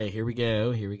Okay, here we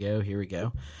go.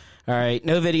 All right,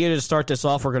 no video to start this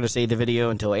off. We're going to save the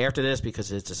video until after this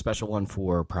because it's a special one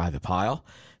for Private Pile.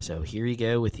 So here you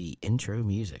go with the intro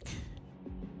music.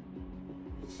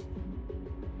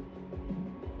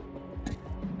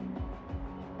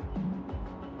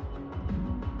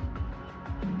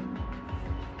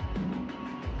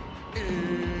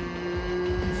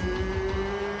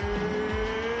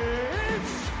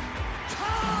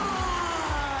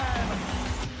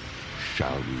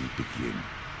 Shall we begin?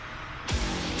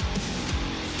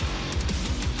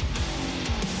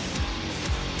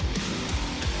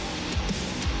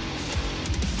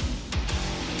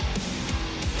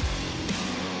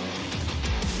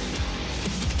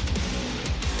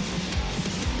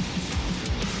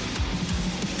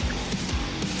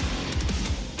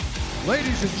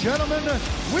 Ladies and gentlemen,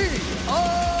 we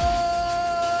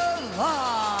are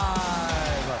live!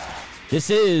 This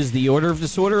is The Order of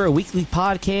Disorder, a weekly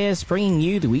podcast bringing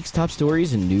you the week's top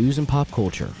stories in news and pop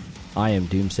culture. I am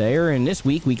Doomsayer, and this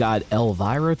week we got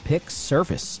Elvira picks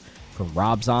Surface from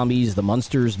Rob Zombie's The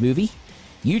Munsters movie.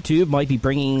 YouTube might be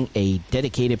bringing a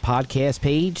dedicated podcast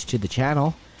page to the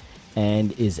channel.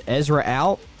 And is Ezra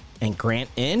out and Grant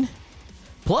in?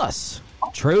 Plus,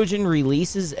 Trojan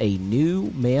releases a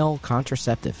new male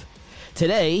contraceptive.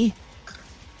 Today's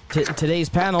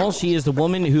panel, she is the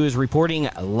woman who is reporting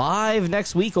live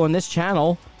next week on this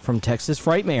channel from Texas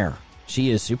Frightmare. She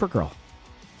is Supergirl.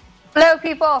 Hello,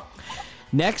 people.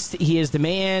 Next, he is the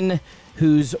man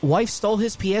whose wife stole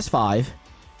his PS5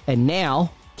 and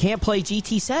now can't play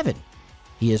GT7.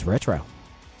 He is Retro.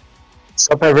 What's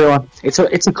up, everyone?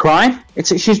 It's a crime.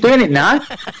 She's doing it now.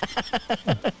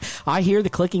 I hear the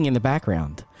clicking in the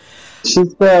background.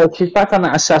 She's back on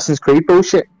that Assassin's Creed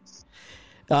bullshit.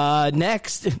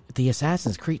 Next, the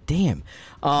Assassin's Creed. Damn.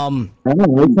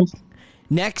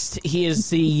 Next, he is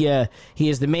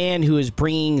the man who is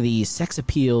bringing the sex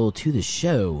appeal to the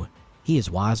show. He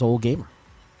is Wise Old Gamer.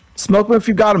 Smoke them if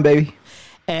you got them, baby.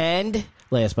 And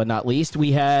last but not least,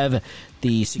 we have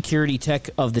the security tech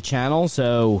of the channel.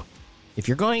 So if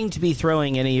you're going to be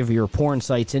throwing any of your porn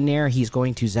sites in there, he's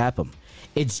going to zap them.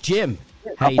 It's Jim.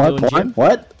 How you doing, Jim?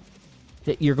 What?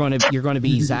 You're going to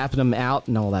be zapping them out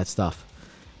and all that stuff.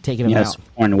 Taking them out.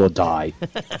 Porn will die.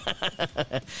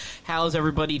 How's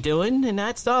everybody doing and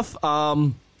that stuff?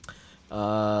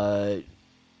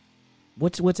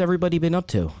 What's everybody been up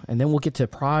to? And then we'll get to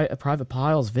Private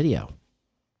Pile's video.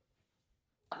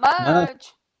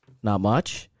 Not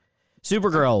much.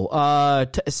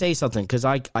 Supergirl, say something, because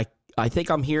I think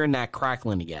I'm hearing that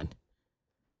crackling again.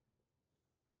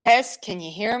 Yes, can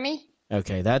you hear me?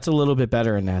 Okay, that's a little bit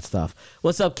better in that stuff.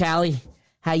 What's up, Callie?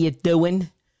 How you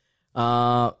doing?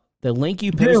 The link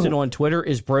you posted on Twitter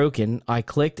is broken. I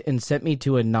clicked and sent me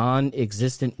to a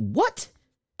non-existent... What?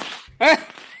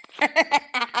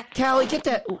 Callie, get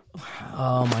that...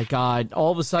 Oh, my God.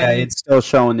 All of a sudden... Yeah, it's still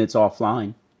showing it's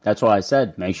offline. That's why I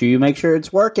said, make sure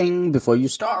it's working before you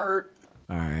start.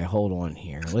 All right, hold on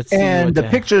here. Let's see. And the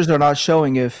pictures are not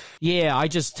showing if... Yeah, I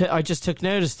just took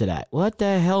notice to that. What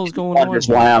the hell's going on? That's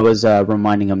why I was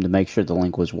reminding him to make sure the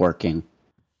link was working.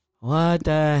 What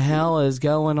the hell is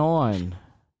going on?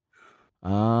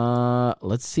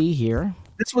 Let's see here.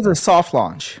 This was a soft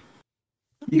launch.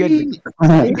 You get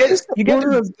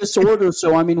of disorder,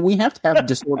 so I mean, we have to have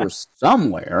disorder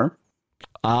somewhere.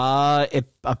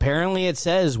 Apparently it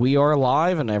says we are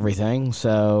live and everything,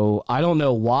 so I don't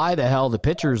know why the hell the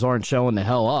pictures aren't showing the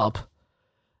hell up.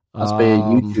 Must be a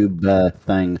YouTube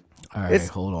thing. All right,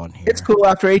 hold on here. It's cool.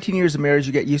 After 18 years of marriage,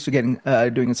 you get used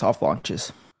to doing soft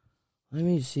launches. Let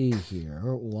me see here.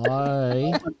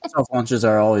 Why? Soft launches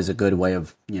are always a good way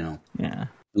of,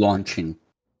 launching.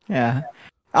 Yeah.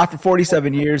 After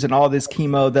 47 years and all this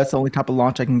chemo, that's the only type of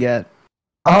launch I can get.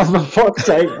 Oh, for fuck's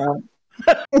sake, man.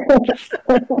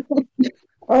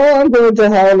 I'm going to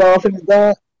hell laughing at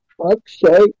that. Fuck's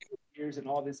sake. Years and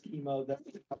all this chemo, that's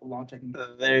the type of launch I can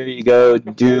get. There you go,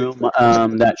 Doom.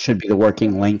 That should be the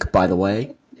working link, by the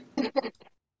way.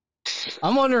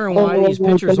 I'm wondering why these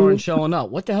pictures aren't showing up.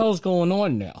 What the hell is going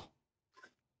on now?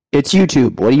 It's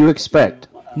YouTube. What do you expect?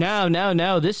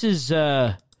 No. This is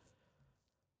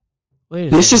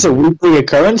This is a weekly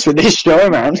occurrence for this show,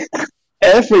 man.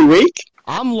 Every week.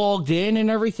 I'm logged in and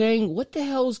everything. What the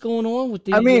hell is going on with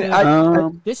these? I mean,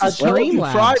 this I is told you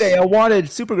Streamlabs. Friday I wanted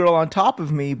Supergirl on top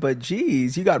of me, but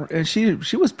geez,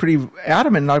 she was pretty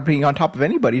adamant not being on top of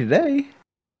anybody today.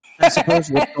 I suppose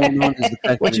what's going on is the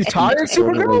fact What, you tired,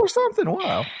 Supergirl, or something?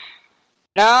 Wow.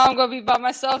 No, I'm gonna be by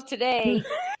myself today.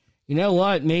 You know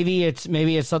what? Maybe it's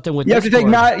something with You have to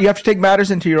Discord. you have to take matters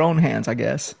into your own hands, I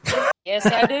guess. Yes,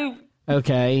 I do.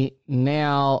 Okay,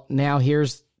 now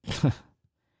here's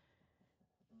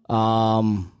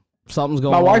Something's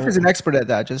going My on. wife is an expert at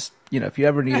that. Just, if you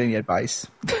ever need any advice.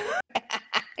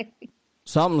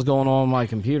 Something's going on with my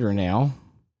computer now.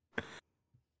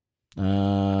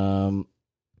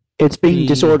 It's being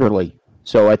disorderly,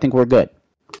 so I think we're good.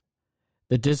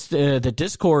 The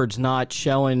Discord's not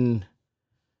showing.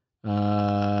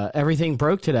 Everything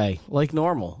broke today, like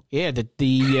normal. Yeah,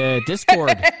 the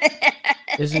Discord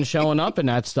isn't showing up in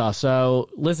that stuff. So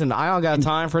listen, I don't got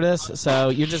time for this. So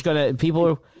you're just gonna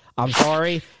I'm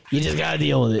sorry. You just gotta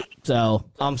deal with it. So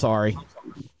I'm sorry.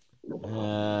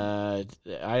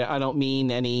 I don't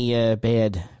mean any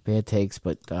bad takes,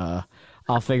 but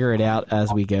I'll figure it out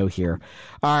as we go here.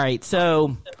 All right.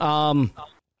 So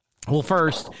well,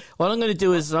 first, what I'm going to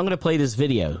do is I'm going to play this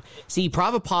video. See,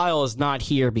 Private Pile is not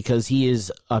here because he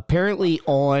is apparently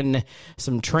on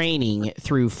some training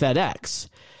through FedEx.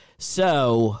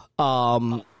 So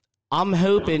I'm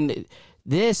hoping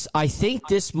I think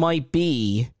this might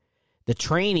be the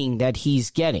training that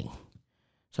he's getting.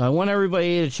 So I want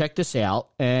everybody to check this out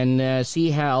and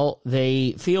see how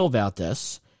they feel about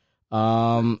this.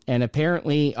 And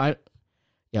apparently, I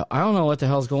don't know what the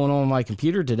hell's going on with my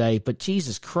computer today, but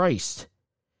Jesus Christ.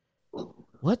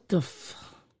 What the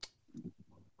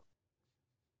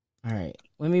All right.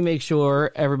 Let me make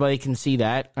sure everybody can see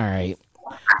that. All right.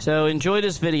 So enjoy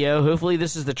this video. Hopefully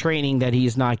this is the training that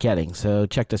he's not getting. So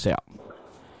check this out.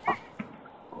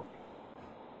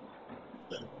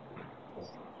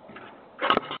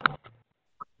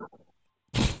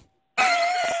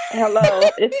 Hello.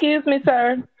 Excuse me,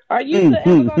 sir. Are you the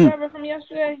Amazon driver from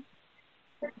yesterday?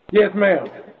 Yes, ma'am.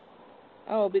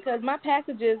 Oh, because my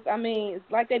packages,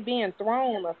 it's like they're being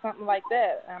thrown or something like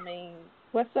that.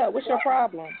 What's up? What's your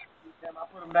problem? I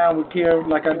put them down with care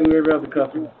like I do every other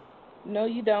customer. No,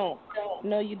 you don't.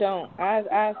 No, you don't.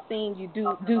 I've seen you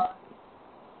do.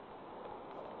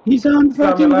 He's on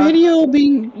fucking video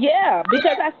being... Yeah,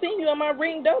 because I seen you on my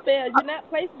Ring doorbell. You're not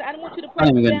placing... I don't want you to place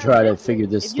I'm even it going to down try there. to figure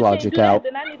this If you logic can't do out.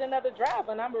 that, then I need another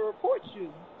driver, and I'm going to report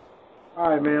you.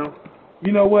 All right, ma'am.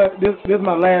 You know what? This is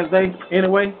my last day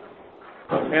anyway.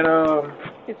 And,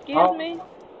 Excuse me?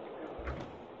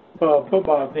 For a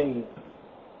football team.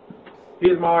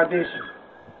 Here's my audition.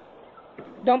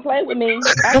 Don't play with me.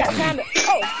 I got time to...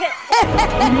 Oh,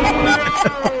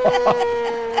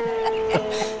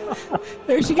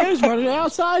 There she goes, running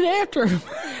outside after him.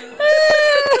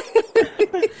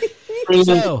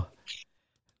 So,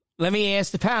 let me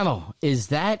ask the panel: is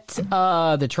that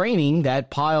the training that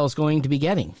Pyle's going to be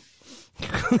getting?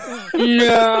 No,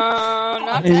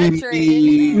 not that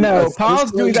training. No,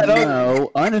 Pyle's doing that.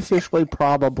 No, unofficially,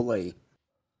 probably.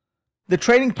 The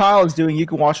training Pyle is doing, you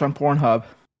can watch on Pornhub.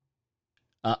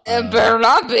 It better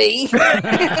not be.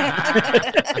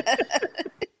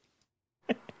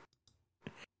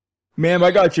 Ma'am,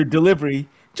 I got your delivery.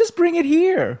 Just bring it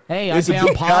here. Hey, It's I a found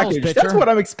big Pyle's package. picture. That's what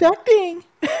I'm expecting.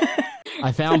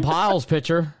 I found Pyle's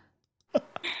picture.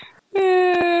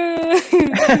 Oh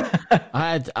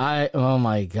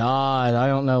my God, I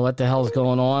don't know what the hell's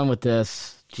going on with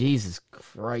this. Jesus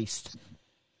Christ.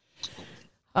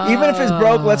 Even if it's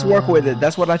broke, let's work with it.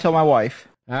 That's what I tell my wife.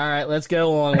 All right, let's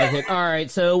go on with it. All right,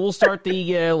 so we'll start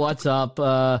the what's up.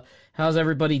 How's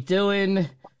everybody doing?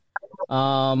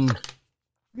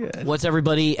 Good. Has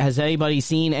anybody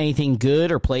seen anything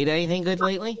good or played anything good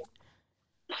lately?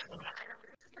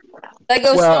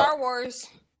 Lego Star Wars.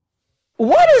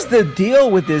 What is the deal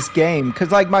with this game?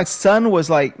 Because my son was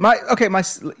you have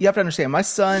to understand, my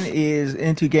son is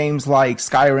into games like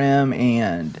Skyrim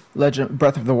and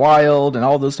Breath of the Wild and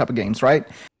all those type of games, right?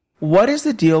 What is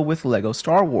the deal with Lego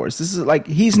Star Wars? This is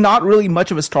he's not really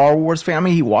much of a Star Wars fan.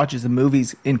 He watches the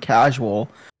movies in casual,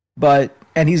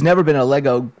 and he's never been a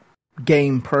Lego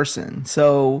game person.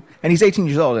 So, and he's 18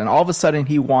 years old, and all of a sudden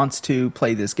he wants to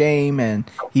play this game, and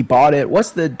he bought it.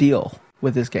 What's the deal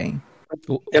with this game?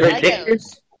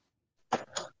 Legos.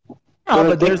 Oh,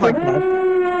 but there's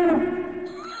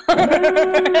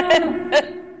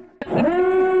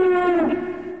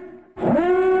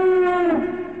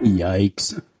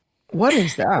Yikes. What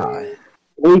is that?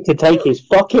 We need to take his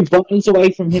fucking buttons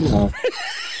away from him now.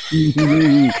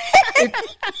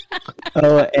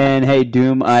 Oh, and hey,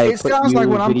 Doom, It sounds like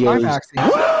when I'm climaxing.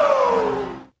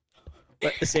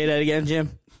 Say that again,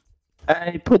 Jim.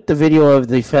 I put the video of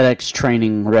the FedEx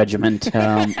training regiment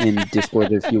in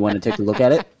Discord if you want to take a look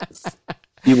at it.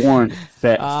 Be warned,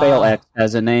 FailX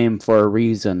has a name for a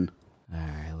reason. All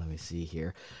right, let me see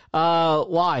here.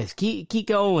 Wise, keep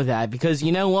going with that, because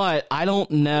you know what? I don't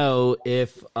know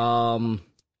if I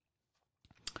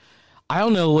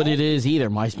don't know what it is either.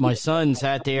 My son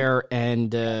sat there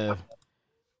and let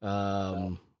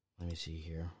me see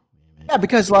here. Wait a Yeah,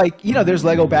 because there's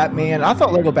Lego Batman. I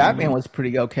thought Lego Batman was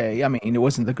pretty okay. I mean, it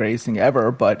wasn't the greatest thing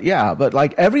ever, but yeah. But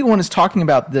everyone is talking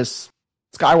about this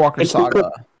Skywalker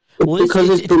saga.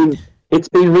 It's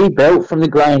been rebuilt from the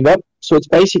ground up. So it's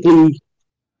basically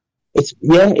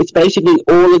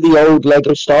all of the old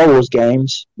Lego Star Wars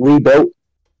games rebuilt.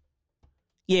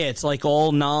 Yeah, it's like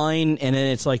all 9, and then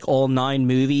it's like all 9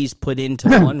 movies put into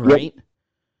one, right?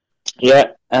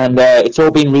 Yeah, and it's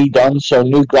all been redone. So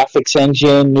new graphics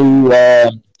engine,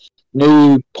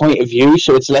 new point of view.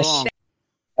 So it's less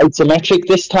isometric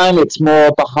this time. It's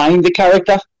more behind the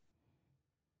character.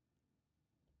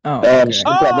 Oh, okay.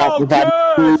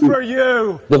 Good for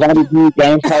you. They've added new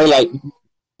gameplay,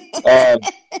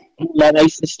 melee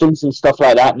systems and stuff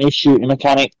like that, new shooting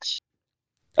mechanics.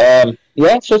 So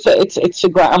it's a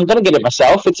I'm gonna get it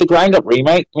myself. It's a grind up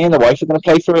remake. Me and the wife are gonna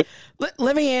play through it.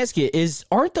 Let me ask you: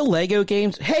 aren't the Lego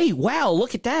games? Hey, wow!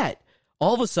 Look at that!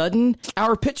 All of a sudden,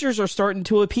 our pictures are starting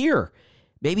to appear.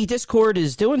 Maybe Discord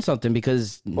is doing something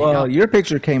because your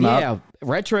picture came up. Yeah,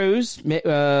 retros.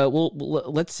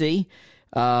 Let's see.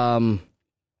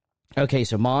 Okay,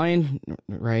 so mine,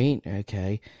 right?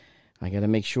 Okay. I got to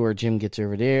make sure Jim gets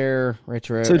over there.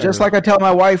 Retro. So just like I tell my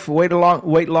wife, wait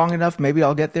long enough, maybe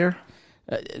I'll get there.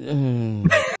 I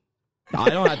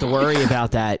don't have to worry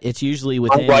about that. It's usually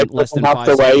within less than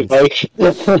 5 seconds.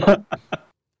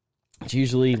 It's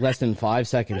usually less than 5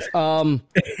 seconds. Wait a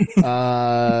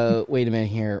minute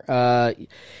here.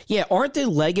 Yeah, aren't the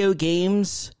Lego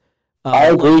games? I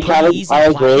agree, Kevin. I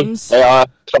agree. They are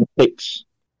classics.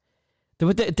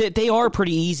 They are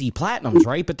pretty easy platinums,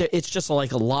 right? But it's just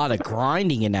like a lot of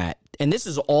grinding in that. And this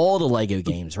is all the Lego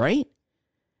games, right?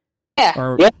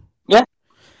 Yeah.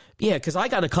 Yeah, because I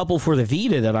got a couple for the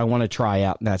Vita that I want to try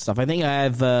out and that stuff. I think I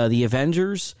have the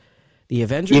Avengers. The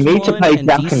Avengers. You need to play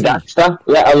Jak and Daxter,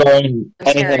 let alone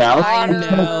anything else. I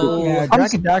know. Yeah,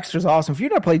 Jak and Daxter's awesome. If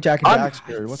you've not played Jak and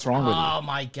Daxter, what's wrong with you? Oh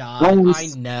my god! I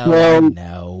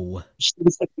know.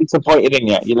 Disappointed in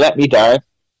you. You let me down.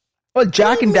 Well,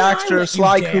 Jak and Daxter,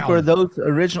 Sly Cooper, those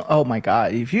original. Oh my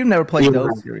god! If you've never played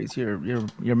those series,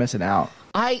 you're missing out.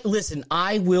 I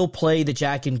will play the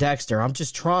Jak and Daxter. I'm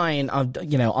just trying.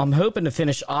 I'm hoping to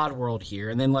finish Oddworld here,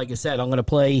 and then, like I said, I'm going to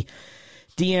play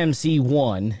DMC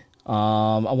 1.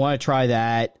 I want to try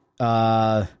that. You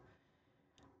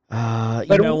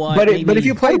know what? But if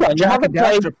you play Jak and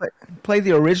Daxter, play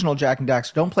the original Jak and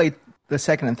Daxter. Don't play the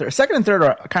second and third. Second and third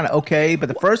are kind of okay, but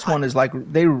the first one is like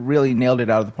they really nailed it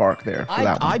out of the park there.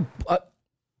 I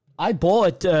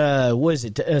bought.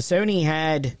 Sony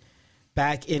had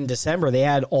back in December. They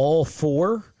had all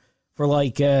 4 for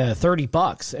like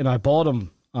 $30, and I bought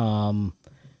them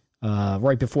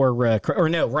right before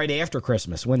right after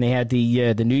Christmas when they had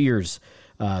the New Year's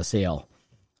sale.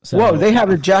 So, whoa! They have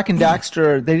a Jak and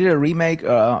Daxter. They did a remake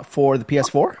for the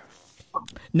PS4.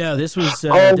 No, this was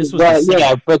but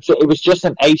it was just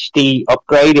an HD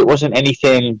upgrade. It wasn't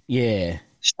anything. Yeah,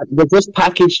 they just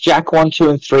packaged Jak 1,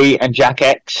 2, and 3 and Jak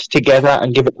X together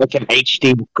and give it like an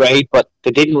HD upgrade. But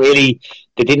they didn't really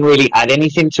add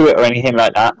anything to it or anything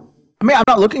like that. I mean, I'm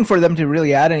not looking for them to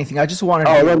really add anything. I just wanted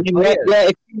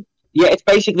to. It's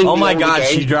basically. Oh my god,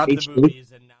 she dropped the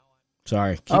movies and now.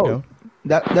 Sorry, keep going.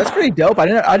 That's pretty dope. I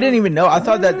didn't even know. I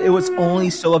thought that it was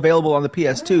only still available on the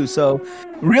PS2. So,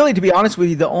 really, to be honest with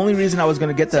you, the only reason I was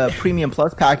going to get the Premium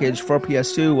Plus package for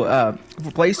PS2 for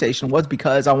PlayStation was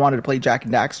because I wanted to play Jak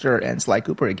and Daxter and Sly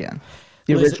Cooper again,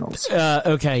 the originals.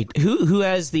 Okay, who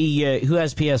has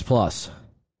PS Plus?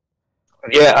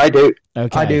 Yeah, I do.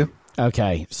 Okay, I do.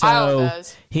 Okay, so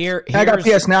here I got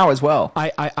PS Now as well.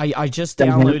 I just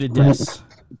downloaded this.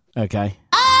 Okay.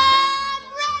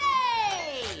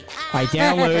 I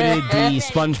downloaded the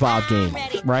SpongeBob game,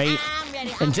 right?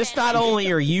 And just not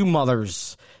only are you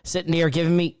mothers sitting there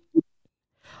giving me...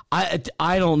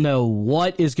 I don't know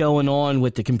what is going on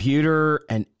with the computer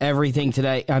and everything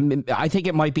today. I think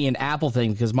it might be an Apple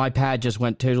thing because my pad just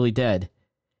went totally dead.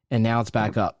 And now it's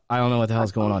back up. I don't know what the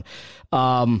hell's going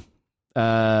on.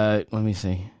 Let me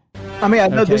see. I mean, I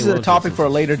know this is a topic for a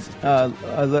later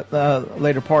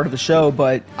part of the show,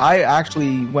 but I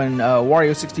actually, when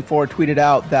Wario64 tweeted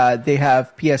out that they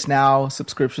have PS Now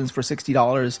subscriptions for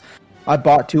 $60, I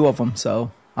bought 2 of them.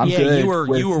 So I'm good. You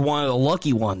were one of the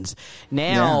lucky ones.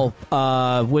 Now,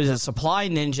 was a Supply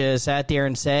Ninja sat there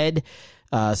and said,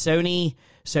 Sony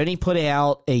put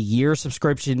out a year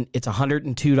subscription. It's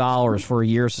 $102 for a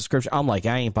year subscription. I'm like,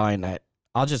 I ain't buying that.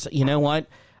 I'll just, you know what?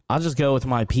 I'll just go with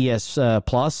my PS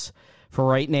Plus for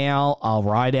right now. I'll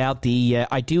ride out the...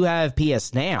 I do have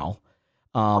PS Now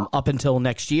up until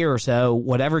next year or so.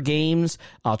 Whatever games,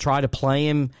 I'll try to play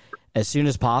them as soon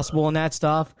as possible and that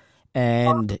stuff.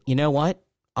 And you know what?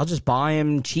 I'll just buy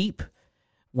them cheap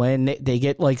when they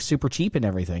get like super cheap and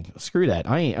everything. Screw that.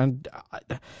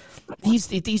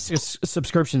 These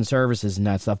subscription services and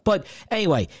that stuff. But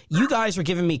anyway, you guys are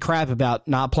giving me crap about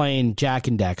not playing Jak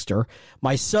and Daxter.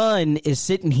 My son is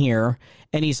sitting here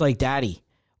and he's like, Daddy,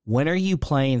 when are you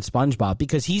playing SpongeBob?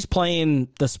 Because he's playing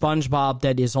the SpongeBob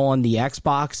that is on the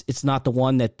Xbox. It's not the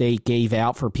one that they gave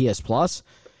out for PS Plus.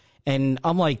 And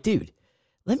I'm like, dude,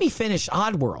 let me finish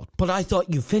Oddworld. But I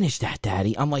thought you finished that,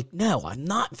 Daddy. I'm like, no, I'm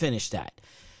not finished that.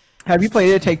 Have you played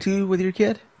It Take Two with your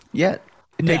kid yet?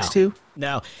 It Takes Two?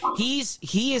 No. He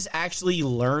is actually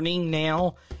learning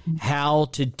now how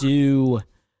to do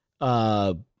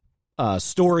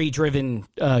story-driven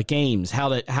games, how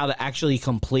to actually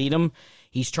complete them.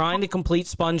 He's trying to complete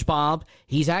SpongeBob.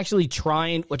 He's actually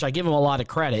trying, which I give him a lot of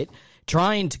credit,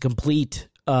 trying to complete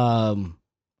my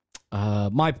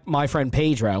friend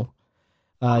Pedro.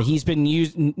 He's been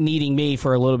needing me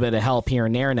for a little bit of help here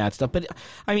and there and that stuff. But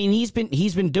I mean, he's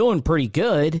been doing pretty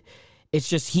good. It's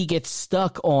just he gets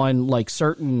stuck on like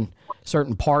certain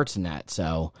parts in that.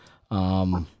 So,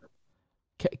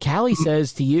 Callie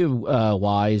says to you,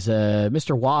 Wise,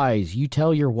 Mr. Wise, you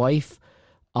tell your wife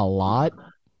a lot.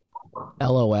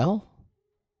 LOL.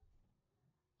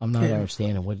 I'm not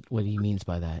understanding what he means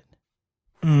by that.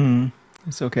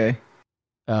 It's okay.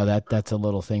 Oh, that's a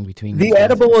little thing between the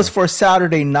edible is for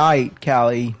Saturday night,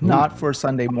 Callie, not for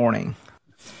Sunday morning.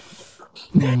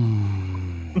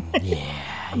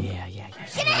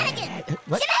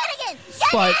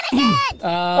 But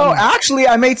actually,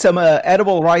 I made some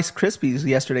edible Rice Krispies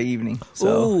yesterday evening.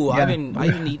 So, I've been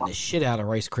eating the shit out of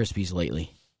Rice Krispies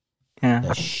lately. Yeah.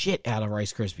 The shit out of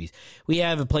Rice Krispies. We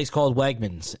have a place called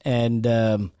Wegmans, and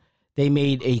they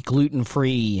made a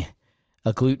gluten-free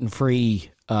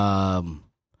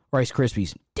Rice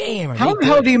Krispies. Damn. How the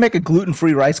hell do you make a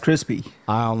gluten-free Rice Krispie?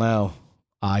 I don't know.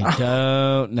 I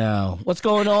don't know. What's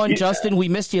going on, Justin? We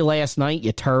missed you last night,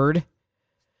 you turd.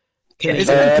 Isn't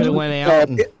a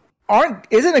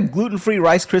gluten-free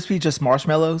Rice Krispie just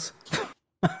marshmallows?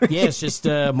 Yeah, it's just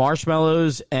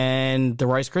marshmallows and the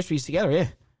Rice Krispies together, yeah.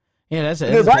 Yeah, that's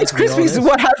it. The Rice Krispies is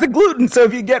what has the gluten, so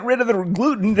if you get rid of the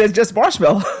gluten, there's just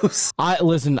marshmallows. I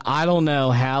don't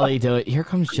know how they do it. Here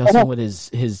comes Justin with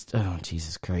his oh,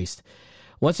 Jesus Christ.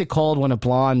 What's it called when a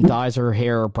blonde dyes her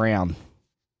hair brown?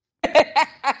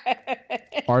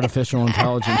 Artificial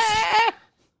intelligence.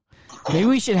 Maybe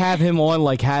we should have him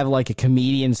on, have a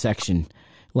comedian section.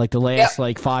 Like the last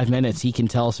 5 minutes, he can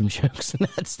tell some jokes and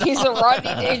that stuff. He's a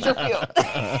Rodney Dangerfield.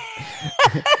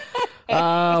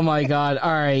 Oh my God!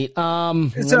 All right. Let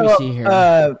me see here.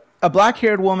 A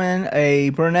black-haired woman, a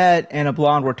brunette, and a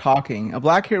blonde were talking. A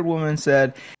black-haired woman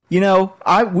said, we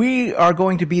are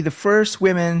going to be the first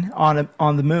women on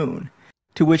the moon.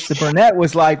 To which the brunette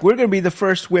was like, we're going to be the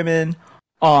first women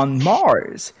on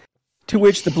Mars. To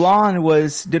which the blonde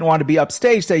didn't want to be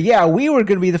upstage. Said, yeah, we were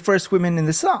going to be the first women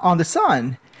on the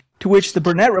sun. To which the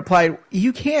brunette replied,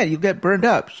 you can't. You'll get burned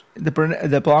up. The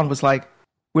blonde was like,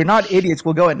 we're not idiots.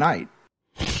 We'll go at night.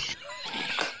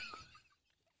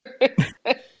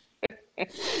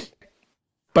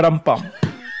 Ba-dum-bum.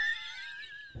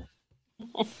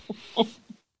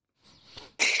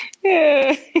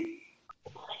 I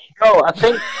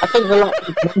think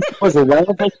the was aware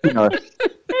of it,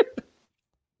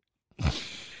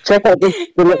 Check out the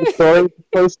little story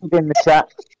posted in the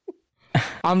chat.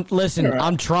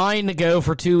 I'm trying to go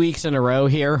for 2 weeks in a row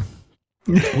here.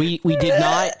 We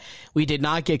did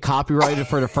not get copyrighted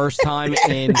for the first time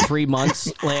in 3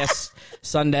 months last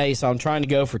Sunday, so I'm trying to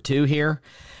go for 2 here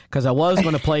because I was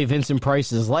going to play Vincent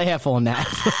Price's Laugh on that.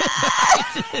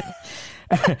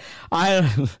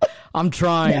 I'm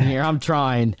trying here. I'm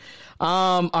trying.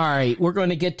 All right, we're going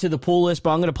to get to the pool list,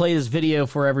 but I'm going to play this video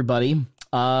for everybody.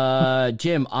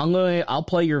 Jim, I'll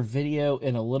play your video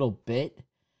in a little bit.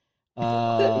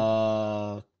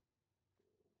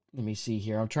 Let me see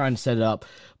here. I'm trying to set it up.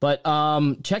 But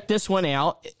check this one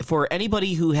out. For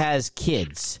anybody who has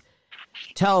kids,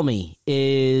 tell me,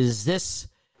 is this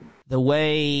the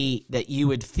way that you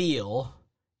would feel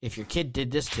if your kid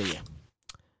did this to you?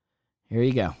 Here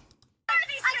you go. I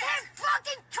can't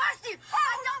fucking trust you.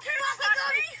 I don't fucking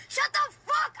know you. Shut the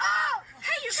fuck up.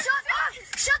 Hey, you shut up.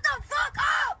 Shut the fuck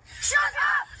up. Shut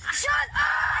up. Shut up.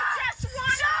 I just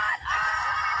want shut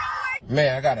up.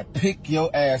 Man, I gotta pick your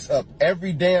ass up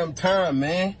every damn time,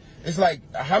 man. It's like,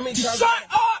 how many times? Shut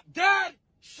up, Dad!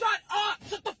 Shut up!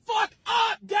 Shut the fuck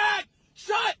up, Dad!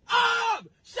 Shut up!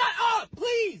 Shut up,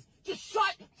 please! Just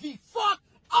shut the fuck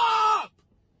up!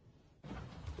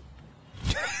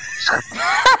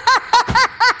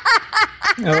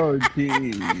 Oh,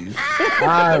 jeez.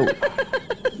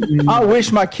 I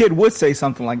wish my kid would say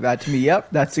something like that to me. Yep,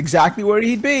 that's exactly where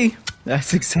he'd be.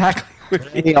 That's exactly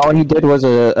what all he did was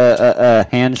a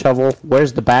hand shovel.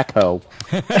 Where's the backhoe?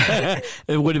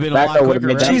 It would have been a lot quicker.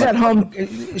 Right?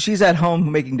 She's at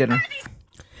home making dinner.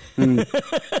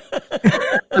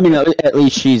 I mean, at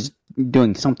least she's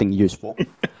doing something useful.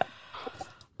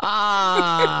 Alrighty.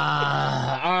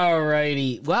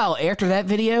 Well, after that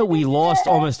video, we lost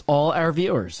almost all our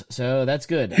viewers, so that's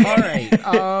good. All right.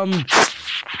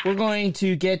 We're going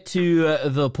to get to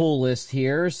the pull list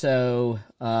here. So,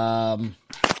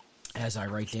 as I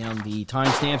write down the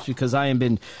timestamps, because I have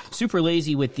been super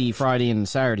lazy with the Friday and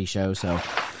Saturday show, so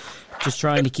just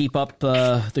trying to keep up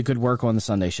the good work on the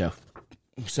Sunday show.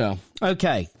 So,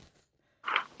 okay.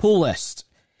 Pull list.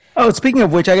 Oh, speaking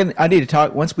of which, I need to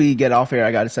talk. Once we get off here,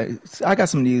 I got to say, I got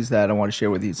some news that I want to share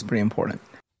with you. It's pretty important.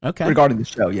 Okay. Regarding the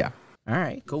show, yeah. All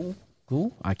right, cool.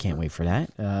 I can't wait for that.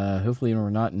 Hopefully we're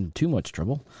not in too much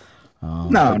trouble.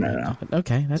 No.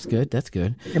 Okay, that's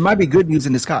good. It might be good news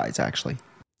in disguise, actually.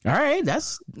 All right,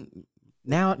 that's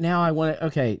now I want to.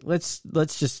 Okay, let's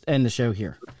just end the show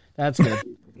here. That's good.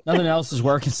 Nothing else is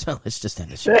working, so let's just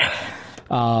end the show.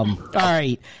 All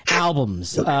right,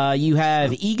 albums. You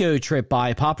have Ego Trip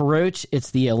by Papa Roach.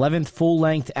 It's the 11th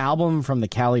full-length album from the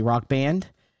Cali rock band.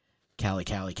 Cali.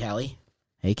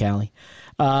 Hey, Cali.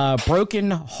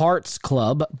 Broken Hearts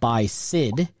Club by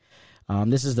Sid.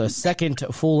 This is the second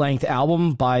full-length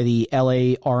album by the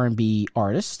LA R&B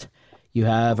artist. You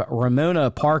have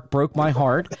Ramona Park Broke My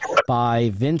Heart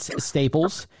by Vince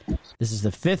Staples. This is the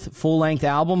 5th full-length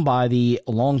album by the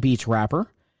Long Beach rapper.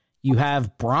 You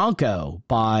have Bronco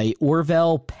by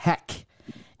Orville Peck.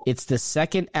 It's the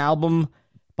second album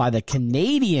by the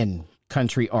Canadian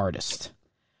country artist.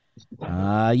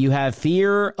 You have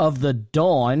Fear of the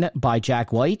Dawn by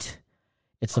Jack White.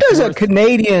 Does a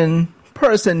Canadian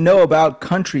person know about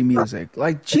country music?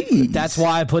 Like, geez. That's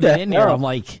why I put it in here. I'm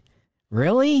like,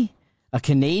 really? A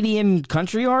Canadian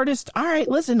country artist? All right,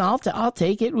 listen, I'll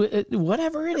take it.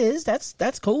 Whatever it is,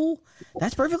 that's cool.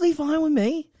 That's perfectly fine with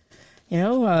me. You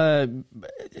know,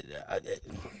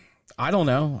 I don't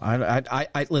know.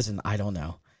 I listen, I don't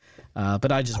know.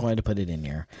 But I just wanted to put it in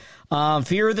here.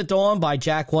 Fear of the Dawn by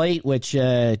Jack White, which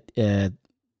Jack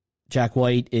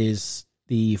White is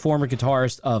the former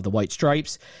guitarist of the White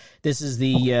Stripes. This is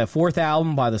the 4th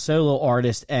album by the solo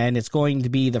artist, and it's going to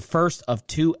be the first of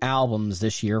 2 albums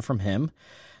this year from him.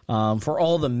 For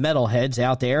all the metalheads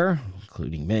out there,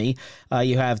 including me,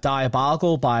 you have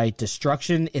Diabolical by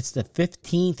Destruction. It's the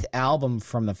 15th album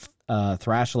from the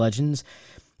Thrash Legends.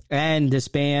 And this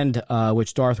band,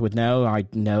 which Darth would know, I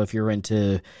know if you're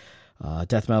into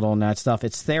death metal and that stuff,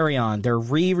 it's Therion. They're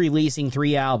re-releasing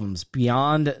 3 albums: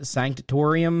 Beyond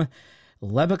Sanctorium,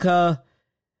 Lebica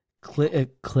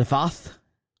Clifoth,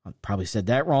 I probably said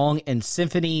that wrong, and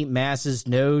Symphony Masses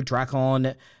No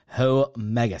Drakon Ho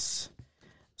Megas.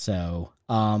 So,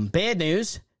 bad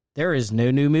news, there is no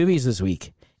new movies this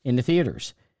week in the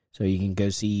theaters. So you can go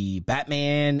see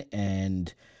Batman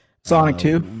and Sonic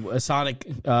 2. Sonic,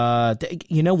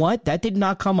 you know what? That did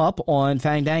not come up on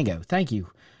Fandango. Thank you,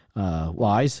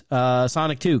 Wise.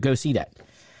 Sonic 2, go see that.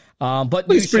 But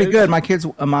it's pretty good.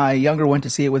 My younger went to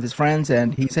see it with his friends,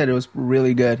 and he said it was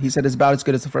really good. He said it's about as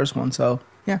good as the first one. So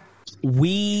yeah,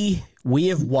 we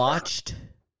have watched,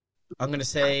 I'm going to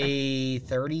say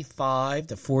 35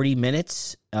 to 40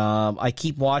 minutes. I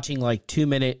keep watching like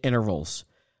 2-minute intervals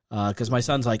because my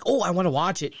son's like, "Oh, I want to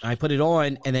watch it." I put it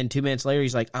on, and then 2 minutes later,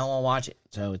 he's like, "I don't want to watch it."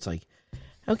 So it's like,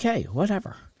 okay,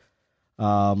 whatever.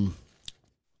 I'll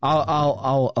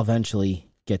eventually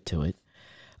get to it.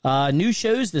 New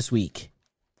shows this week.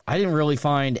 I didn't really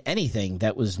find anything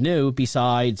that was new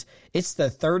besides it's the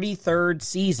 33rd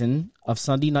season of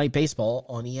Sunday Night Baseball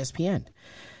on ESPN.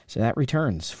 So that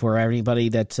returns for everybody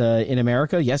that's in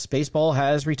America. Yes, baseball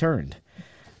has returned.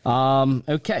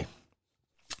 Okay.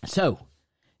 So,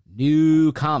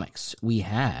 new comics. We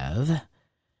have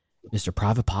Mr.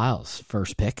 Private Pile's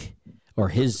first pick, or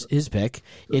his pick.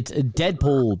 It's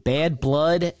Deadpool Bad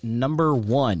Blood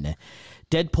 #1.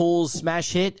 Deadpool's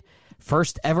smash hit,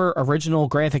 first ever original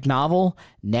graphic novel,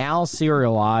 now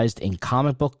serialized in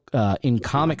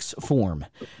comics form.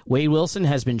 Wade Wilson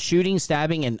has been shooting,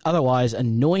 stabbing, and otherwise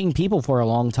annoying people for a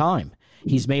long time.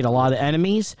 He's made a lot of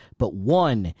enemies, but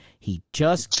one he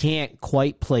just can't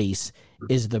quite place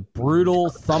is the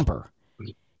Brutal Thumper.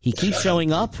 He keeps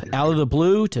showing up out of the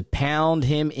blue to pound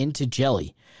him into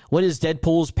jelly. What is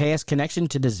Deadpool's past connection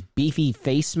to this beefy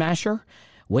face smasher?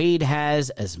 Wade has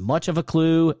as much of a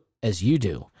clue as you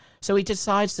do, so he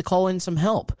decides to call in some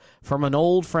help from an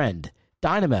old friend,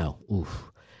 Dynamo.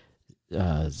 Oof.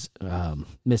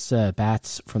 Miss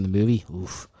Bats from the movie.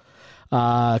 Oof.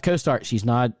 Co-star, she's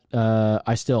not,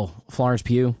 Florence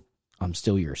Pugh. I'm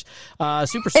still yours.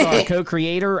 Superstar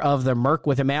co-creator of The Merc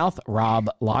with a Mouth, Rob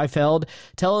Liefeld,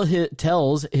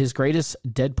 tells his greatest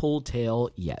Deadpool tale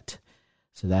yet.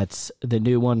 So that's the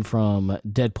new one from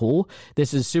Deadpool.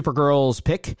 This is Supergirl's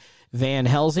pick. Van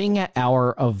Helsing,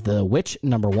 Hour of the Witch,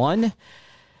 number 1.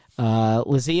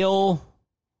 Laziel,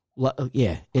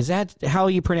 is that how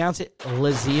you pronounce it?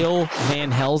 Laziel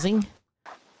Van Helsing?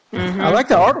 I like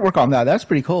the artwork on that. That's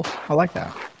pretty cool. I like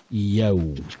that.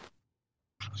 Yo.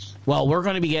 Well, we're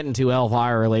going to be getting to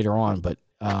Elvira later on, but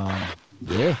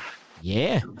yeah.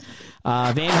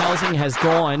 Van Helsing has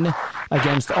gone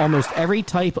against almost every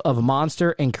type of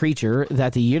monster and creature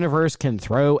that the universe can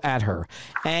throw at her.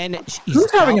 And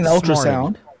who's having an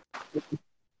ultrasound?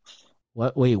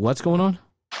 What? Wait, what's going on?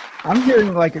 I'm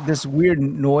hearing like this weird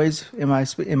noise in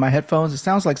my headphones. It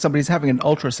sounds like somebody's having an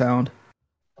ultrasound.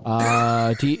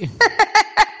 Do you...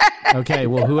 Okay,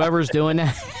 well, whoever's doing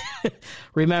that,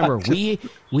 remember,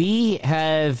 we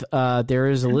have, there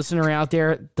is a listener out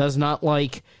there that does not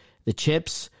like the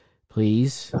chips.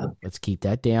 Please, let's keep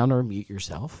that down or mute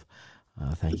yourself.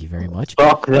 Thank you very much.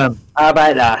 Fuck them. How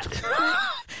about that?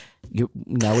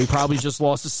 No, we probably just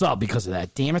lost a sub because of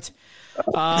that. Damn it.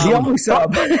 The only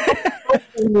sub.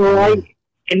 Right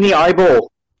in the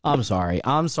eyeball. I'm sorry.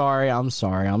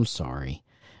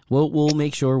 We'll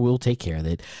make sure we'll take care of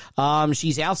it.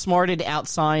 She's outsmarted,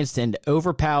 outscienced, and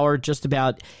overpowered just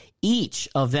about each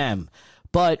of them.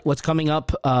 But what's coming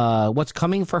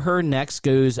for her next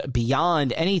goes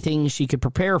beyond anything she could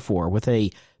prepare for, with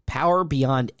a power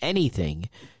beyond anything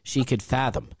she could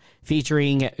fathom.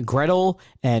 Featuring Gretel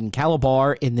and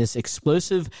Calabar in this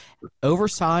explosive,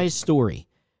 oversized story.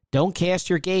 Don't cast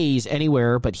your gaze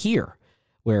anywhere but here,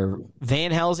 where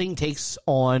Van Helsing takes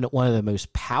on one of the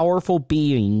most powerful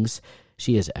beings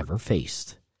she has ever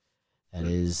faced. That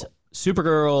is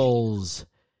Supergirl's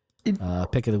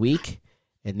pick of the week,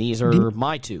 and these are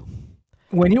my two.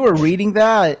 When you were reading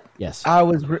that, yes, I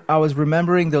was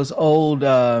remembering those old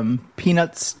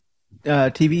Peanuts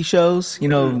TV shows. You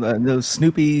know, those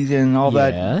Snoopy's and all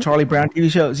that Charlie Brown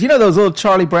TV shows. You know those little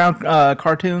Charlie Brown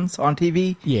cartoons on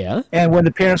TV. Yeah. And when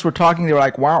the parents were talking, they were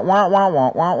like wah wah wah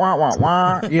wah wah wah wah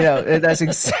wah. You know, that's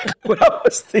exactly what I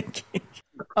was thinking.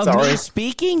 Of me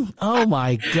speaking? Oh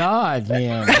my God,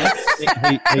 man!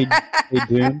 Hey,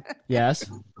 Doom. Yes.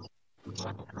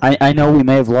 I know we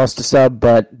may have lost a sub,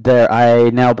 but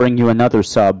I now bring you another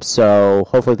sub, so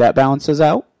hopefully that balances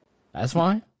out. That's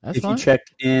fine. If you check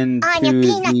into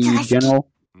the general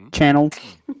channel.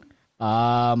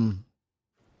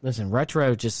 Listen,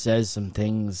 Retro just says some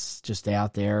things just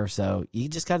out there, so you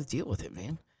just got to deal with it,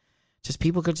 man.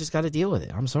 People just got to deal with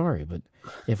it. I'm sorry, but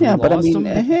if we lost them,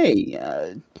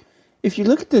 hey, if you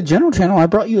look at the general channel, I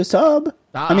brought you a sub.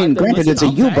 Granted, it's a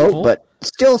U-boat, but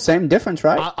still same difference,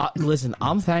 right? Listen,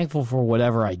 I'm thankful for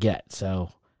whatever I get.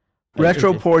 So,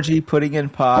 Retro Porgy putting in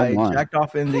pie, jacked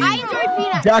off in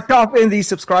the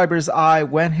subscriber's eye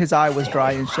when his eye was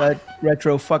dry and shut.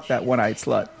 Retro, fuck that one-eyed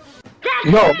slut.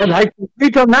 No, but who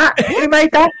done that? Who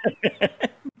made that?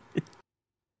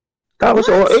 That was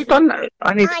all. Who done that?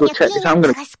 I need to go check this. I'm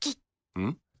gonna.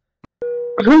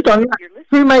 Who done that?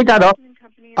 Who made that up?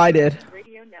 I did.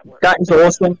 That is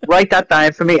awesome. Write that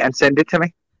down for me and send it to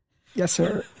me. Yes,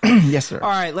 sir. Yes, sir.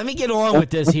 All right, let me get on with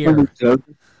this here.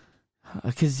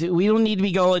 Because we don't need to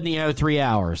be going, 3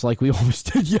 hours like we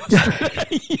almost did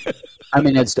yesterday.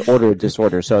 It's the order of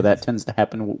disorder, so that tends to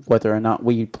happen whether or not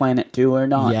we plan it to or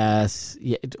not. Yes.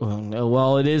 Yeah.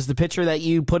 Well, it is the picture that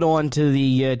you put onto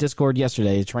the Discord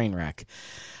yesterday, the train wreck.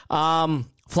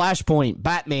 Flashpoint,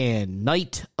 Batman,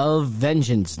 Night of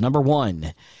Vengeance, number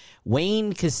 1.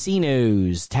 Wayne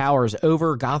Casinos towers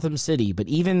over Gotham City, but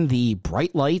even the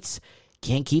bright lights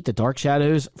can't keep the dark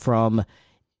shadows from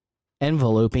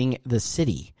enveloping the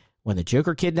city. When the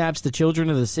Joker kidnaps the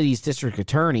children of the city's district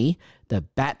attorney, the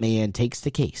Batman takes the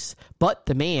case. But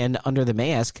the man under the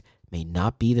mask may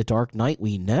not be the Dark Knight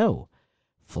we know.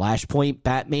 Flashpoint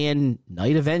Batman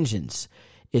Night of Vengeance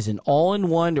is an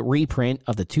all-in-one reprint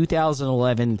of the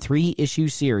 2011 3-issue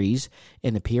series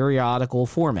in the periodical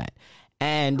format,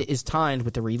 and is timed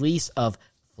with the release of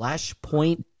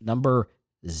Flashpoint number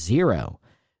 0,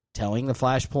 telling the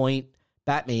Flashpoint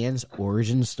Batman's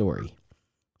origin story.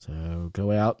 So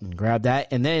go out and grab that.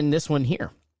 And then this one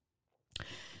here.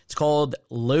 It's called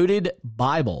Loaded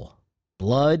Bible,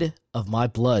 Blood of My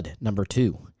Blood, number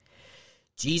 2.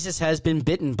 Jesus has been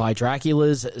bitten by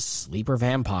Dracula's sleeper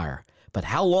vampire, but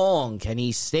how long can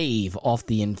he stave off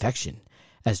the infection?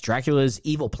 As Dracula's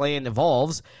evil plan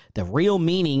evolves, the real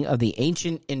meaning of the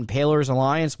ancient Impaler's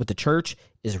alliance with the church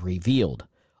is revealed.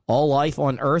 All life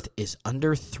on earth is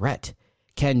under threat.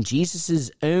 Can Jesus'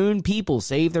 own people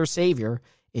save their Savior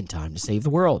in Time to Save the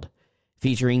World,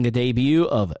 featuring the debut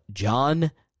of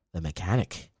John the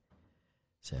Mechanic.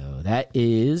 So that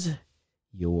is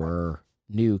your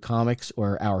new comics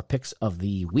or our picks of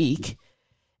the week.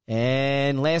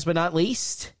 And last but not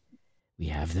least, we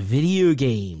have the video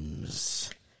games.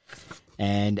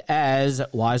 And as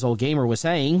Wise Old Gamer was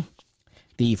saying,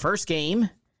 the first game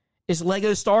is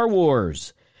Lego Star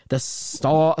Wars, the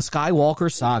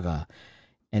Skywalker Saga.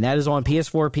 And that is on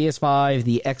PS4, PS5,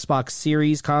 the Xbox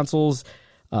Series consoles,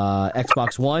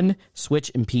 Xbox One,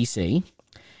 Switch, and PC.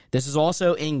 This is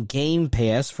also in Game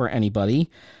Pass for anybody.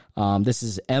 This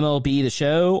is MLB The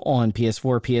Show on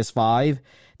PS4, PS5,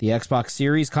 the Xbox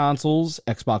Series consoles,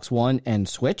 Xbox One, and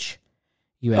Switch.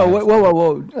 You have...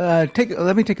 whoa.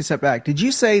 Let me take a step back. Did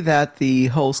you say that the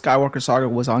whole Skywalker Saga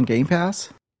was on Game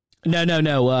Pass? No.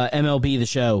 MLB The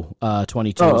Show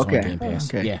 22 is on Game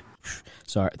Pass. Yeah.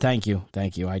 Sorry. Thank you.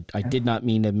 I did not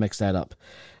mean to mix that up.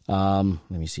 Let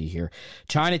me see here.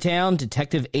 Chinatown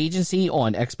Detective Agency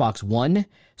on Xbox One,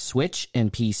 Switch,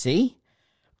 and PC.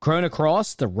 Chrono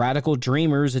Cross, the Radical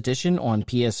Dreamers Edition on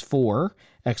PS4,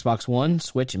 Xbox One,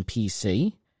 Switch, and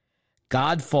PC.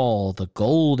 Godfall, the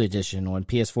Gold Edition on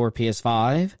PS4,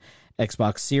 PS5,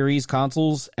 Xbox Series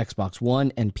consoles, Xbox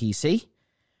One, and PC.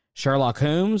 Sherlock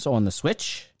Holmes on the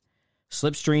Switch.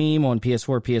 Slipstream on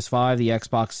PS4, PS5, the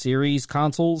Xbox Series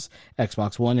consoles,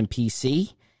 Xbox One, and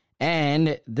PC.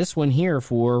 And this one here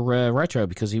for Retro,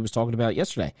 because he was talking about it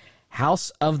yesterday.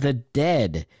 House of the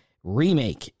Dead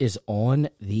remake is on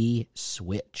the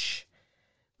Switch.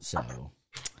 So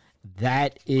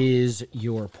that is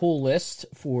your pull list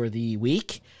for the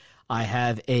week. I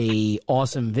have a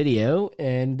awesome video,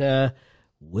 and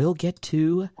we'll get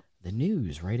to the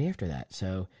news right after that.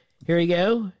 So here you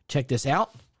go. Check this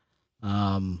out.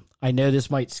 I know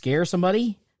this might scare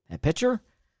somebody, that picture.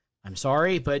 I'm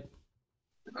sorry, but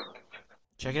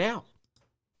check it out.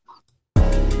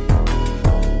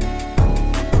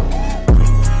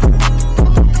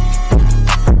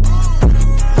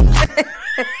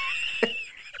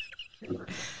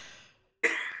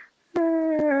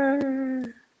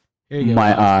 Here you go.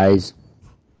 My eyes.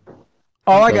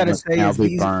 All I gotta say now is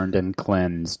be burned and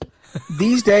cleansed.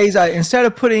 These days, instead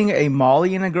of putting a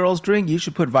Molly in a girl's drink, you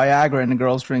should put Viagra in a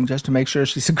girl's drink just to make sure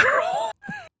she's a girl.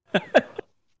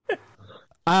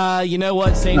 You know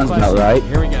what? Same Sounds question. about right.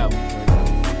 Here we go.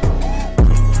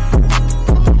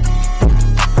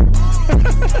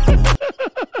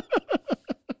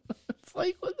 It's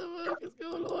like, what the fuck is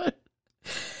going on?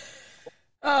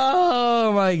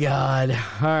 Oh my god.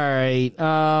 All right.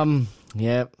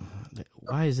 Yep.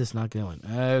 Why is this not going?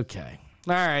 Okay.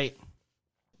 All right.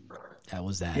 That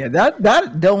was that. Yeah,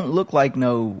 that don't look like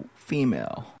no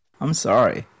female. I'm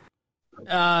sorry.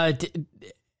 I'm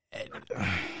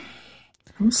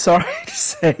sorry to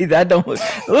say that don't look.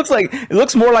 It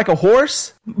looks more like a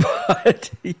horse.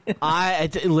 But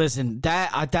listen.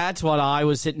 That's what I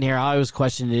was sitting here. I was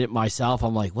questioning it myself.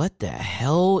 I'm like, what the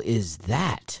hell is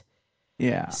that?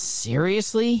 Yeah.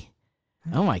 Seriously?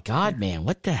 Oh my god, man!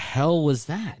 What the hell was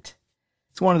that?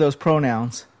 It's one of those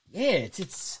pronouns. Yeah,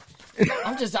 it's.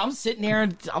 I'm sitting there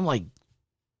and I'm like,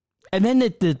 and then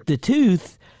the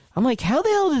tooth. I'm like, how the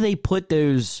hell do they put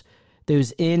those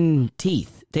in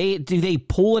teeth? Do they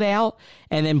pull it out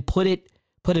and then put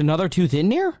another tooth in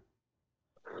there?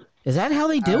 Is that how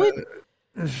they do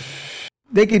it?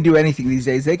 They can do anything these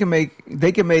days. They can make.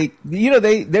 You know,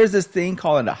 there's this thing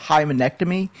called a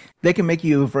hymenectomy. They can make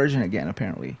you a virgin again.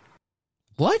 Apparently.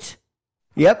 What?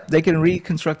 Yep, they can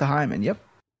reconstruct the hymen. Yep.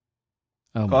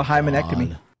 Oh, called hymenectomy.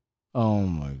 God. Oh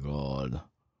my god.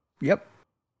 Yep.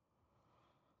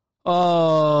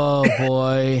 Oh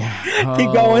boy.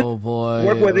 Keep going. Oh boy.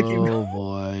 Work with it. Keep going. Oh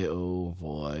boy. Oh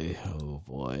boy. Oh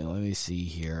boy. Let me see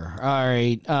here. All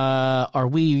right. Are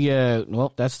we?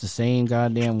 Well, that's the same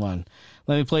goddamn one.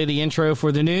 Let me play the intro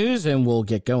for the news, and we'll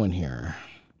get going here.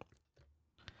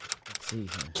 Let's see here.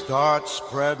 Start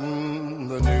spreading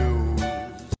the news.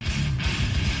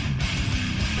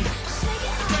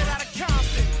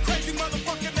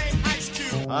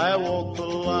 I walk the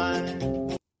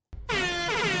line.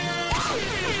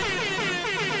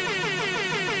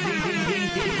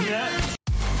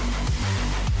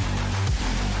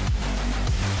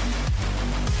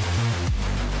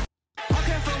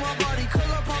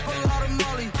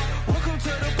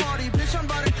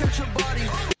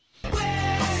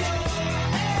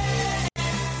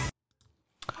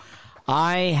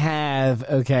 I have,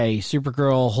 okay,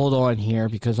 Supergirl, hold on here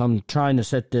because I'm trying to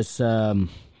set this, I'm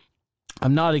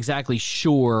not exactly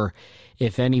sure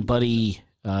if anybody,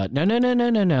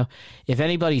 no. If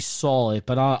anybody saw it,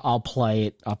 but I'll play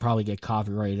it. I'll probably get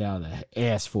copyrighted out of the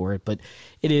ass for it, but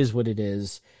it is what it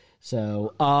is.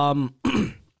 So,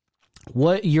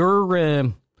 what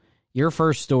your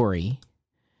first story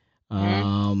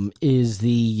is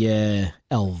the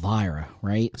Elvira,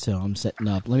 right? So I'm setting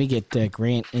up. Let me get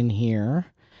Grant in here,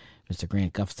 Mr.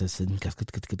 Grant Gustafson,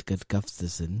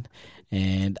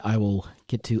 and I will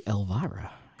get to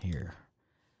Elvira here.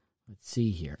 Let's see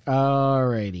here.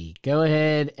 Alrighty, go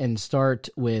ahead and start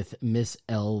with Miss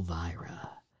Elvira.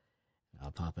 I'll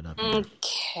pop it up here.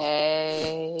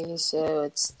 Okay, so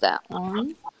it's that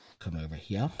one. Come over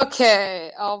here. Okay,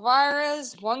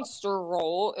 Elvira's monster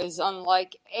role is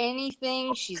unlike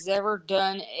anything she's ever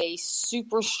done a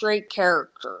super straight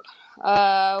character.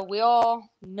 We all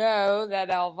know that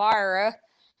Elvira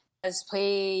has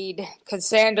played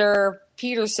Cassandra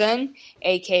Peterson,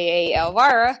 aka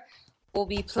Elvira, will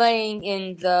be playing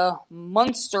in the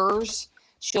Munsters.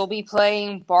 She'll be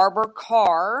playing Barbara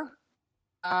Carr,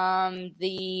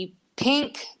 the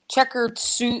pink checkered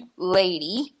suit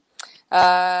lady,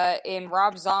 in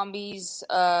Rob Zombie's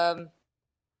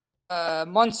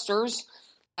Munsters.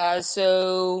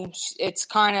 So it's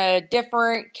kind of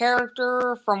different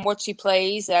character from what she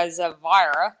plays as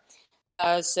Elvira.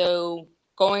 So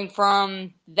going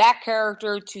from that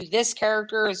character to this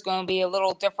character is going to be a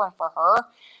little different for her.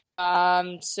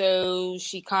 So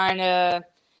she kind of,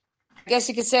 I guess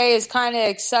you could say, is kind of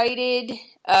excited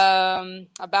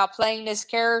about playing this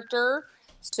character.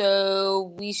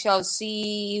 So we shall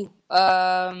see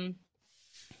what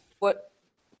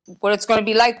it's going to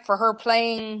be like for her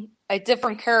playing a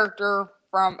different character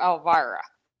from Elvira.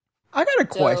 I got a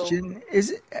question.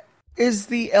 Is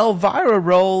the Elvira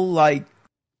role like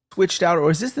switched out, or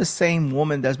is this the same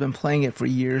woman that's been playing it for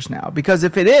years now? Because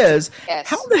if it is, Yes.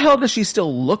 how the hell does she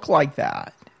still look like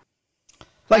that?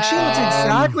 Like, she looks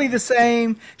exactly the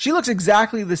same. She looks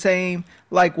exactly the same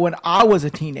like when I was a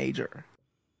teenager.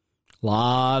 A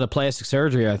lot of plastic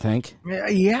surgery, I think.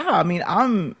 Yeah, I mean,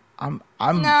 I'm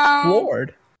No.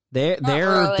 floored.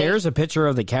 really. There's a picture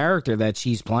of the character that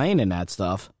she's playing in that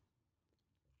stuff.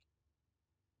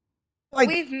 Like,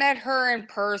 We've met her in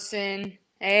person,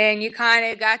 and you kind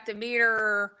of got to meet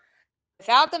her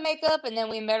without the makeup, and then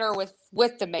we met her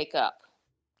with the makeup.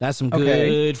 That's some Okay.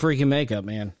 good freaking makeup,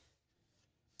 man.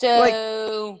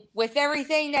 So, with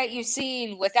everything that you've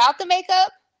seen without the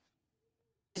makeup,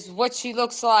 is what she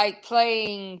looks like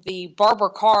playing the Barbara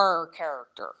Carr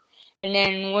character. And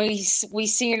then we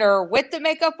seen her with the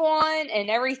makeup on, and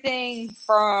everything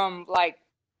from, like,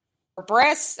 her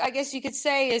breasts, I guess you could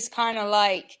say, is kind of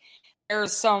like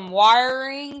there's some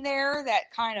wiring there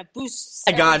that kind of boosts.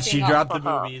 My God, she everything up dropped for the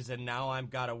her. boobies, and now I've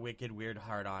got a wicked weird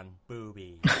heart on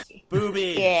boobies.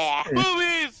 Boobies. Yeah.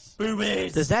 Boobies.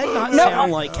 Boobies. Does that not No,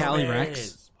 sound like Callie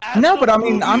Rex? no, but I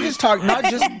mean, I'm just talking, not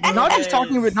just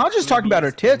talking about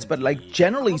her tits, but like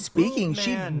generally speaking,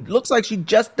 she looks like she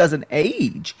just doesn't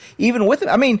age. Even with it,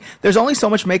 I mean, there's only so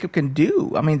much makeup can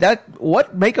do. I mean,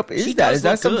 what makeup is She that? does Is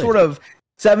that look some good. sort of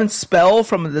seventh spell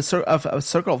from the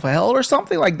Circle of Hell or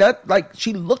something like that? Like,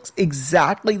 she looks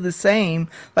exactly the same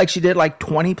like she did like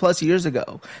 20 plus years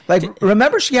ago. Like,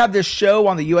 remember she had this show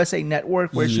on the USA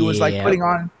Network where she was like Yeah. putting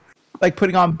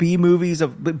on B movies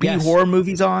of B Yes. horror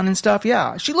movies on and stuff.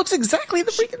 Yeah, she looks exactly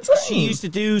the freaking same. She used to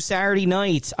do Saturday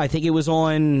nights. I think it was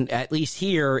on, at least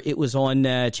here, it was on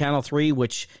Channel 3,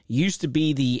 which used to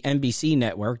be the NBC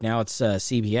network. Now it's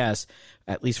CBS,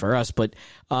 at least for us. But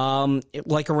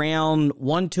like around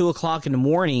 1, 2 o'clock in the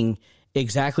morning,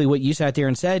 exactly what you sat there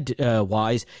and said,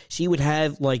 Wise, she would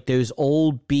have like those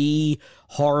old B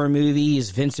horror movies.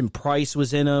 Vincent Price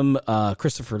was in them,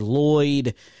 Christopher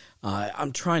Lloyd.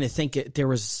 I'm trying to think. There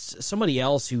was somebody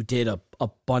else who did a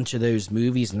bunch of those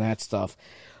movies and that stuff.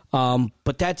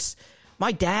 But that's,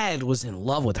 my dad was in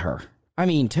love with her. I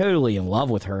mean, totally in love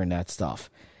with her and that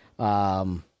stuff. I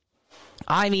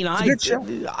mean,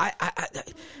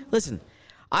 listen,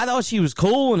 I thought she was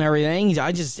cool and everything.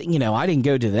 I just, I didn't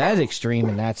go to that extreme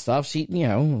and that stuff. She,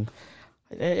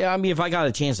 I mean, if I got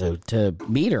a chance to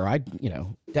meet her, I'd,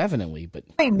 definitely. But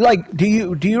I mean, like, do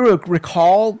you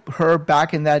recall her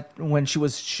back in that when she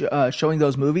was showing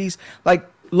those movies? Like,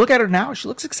 look at her now; she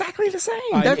looks exactly the same.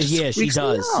 Yeah, she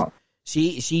does.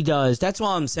 She does. That's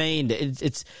why I'm saying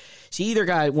it's. She either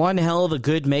got one hell of a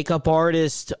good makeup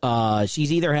artist.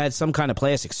 She's either had some kind of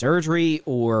plastic surgery,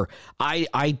 or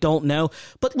I don't know.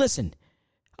 But listen,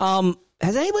 has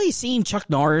anybody seen Chuck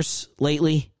Norris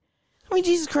lately? I mean,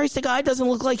 Jesus Christ, the guy doesn't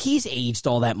look like he's aged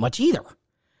all that much either.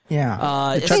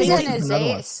 Yeah. He's in his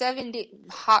 70s,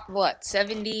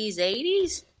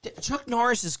 80s? Chuck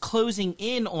Norris is closing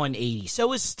in on 80.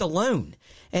 So is Stallone.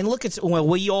 And look at, well,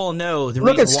 we all know the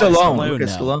Look at reason why Stallone. Look at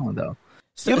now. Stallone, though.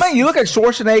 You look at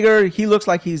Schwarzenegger, he looks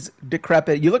like he's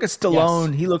decrepit. You look at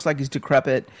Stallone, he looks like he's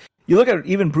decrepit. You look at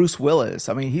even Bruce Willis.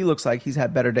 I mean, he looks like he's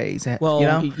had better days. Well, you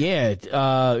know? yeah.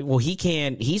 Well, he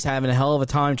can't. He's having a hell of a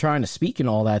time trying to speak and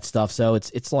all that stuff. So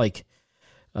it's like,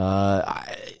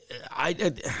 I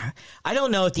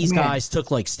don't know if these guys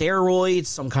took like steroids,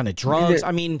 some kind of drugs.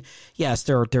 I mean, yes,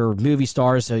 they're movie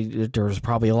stars, so there's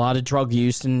probably a lot of drug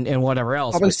use and whatever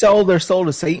else. Probably sold their soul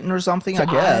to Satan or something. I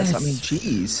guess. I mean,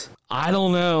 jeez. I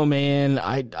don't know, man.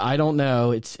 I don't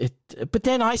know. But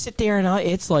then I sit there and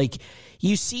it's like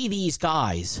you see these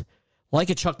guys like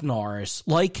a Chuck Norris,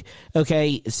 like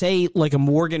say like a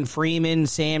Morgan Freeman,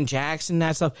 Sam Jackson,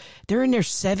 that stuff. They're in their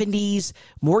 70s.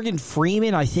 Morgan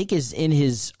Freeman, I think, is in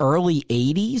his early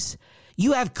 80s.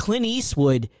 You have Clint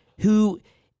Eastwood, who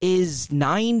is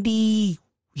 90.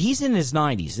 He's in his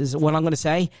 90s, is what I'm going to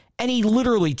say. And he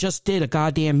literally just did a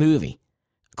goddamn movie,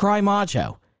 Cry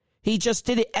Macho. He just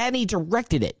did it, and he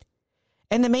directed it.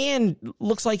 And the man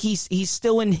looks like he's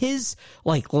still in his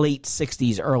like late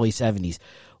 60s, early 70s.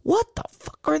 What the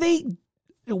fuck are they?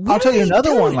 I'll tell you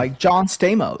another one, like John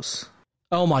Stamos.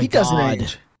 Oh my God! He doesn't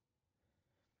age.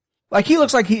 Like he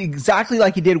looks like exactly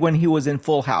like he did when he was in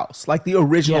Full House, like the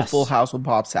original Full House with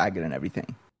Bob Saget and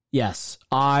everything. Yes,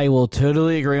 I will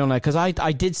totally agree on that because I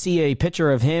did see a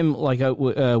picture of him like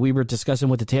we were discussing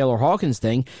with the Taylor Hawkins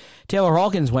thing. Taylor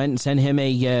Hawkins went and sent him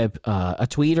a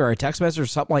tweet or a text message or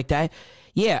something like that.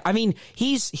 Yeah, I mean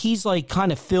he's like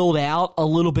kind of filled out a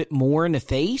little bit more in the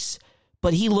face,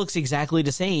 but he looks exactly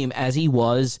the same as he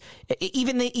was,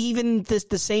 even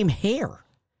the same hair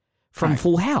from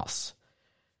Full House.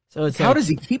 So it's how does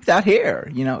he keep that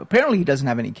hair? You know, apparently he doesn't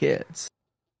have any kids.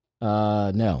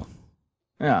 No.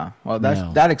 Yeah, well,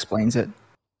 that explains it.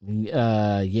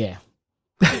 Yeah.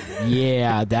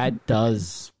 Yeah, that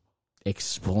does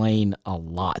explain a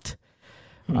lot.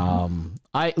 Mm-hmm.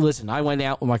 I went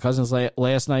out with my cousins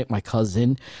last night.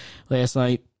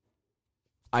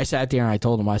 I sat there and I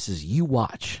told him, I says, you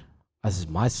watch. I says,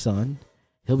 my son,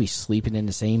 he'll be sleeping in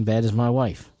the same bed as my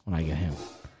wife when I get home.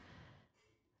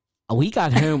 We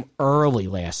got home early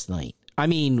last night. I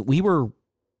mean, we were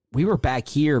back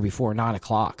here before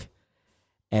 9:00.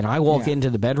 And I walk into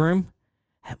the bedroom,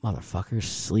 that motherfucker's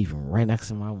sleeping right next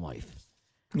to my wife.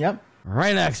 Yep.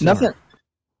 Right next to her.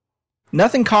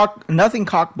 Nothing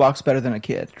cock blocks better than a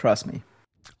kid, trust me.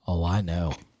 Oh, I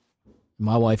know.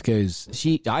 My wife goes,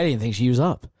 I didn't think she was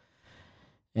up.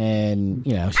 And,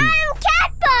 you know, I'm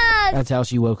cat bug! That's how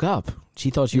she woke up.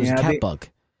 She thought she was a cat bug.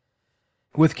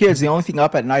 With kids, the only thing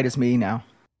up at night is me now.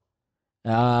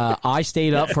 I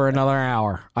stayed up for another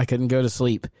hour. I couldn't go to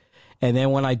sleep. And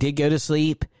then when I did go to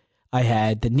sleep, I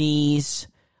had the knees.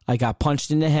 I got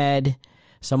punched in the head.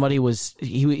 Somebody was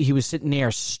sitting there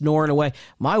snoring away.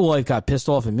 My wife got pissed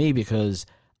off at me because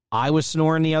I was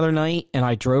snoring the other night and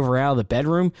I drove her out of the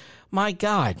bedroom. My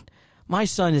God, my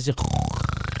son is.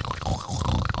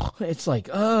 It's like,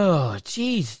 oh,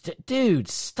 geez, dude,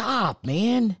 stop,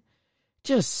 man.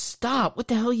 Just stop. What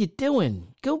the hell are you doing?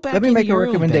 Go back. Let me make a your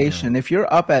recommendation. bedroom. If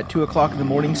you're up at 2:00 in the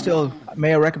morning still,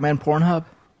 may I recommend Pornhub?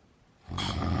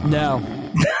 No.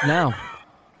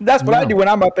 That's what I do when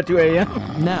I'm up at 2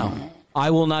 a.m. No, I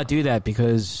will not do that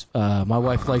because my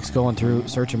wife likes going through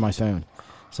searching my phone.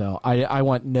 So I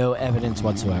want no evidence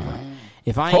whatsoever.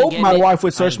 If I hope my wife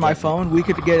would search my phone, we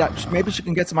could get maybe she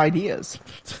can get some ideas.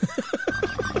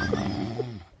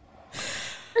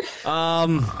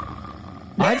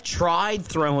 I've tried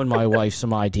throwing my wife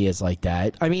some ideas like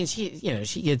that. I mean, she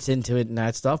gets into it and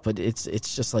that stuff, but it's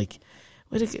just like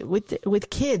with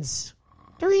kids,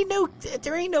 there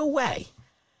ain't no way.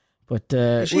 But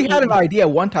she had an idea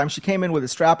one time. She came in with a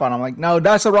strap on. I'm like, no,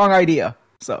 that's the wrong idea.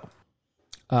 So,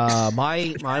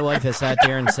 my wife has sat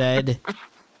there and said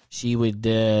she'd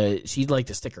like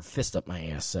to stick her fist up my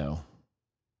ass. So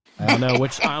I don't know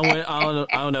which. I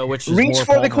don't know which. Is reach more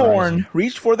for the corn. pulverizing.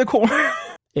 Reach for the corn.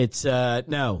 It's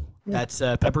no, that's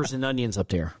peppers and onions up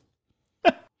there.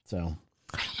 So,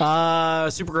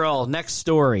 Supergirl, next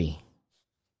story.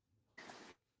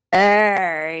 All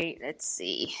right, let's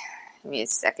see. Give me a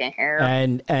second here.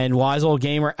 And Wise Old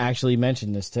Gamer actually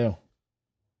mentioned this too.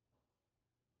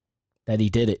 That he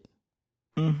did it.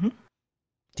 Mm-hmm.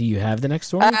 Do you have the next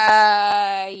story?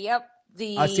 Yep.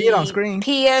 I see it on screen.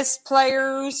 PS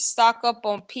players stock up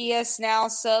on PS Now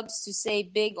subs to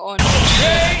save big on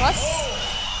PS Plus.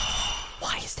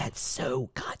 Why is that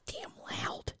so goddamn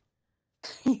loud?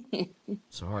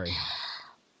 Sorry.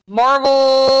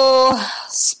 Marvel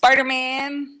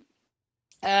Spider-Man.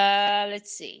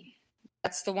 Let's see.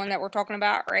 That's the one that we're talking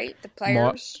about, right? The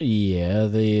players? Yeah,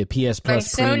 the PS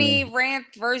Plus. When Sony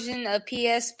ramped version of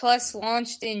PS Plus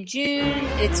launched in June,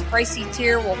 its pricey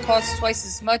tier will cost twice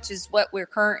as much as what we're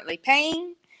currently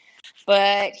paying.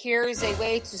 But here's a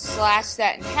way to slash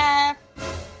that in half.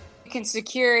 You can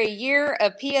secure a year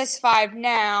of PS5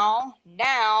 now.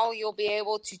 Now you'll be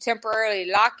able to temporarily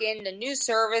lock in the new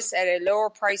service at a lower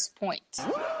price point.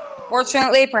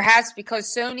 Fortunately, perhaps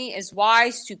because Sony is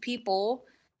wise to people's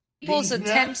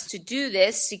attempts to do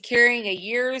this, securing a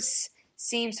year's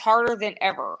seems harder than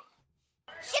ever.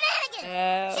 So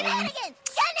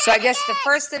I guess the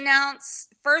first announced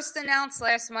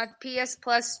last month, PS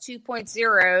Plus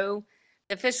 2.0.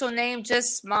 The official name,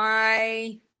 just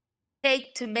my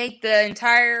take to make the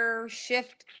entire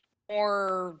shift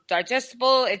more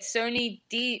digestible. It's Sony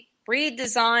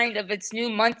redesigned of its new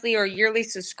monthly or yearly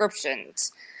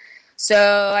subscriptions.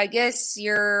 So I guess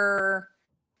your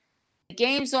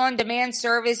games on demand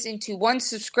service into one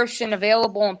subscription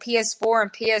available on PS4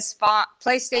 and PS5,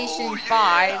 PlayStation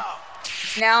 5.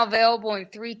 It's now available in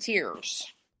 3 tiers.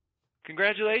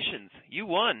 Congratulations, you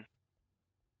won.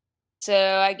 So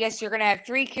I guess you're going to have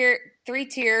three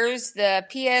tiers. The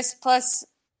PS Plus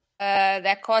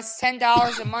that costs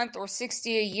 $10 a month or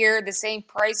 $60 a year, the same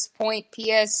price point.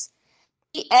 PS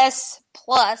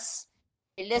Plus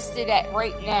listed at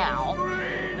right now.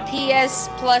 PS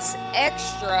Plus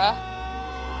Extra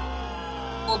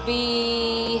will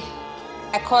be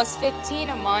that costs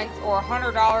 $15 a month or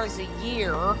 $100 a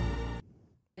year.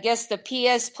 I guess the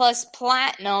PS Plus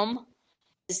Platinum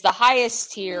is the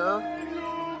highest tier.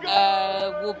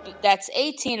 That's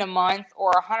 $18 a month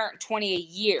or $120 a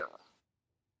year.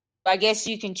 I guess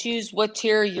you can choose what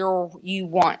tier you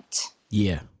want.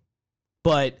 Yeah,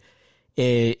 but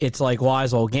it's like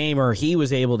Wise Old Gamer. He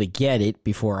was able to get it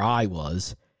before I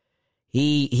was.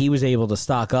 He was able to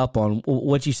stock up on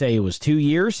what you say it was 2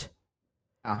 years.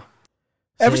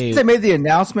 Ever since they made the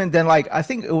announcement, then I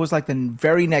think it was the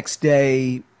very next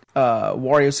day.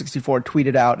 Wario64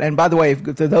 tweeted out, and by the way,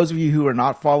 for those of you who are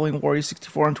not following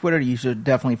Wario64 on Twitter, you should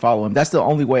definitely follow him. That's the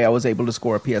only way I was able to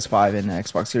score a PS5 and an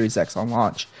Xbox Series X on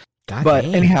launch.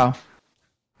 Anyhow,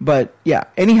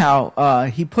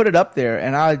 he put it up there,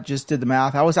 and I just did the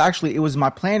math. It was my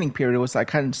planning period. It was kind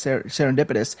of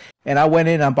serendipitous, and I went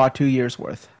in and bought 2 years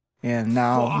worth. And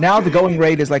now the going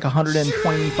rate is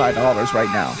 $125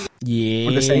 right now. Yeah,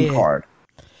 for the same card.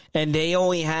 And they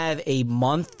only have a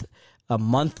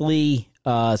monthly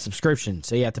subscription,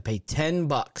 so you have to pay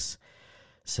 $10.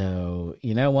 So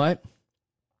you know what?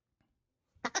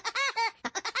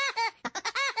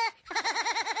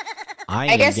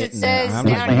 I guess it says I'm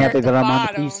down here happy at the that I'm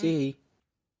bottom on the PC.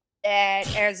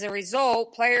 that as a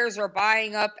result, players are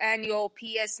buying up annual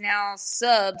PS Now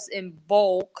subs in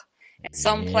bulk. And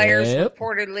some players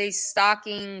reportedly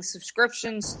stocking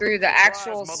subscriptions through the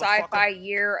actual sci-fi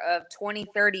year of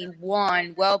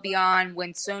 2031, well beyond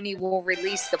when Sony will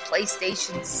release the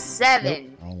PlayStation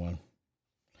 7.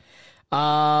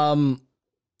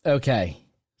 Okay,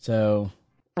 so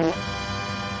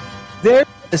there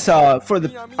is I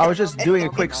was just doing a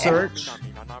quick search.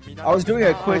 I was doing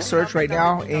a quick search right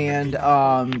now, and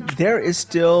there is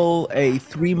still a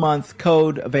 3-month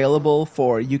code available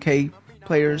for UK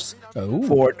players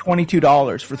for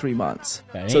 $22 for 3 months.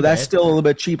 So that's still a little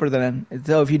bit cheaper than.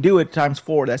 So if you do it times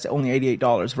 4, that's only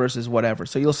 $88 versus whatever.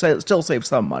 So you'll still save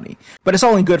some money, but it's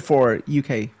only good for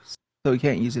UK, so you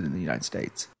can't use it in the United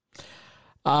States.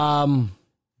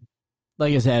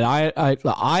 Like I said,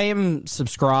 I am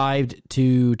subscribed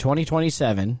to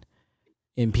 2027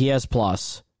 in PS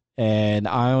Plus, and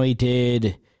I only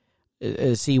did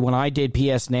when I did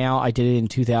PS Now, I did it in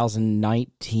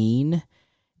 2019.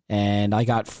 And I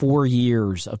got 4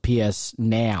 years of PS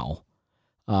Now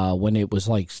when it was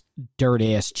dirt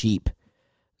ass cheap.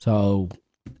 So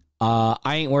I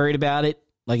ain't worried about it.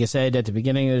 Like I said at the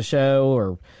beginning of the show,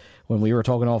 or when we were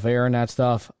talking off air and that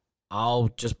stuff, I'll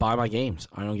just buy my games.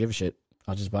 I don't give a shit.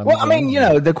 I'll just buy my games. Well, I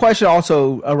mean, the question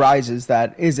also arises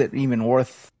that is it even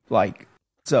worth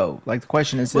So, the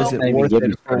question is it worth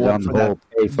it for that?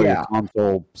 Pay for your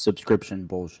console subscription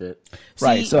bullshit.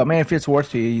 Right. So, I mean, if it's worth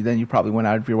to you, then you probably went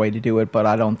out of your way to do it. But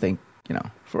I don't think,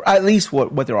 for at least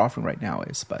what they're offering right now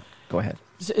is. But go ahead.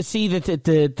 See,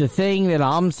 the thing that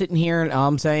I'm sitting here and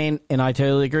I'm saying, and I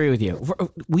totally agree with you.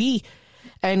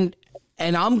 And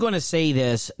I'm going to say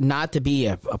this not to be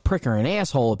a prick or an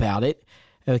asshole about it,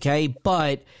 okay?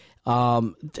 But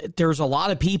there's a lot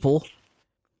of people,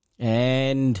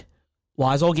 and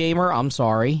Wise Old Gamer, I'm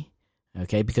sorry,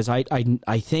 okay, because I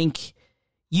think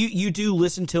you do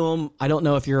listen to him. I don't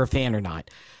know if you're a fan or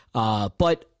not,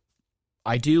 but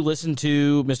I do listen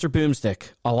to Mr. Boomstick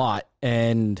a lot,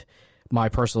 and my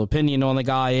personal opinion on the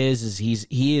guy is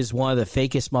he is one of the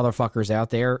fakest motherfuckers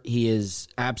out there. He is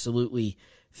absolutely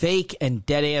fake and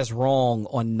dead ass wrong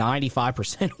on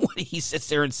 95% of what he sits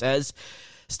there and says.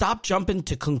 stop jumping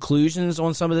to conclusions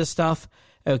on some of this stuff.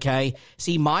 Okay.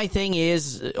 See, my thing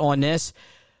is on this,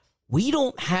 we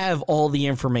don't have all the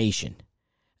information.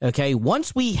 Okay.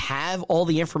 Once we have all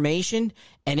the information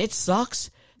and it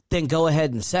sucks, then go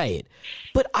ahead and say it.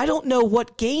 But I don't know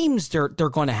what games they're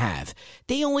going to have.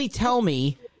 They only tell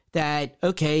me that,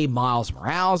 okay, Miles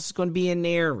Morales is going to be in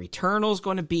there, Returnal is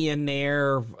going to be in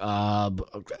there,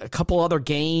 a couple other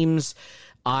games.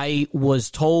 I was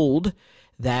told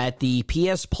that the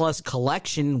PS Plus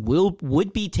collection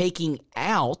would be taken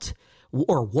out,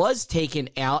 or was taken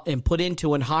out and put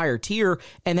into a higher tier,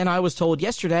 and then I was told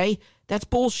yesterday that's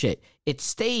bullshit. It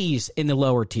stays in the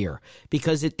lower tier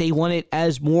because they want it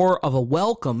as more of a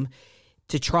welcome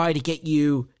to try to get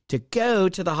you to go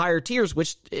to the higher tiers,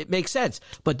 which it makes sense.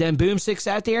 But then Boomstick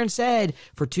sat there and said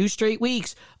for 2 straight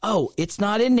weeks, oh, it's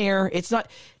not in there. It's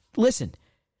not. Listen,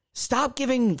 stop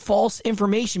giving false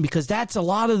information, because that's a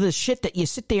lot of the shit that you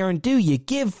sit there and do. You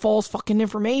give false fucking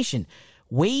information.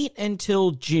 Wait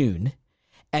until June.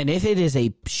 And if it is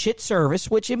a shit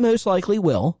service, which it most likely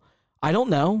will, I don't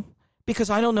know, because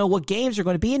I don't know what games are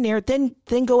going to be in there, then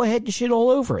go ahead and shit all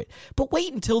over it. But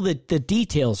wait until the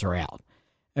details are out.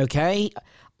 Okay?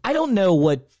 I don't know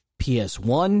what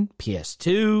PS1,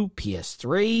 PS2,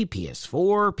 PS3,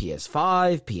 PS4,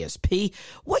 PS5, PSP,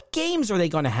 what games are they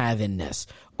going to have in this?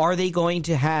 Are they going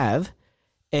to have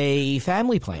a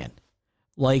family plan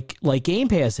like Game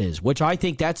Pass is, which I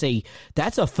think that's a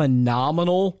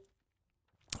phenomenal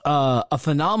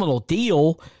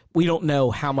deal. We don't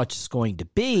know how much it's going to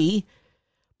be,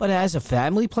 but as a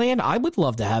family plan, I would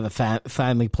love to have a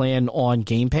family plan on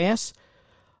Game Pass.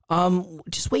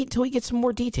 Just wait until we get some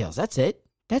more details. That's it.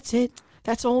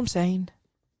 That's all I'm saying.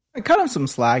 I cut him some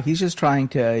slack. He's just trying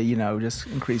to, just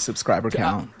increase subscriber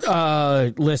count.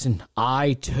 Listen,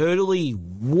 I totally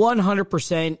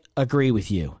 100% agree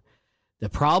with you. The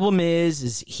problem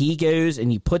is he goes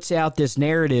and he puts out this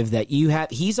narrative that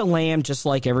he's a lamb just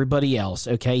like everybody else,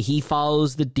 okay? He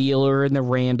follows the dealer and the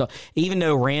Randall, even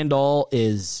though Randall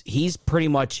he's pretty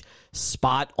much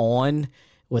spot on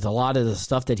with a lot of the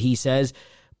stuff that he says,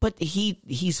 but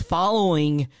he's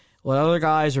following what other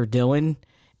guys are doing,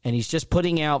 and he's just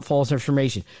putting out false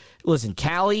information. Listen,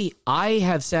 Callie, I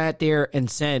have sat there and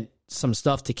sent some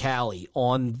stuff to Callie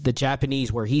on the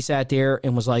Japanese where he sat there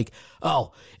and was like,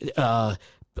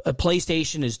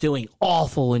 PlayStation is doing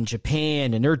awful in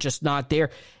Japan and they're just not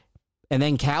there. And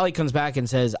then Callie comes back and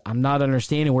says, I'm not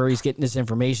understanding where he's getting this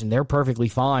information. They're perfectly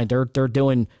fine. They're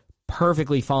doing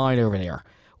perfectly fine over there.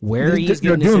 Where he's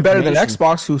They're doing better than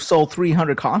Xbox, who sold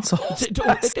 300 consoles.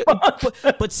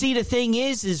 But see, the thing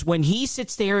is when he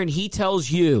sits there and he tells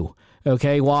you,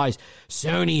 okay, Wise,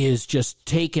 Sony is just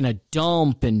taking a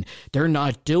dump and they're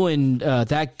not doing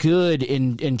that good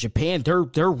in Japan.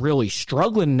 They're really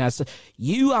struggling.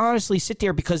 You honestly sit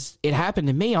there, because it happened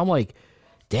to me. I'm like,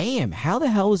 damn, how the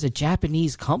hell is a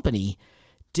Japanese company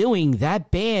doing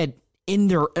that bad in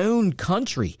their own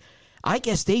country? I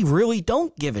guess they really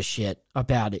don't give a shit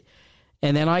about it.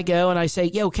 And then I go and I say,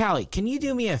 yo, Callie, can you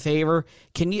do me a favor?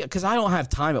 Because I don't have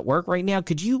time at work right now.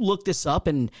 Could you look this up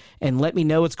and let me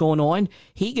know what's going on?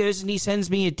 He goes and he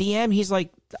sends me a DM. He's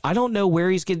like, I don't know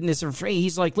where he's getting this information.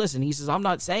 He's like, listen, he says, I'm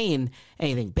not saying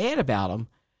anything bad about him,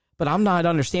 but I'm not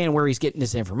understanding where he's getting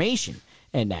this information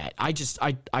and that. I just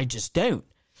don't.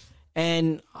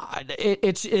 And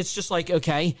it's just like,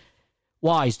 okay,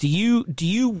 Wise, do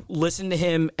you listen to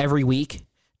him every week?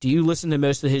 Do you listen to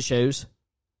most of his shows?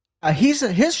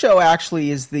 His show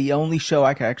actually is the only show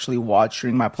I can actually watch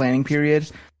during my planning period.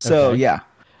 So okay. Yeah,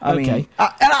 I mean,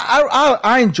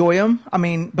 I enjoy him. I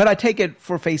mean, but I take it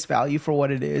for face value for what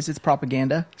it is. It's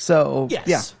propaganda. So yes.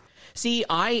 Yeah. See,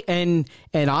 I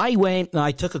went and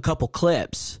I took a couple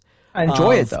clips. I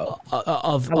enjoy it though.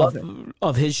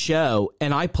 Of his show,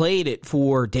 and I played it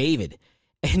for David,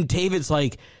 and David's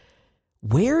like,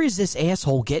 where is this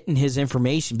asshole getting his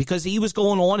information? Because he was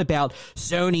going on about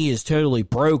Sony is totally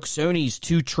broke. Sony's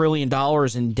 $2 trillion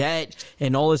in debt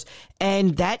and all this.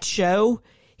 And that show,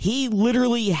 he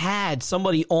literally had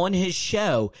somebody on his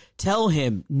show tell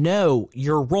him, no,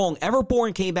 you're wrong.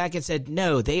 Everborn came back and said,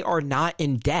 no, they are not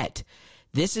in debt.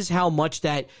 This is how much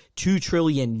that 2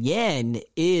 trillion yen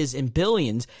is in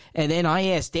billions. And then I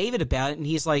asked David about it, and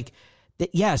he's like,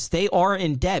 yes, they are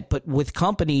in debt, but with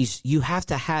companies, you have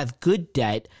to have good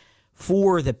debt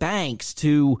for the banks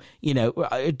to,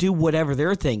 do whatever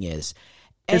their thing is.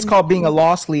 And it's called being a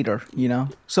loss leader,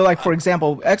 So, like, for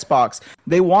example, Xbox,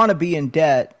 they want to be in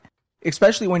debt,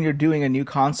 especially when you're doing a new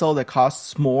console that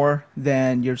costs more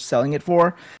than you're selling it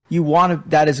for. You want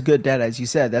that is good debt, as you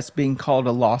said. That's being called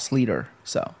a loss leader.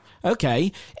 So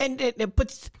okay,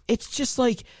 but it's just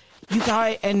like, you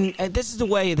guys, and this is the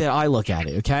way that I look at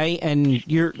it, okay? And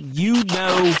you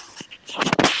know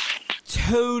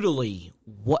totally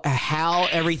how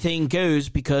everything goes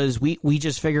because we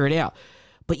just figure it out.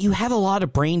 But you have a lot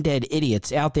of brain dead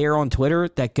idiots out there on Twitter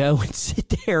that go and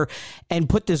sit there and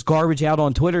put this garbage out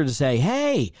on Twitter to say,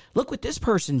 hey, look what this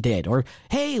person did, or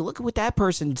hey, look at what that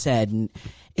person said. And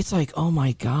it's like, oh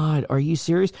my God, are you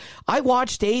serious? I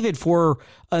watched David for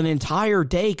an entire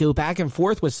day go back and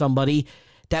forth with somebody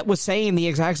that was saying the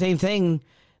exact same thing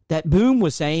that Boom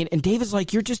was saying, and David's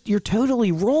like, you're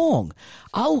totally wrong.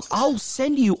 I'll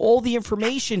send you all the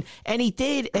information, and he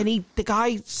did, and the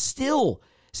guy still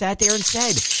sat there and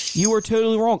said, you were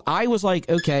totally wrong. I was like,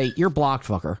 okay, you're blocked,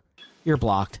 fucker. You're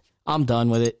blocked. I'm done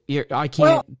with it. I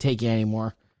can't take you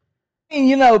anymore. I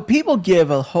mean, people give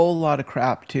a whole lot of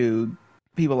crap to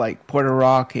people like Porter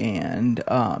Rock and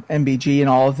MBG and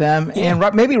all of them, and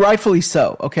maybe rightfully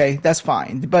so. Okay, that's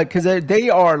fine, but because they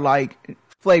are like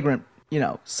flagrant,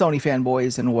 Sony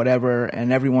fanboys and whatever,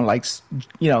 and everyone likes,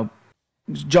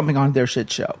 jumping on their shit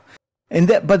show.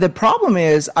 But the problem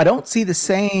is, I don't see the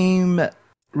same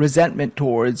resentment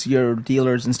towards your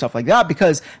dealers and stuff like that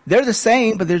because they're the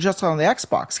same, but they're just on the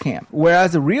Xbox camp.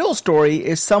 Whereas the real story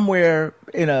is somewhere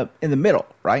in the middle,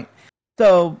 right?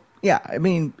 So yeah, I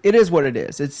mean, it is what it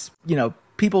is. It's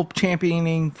people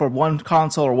championing for one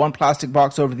console or one plastic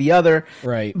box over the other,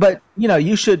 right? But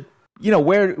you should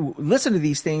listen to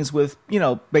these things with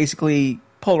basically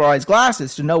polarized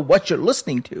glasses to know what you're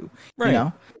listening to,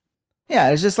 right?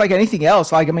 Yeah, it's just like anything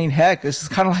else. Like, I mean, heck, this is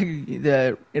kind of like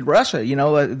in Russia,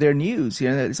 their news.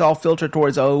 It's all filtered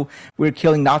towards, we're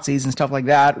killing Nazis and stuff like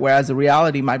that, whereas the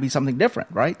reality might be something different,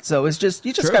 right? So it's just,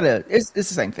 gotta, it's the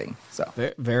same thing. So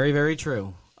very, very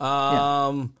true.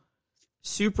 Supergirl,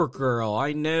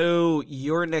 I know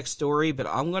your next story, but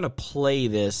I'm going to play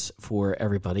this for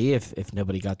everybody if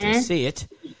nobody got to see it.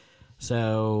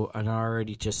 So, and I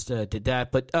already just did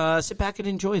that. But sit back and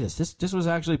enjoy this. This was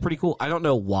actually pretty cool. I don't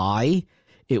know why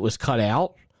it was cut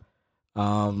out.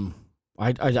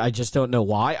 I just don't know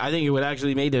why. I think it would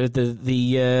actually make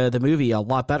the movie a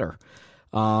lot better.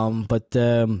 But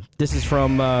this is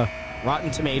from Rotten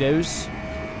Tomatoes.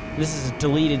 This is a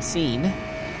deleted scene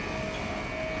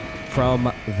from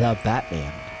The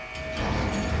Batman.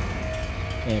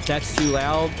 And if that's too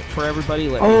loud for everybody,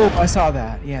 let me know. I saw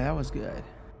that. Yeah, that was good.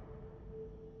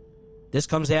 This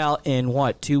comes out in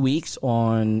 2 weeks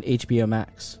on HBO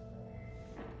Max.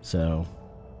 So,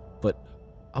 but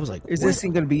I was like, is this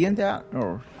thing going to be in that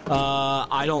or?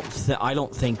 I don't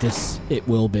think it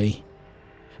will be.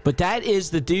 But that is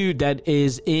the dude that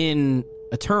is in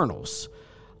Eternals.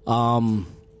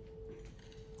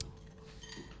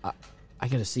 I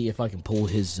got to see if I can pull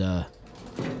his IMDb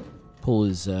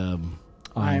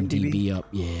up.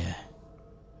 Yeah.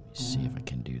 Let me see if I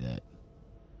can do that.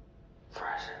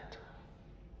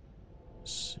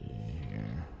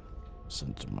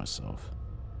 Send it to myself.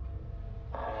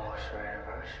 Almost our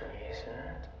anniversary, isn't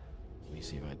it? Let me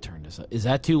see if I turn this up. Is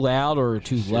that too loud or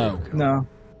too low? No.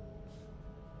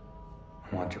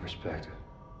 I want your perspective.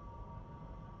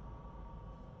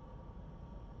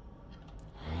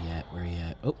 Where you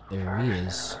at? Oh, there he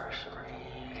is.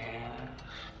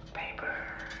 Paper.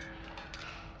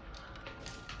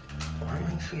 What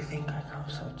makes you think I come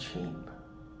so cheap?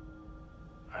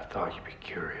 I thought you'd be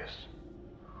curious.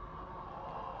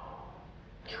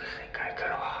 You think I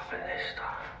could offer this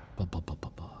stuff?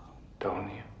 Don't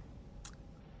you?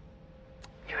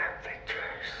 You have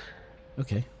pictures.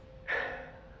 Okay.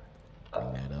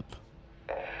 Bring that up.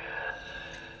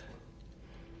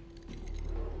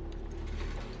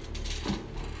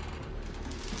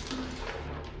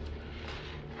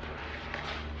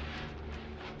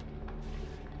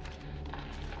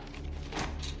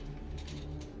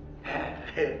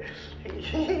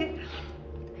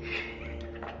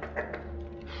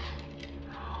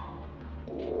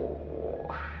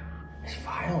 It's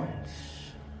violence.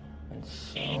 It's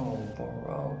so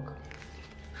baroque.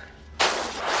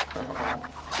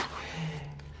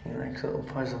 He likes little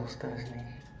puzzles, doesn't he?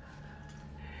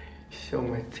 So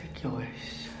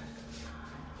meticulous.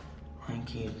 Like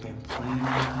he's been playing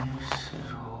this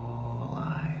his whole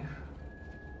life.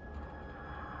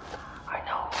 I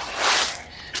know.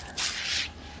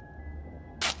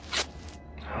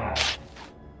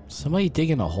 Somebody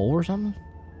digging a hole or something?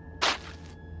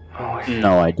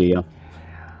 No idea.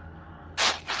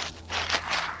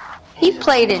 He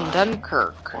played in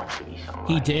Dunkirk.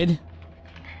 He did?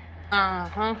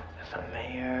 Uh-huh. The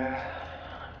mayor,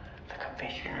 the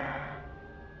commissioner.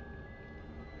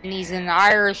 And he's an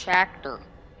Irish actor.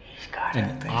 He's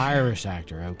An Irish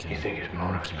actor, okay. You think his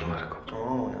motive's political?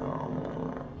 Oh,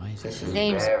 no. His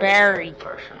name's Barry.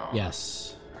 Personal.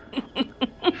 Yes.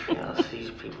 Feels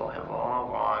these people have all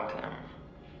wronged him.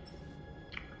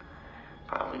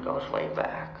 Probably goes way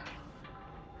back.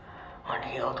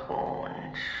 Unhealed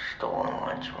wounds, stolen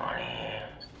lunch money.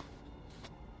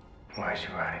 Why is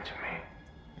he writing to me?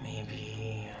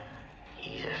 Maybe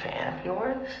he's a fan of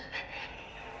yours?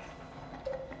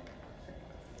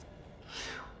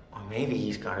 Or maybe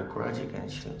he's got a grudge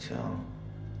against you, too.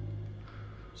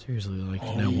 Seriously, I'd like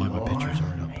to know why my pictures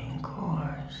aren't up. Main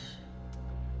course.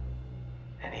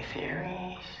 Any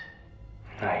theories?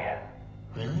 Not yet.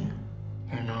 Really?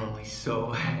 You're normally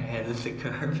so ahead of the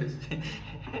curve.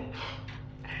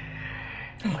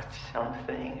 But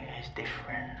something is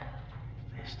different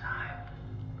this time.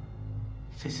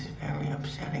 This is very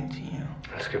upsetting to you.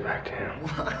 Let's get back to him.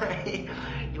 Why?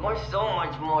 You're so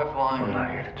much more fun. I'm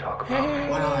not here to talk about it.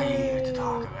 What are you here to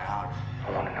talk about?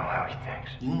 I want to know how he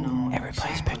thinks. You know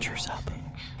Everybody's pictures up.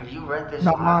 Have you read this?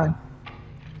 Not mine.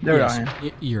 There Yes, I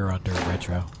am. you're under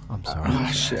retro. I'm sorry. Oh,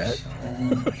 shit.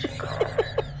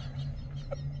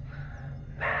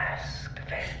 Masked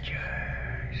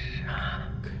Avengers.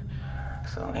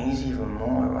 So he's even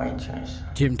more righteous.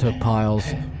 Jim took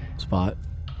Pyle's spot.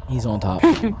 He's on top.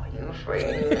 Are you afraid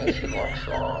it makes you look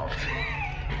soft?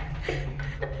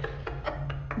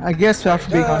 I guess after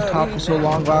being on top for so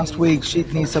long last week, she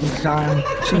needs some time.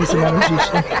 She needs some energy.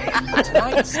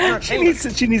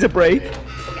 She needs a break.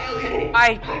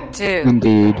 I do.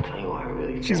 Indeed.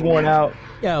 She's worn out.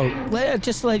 Yo,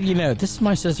 just to let you know, this is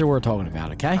my sister we're talking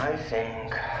about, okay? I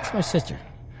think It's my sister.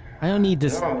 I don't need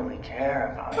this you don't really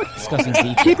care about it. discussing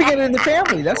details. Keeping it in the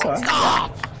family, that's all.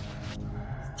 Stop!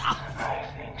 I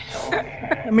think so.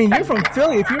 I mean, you're from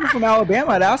Philly. If you were from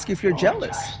Alabama, I'd ask you if you're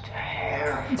jealous.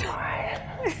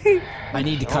 I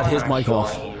need to cut his mic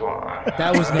off.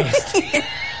 That was nasty.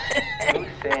 You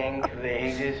think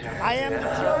they deserve it? I am the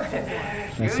chosen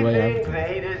one. That's the way I would.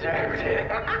 They deserved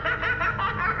it.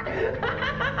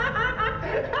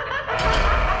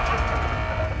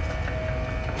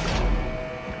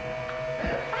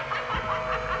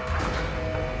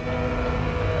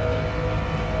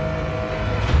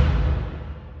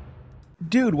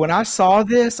 Dude, when I saw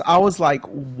this, I was like,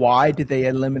 why did they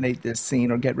eliminate this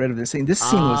scene or get rid of this scene? This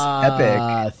scene was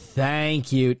epic.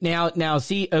 Thank you. Now,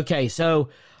 see, okay, so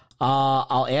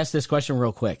I'll ask this question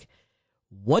real quick.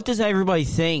 What does everybody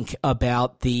think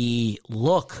about the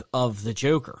look of the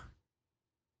Joker?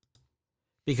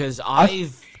 Because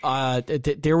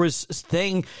there was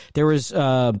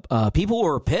people who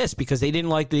were pissed because they didn't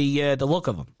like the look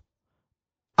of him.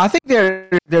 I think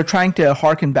they're trying to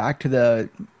harken back to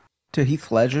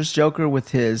Heath Ledger's Joker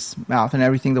with his mouth and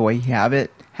everything the way he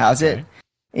has it.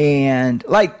 And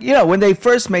when they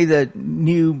first made the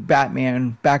new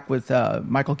Batman back with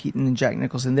Michael Keaton and Jack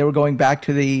Nicholson, they were going back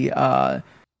to the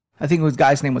I think the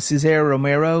guy's name was Cesar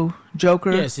Romero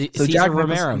Joker. Yeah, Cesar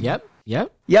Romero.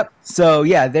 Yep. So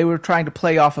yeah, they were trying to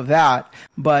play off of that.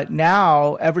 But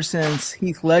now, ever since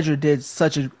Heath Ledger did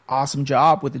such an awesome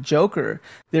job with the Joker,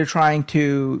 they're trying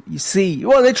to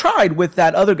they tried with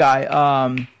that other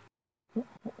guy,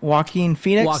 Joaquin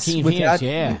Phoenix.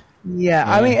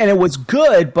 Yeah. I mean, and it was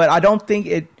good, but I don't think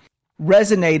it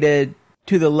resonated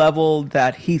to the level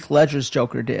that Heath Ledger's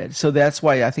Joker did. So that's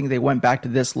why I think they went back to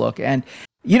this look. And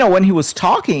when he was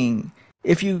talking,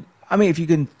 if you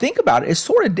can think about it, it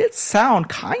sort of did sound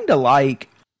kind of like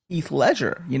Heath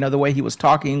Ledger. The way he was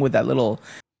talking with that little,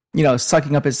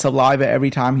 sucking up his saliva every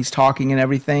time he's talking and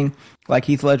everything, like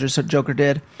Heath Ledger's Joker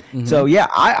did. Mm-hmm. So yeah,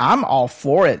 I'm all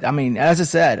for it. I mean, as I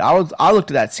said, I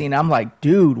looked at that scene. I'm like,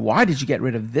 dude, why did you get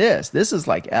rid of this? This is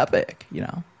like epic.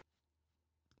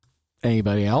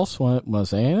 Anybody else want to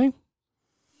say anything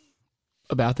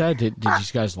about that? Did you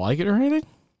guys like it or anything?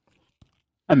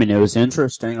 I mean, it was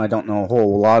interesting. I don't know a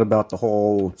whole lot about the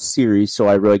whole series, so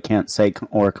I really can't say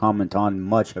or comment on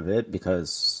much of it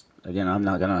because, again, I'm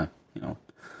not going to,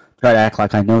 try to act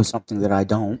like I know something that I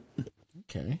don't.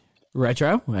 Okay.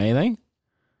 Retro, anything?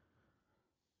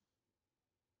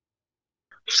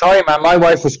 Sorry, man, my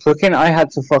wife was cooking. I had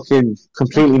to fucking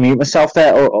completely mute myself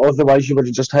there, or otherwise you would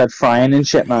have just heard frying and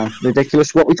shit, man.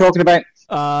 Ridiculous. What we talking about?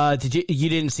 You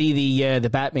didn't see the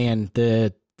Batman,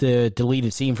 the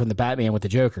deleted scene from the Batman with the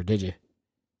Joker, did you?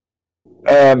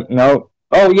 No.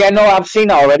 Oh yeah, no, I've seen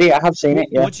it already. I have seen it.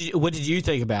 Yeah. What did you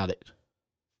think about it?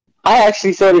 I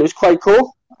actually thought it was quite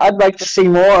cool. I'd like to see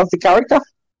more of the character.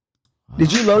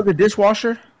 Did you load the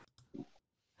dishwasher?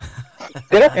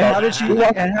 Did I?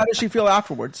 And how did she feel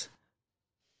afterwards?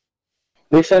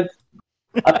 Listen,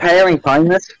 a pairing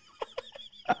kindness.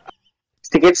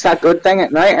 To get that good thing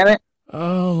at night, innit?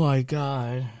 Oh my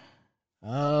god.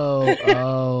 Oh.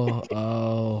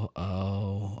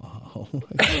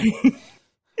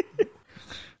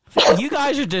 You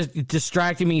guys are just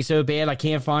distracting me so bad I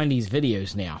can't find these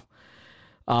videos now.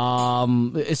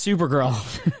 Supergirl.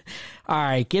 All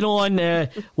right, get on.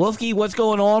 Wolfie, what's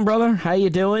going on, brother? How you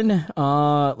doing?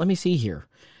 Let me see here.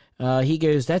 He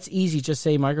goes, that's easy, just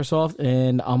say Microsoft,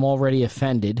 and I'm already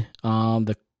offended.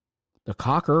 The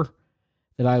cocker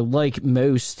that I like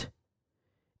most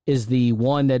is the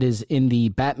one that is in the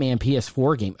Batman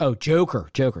PS4 game. Oh, Joker.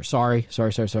 Sorry.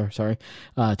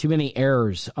 Too many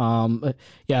errors.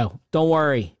 Yeah, don't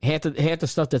worry. Half the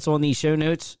stuff that's on these show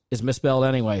notes is misspelled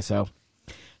anyway, so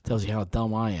tells you how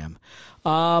dumb I am.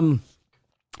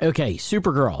 Okay,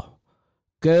 Supergirl.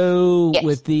 Go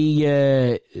with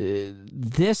the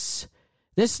this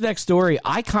next story.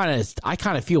 I kind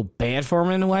of feel bad for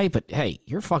him in a way, but hey,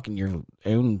 you're fucking your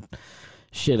own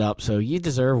shit up, so you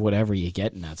deserve whatever you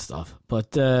get in that stuff.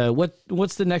 But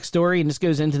what's the next story? And this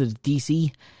goes into the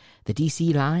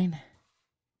DC line.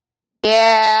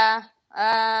 Yeah.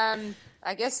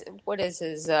 I guess what is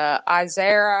his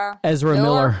Ezra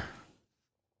Miller.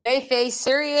 They face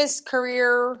serious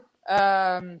career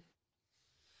I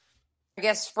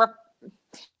guess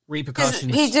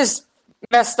repercussions. He just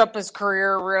messed up his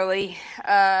career really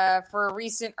for a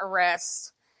recent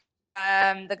arrest.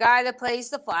 The guy that plays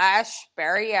the Flash,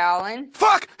 Barry Allen.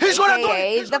 Fuck! Here's what I'm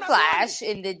doing! The Flash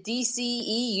in the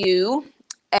DCEU.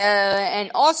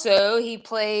 And also, he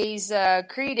plays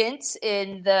Credence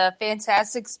in the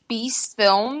Fantastic Beasts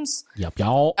films. Yep,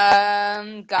 y'all.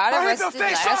 Got arrested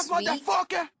last week.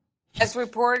 As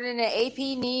reported in the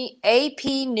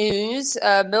AP News,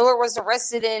 Miller was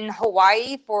arrested in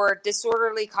Hawaii for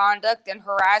disorderly conduct and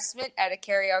harassment at a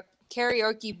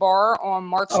karaoke bar on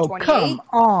March 28th. Come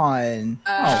on.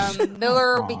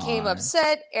 Miller became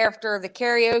upset after the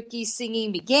karaoke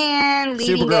singing began,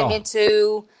 leading them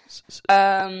into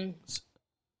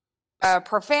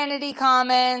profanity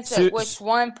comments, at which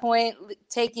one point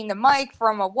taking the mic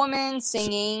from a woman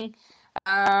singing.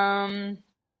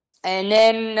 And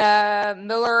then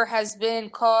Miller has been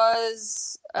the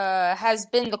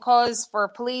cause for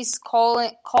police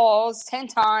calls 10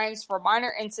 times for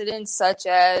minor incidents such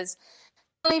as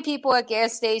killing people at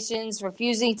gas stations,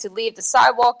 refusing to leave the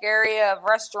sidewalk area of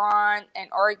restaurant,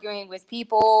 and arguing with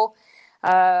people.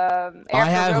 After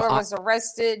Miller was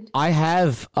arrested, I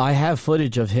have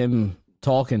footage of him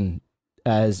talking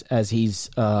as he's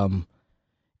in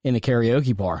the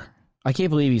karaoke bar. I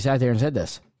can't believe he sat there and said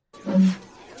this.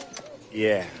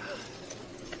 Yeah.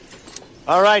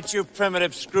 All right, you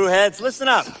primitive screwheads, listen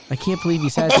up. I can't believe he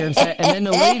sat there and said, and then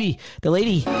the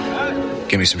lady.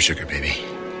 Give me some sugar, baby.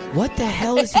 What the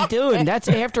hell is he doing? That's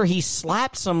after he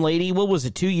slapped some lady, what was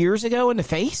it, 2 years ago in the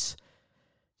face?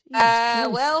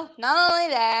 Well, not only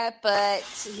that, but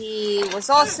he was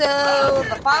also,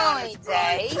 the following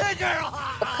day,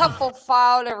 the couple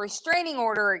filed a restraining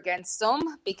order against him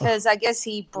because I guess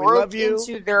he broke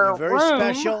into their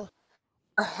room.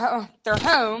 Their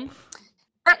home,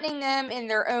 threatening them in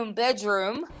their own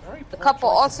bedroom. The couple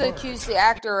also accused the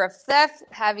actor of theft,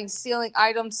 stealing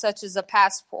items such as a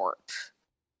passport.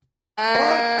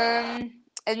 And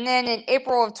then in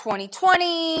April of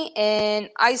 2020, an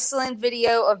Iceland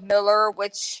video of Miller,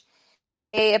 which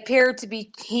appeared to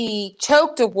be he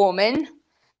choked a woman,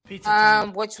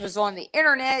 which was on the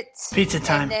internet. Pizza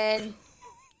time.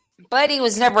 But he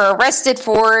was never arrested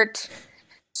for it.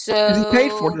 So he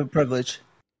paid for the privilege.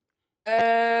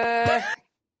 Warner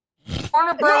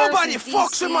Bros. Nobody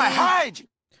fucks in my hide.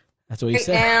 That's what he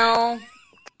said. Now,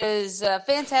 is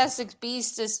Fantastic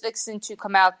Beasts is fixing to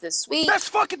come out this week. That's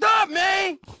fucking up,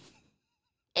 man.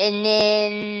 And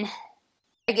then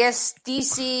I guess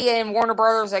DC and Warner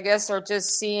Brothers, I guess, are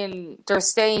just they're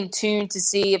staying tuned to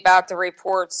see about the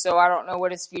reports. So I don't know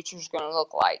what his future is going to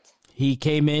look like. He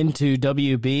came into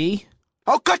WB.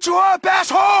 I'll cut you up,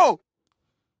 asshole.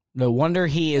 No wonder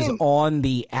he is on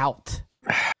the out.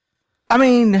 I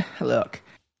mean, look,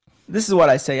 this is what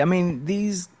I say. I mean,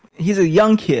 he's a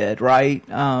young kid, right?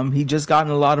 He just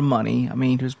gotten a lot of money. I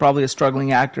mean, he was probably a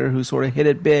struggling actor who sort of hit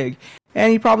it big,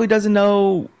 and he probably doesn't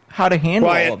know how to handle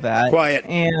all of that.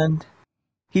 And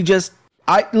he just,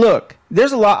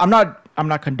 there's a lot. I'm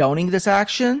not condoning this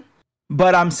action,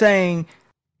 but I'm saying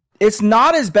it's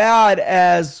not as bad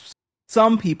as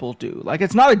some people do. Like,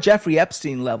 it's not a Jeffrey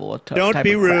Epstein level of Don't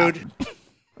be rude.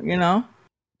 You know?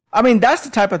 I mean, that's the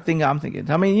type of thing I'm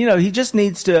thinking. I mean, he just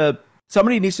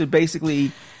somebody needs to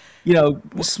basically,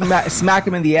 smack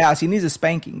him in the ass. He needs a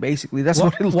spanking, basically. That's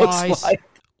what it looks like.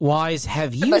 Wise,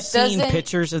 have you seen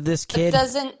pictures of this kid?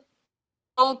 Doesn't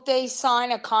Don't they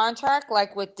sign a contract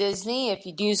like with Disney? If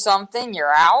you do something,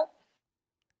 you're out.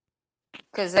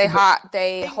 Because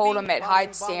they hold them at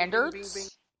high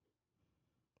standards.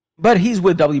 But he's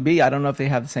with WB. I don't know if they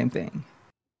have the same thing.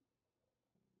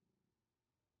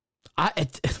 I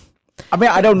mean,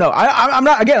 I don't know. I'm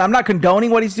not condoning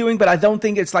what he's doing, but I don't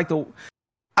think it's like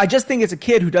I just think it's a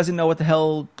kid who doesn't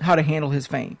know how to handle his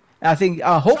fame. And I think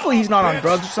hopefully he's not on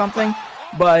drugs or something,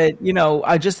 but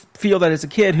I just feel that it's a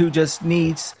kid who just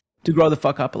needs to grow the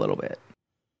fuck up a little bit.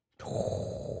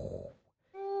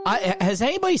 Has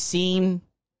anybody seen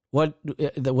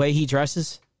the way he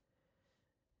dresses?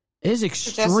 It is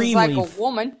extremely like a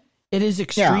woman. It is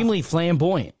extremely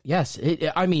flamboyant. Yes,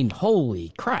 I mean,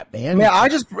 holy crap, man! Yeah,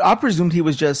 I presumed he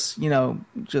was just a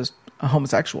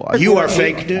homosexual. You are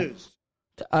fake news.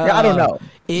 I don't know.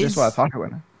 That's what I thought.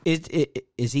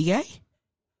 Is he gay?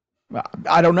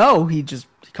 I don't know. He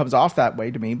comes off that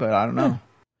way to me, but I don't know.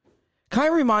 Kind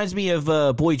of reminds me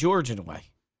of Boy George in a way.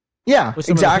 Yeah,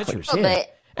 exactly.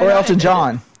 Or Elton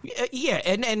John. Yeah,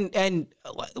 and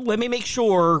let me make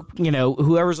sure,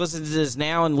 whoever's listening to this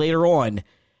now and later on,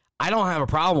 I don't have a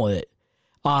problem with it.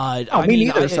 Me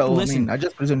neither. Listen, I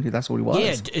just presumed that's what he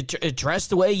was. Yeah, dress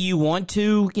the way you want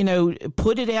to,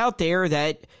 put it out there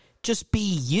that just be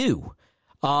you.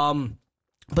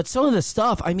 But some of the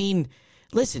stuff, I mean,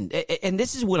 listen, and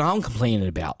this is what I'm complaining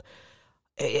about.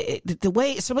 The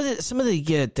way some of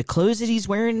the clothes that he's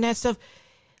wearing and that stuff.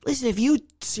 Listen, if you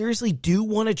seriously do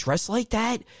want to dress like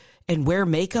that and wear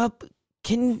makeup,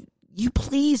 can you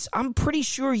please? I'm pretty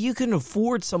sure you can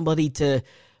afford somebody to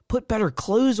put better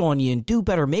clothes on you and do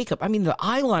better makeup. I mean, the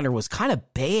eyeliner was kind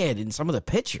of bad in some of the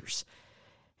pictures.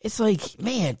 It's like,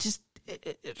 man, just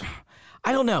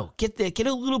I don't know. Get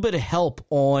a little bit of help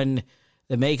on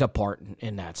the makeup part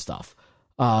and that stuff.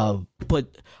 But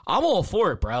I'm all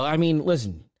for it, bro. I mean,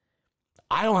 listen.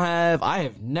 I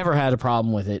have never had a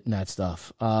problem with it and that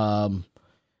stuff. I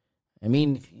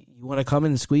mean, if you want to come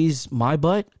and squeeze my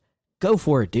butt, go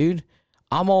for it, dude.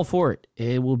 I'm all for it.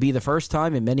 It will be the first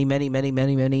time in many, many, many,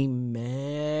 many, many,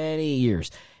 many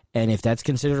years. And if that's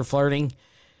considered flirting,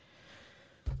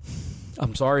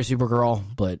 I'm sorry, Supergirl,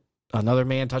 but another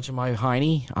man touching my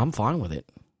hiney, I'm fine with it.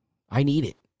 I need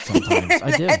it sometimes.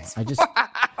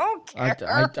 I do.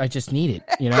 I just need it.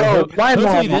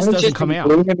 Hopefully this doesn't come out.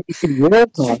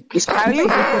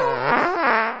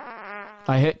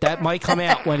 That might come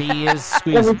out when he is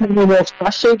squeezing.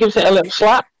 Gives it a little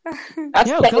slap. That's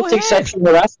technically sexual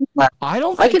harassment. I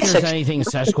don't think there's anything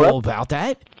sexual about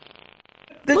that.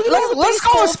 Let's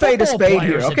call a spade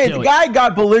here. Okay, the guy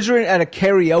got belligerent at a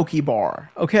karaoke bar.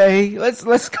 Okay,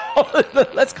 let's call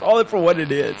it for what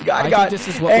it is. The guy got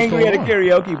angry at a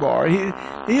karaoke bar. He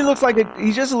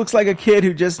just looks like a kid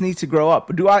who just needs to grow up.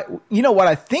 But what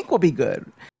I think would be good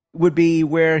would be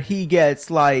where he gets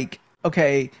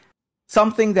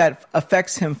something that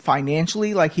affects him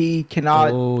financially, like he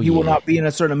will not be in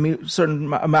a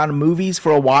certain amount of movies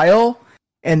for a while.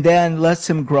 And then lets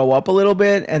him grow up a little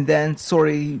bit, and then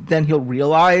then he'll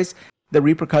realize the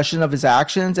repercussion of his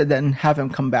actions, and then have him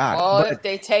come back. Well, if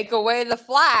they take away the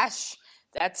Flash,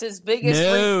 that's his biggest.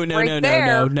 No,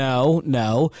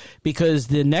 because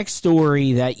the next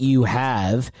story that you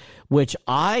have, which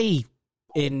I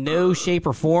in no shape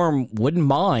or form wouldn't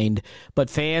mind, but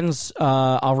fans,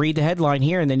 I'll read the headline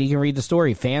here, and then you can read the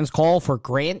story. Fans call for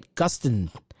Grant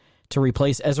Gustin to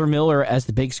replace Ezra Miller as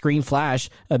the big screen Flash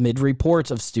amid reports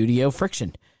of studio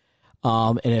friction.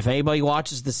 And if anybody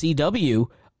watches the CW,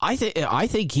 I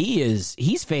think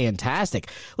he's fantastic.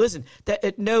 Listen,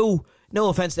 no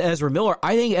offense to Ezra Miller.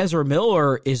 I think Ezra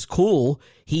Miller is cool.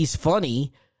 He's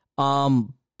funny.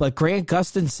 But Grant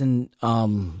Gustin,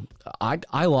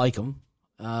 I like him.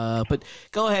 But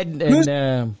go ahead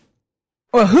and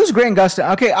well, who's Grant Gustin?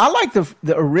 Okay, I like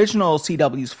the original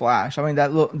CW's Flash. I mean,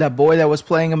 that boy that was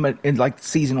playing him in like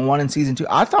season 1 and season 2.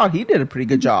 I thought he did a pretty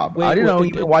good job. I didn't know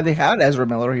even why they had Ezra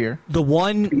Miller here. The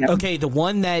one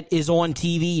that is on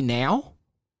TV now.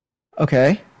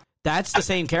 Okay, that's the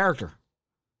same character.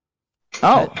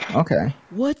 Oh, okay.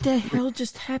 What the hell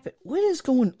just happened? What is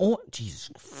going on?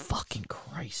 Jesus fucking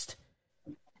Christ!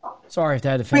 Sorry if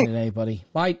that offended anybody.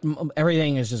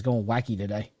 Everything is just going wacky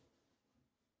today.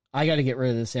 I got to get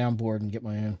rid of the soundboard and get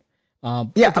my own. I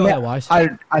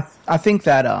think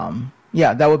that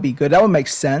that would be good. That would make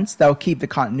sense. That would keep the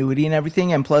continuity and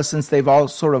everything. And plus, since they've all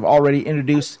sort of already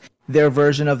introduced their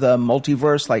version of the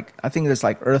multiverse, like I think it's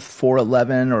like Earth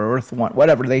 411 or Earth 1,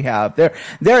 whatever they have. Their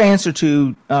answer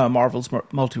to Marvel's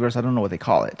multiverse. I don't know what they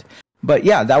call it, but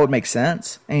yeah, that would make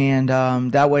sense. And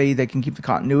that way they can keep the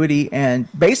continuity. And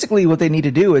basically, what they need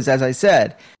to do is, as I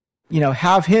said,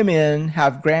 have him in,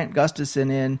 have Grant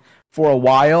Gustin in for a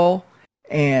while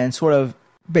and sort of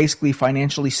basically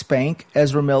financially spank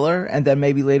Ezra Miller, and then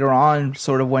maybe later on,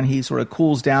 sort of when he sort of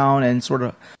cools down and sort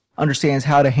of understands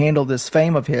how to handle this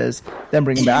fame of his, then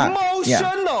bring him back.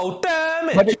 Emotional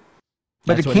damage.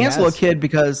 But to cancel a kid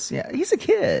because he's a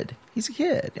kid. He's a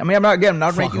kid. I mean, I'm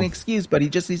not making an excuse, but he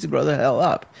just needs to grow the hell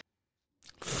up.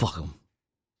 Fuck him.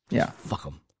 Yeah. Fuck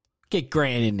him. Get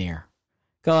Grant in there.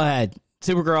 Go ahead.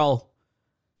 Supergirl,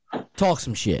 talk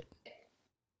some shit.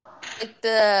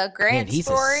 The Grant Man, he's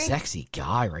story. a sexy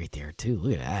guy right there, too.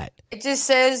 Look at that. It just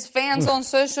says fans on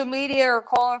social media are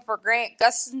calling for Grant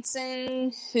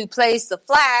Gustinson, who plays the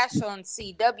Flash on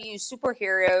CW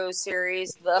superhero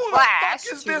series The Flash,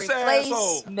 to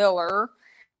replace Miller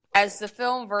as the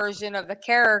film version of the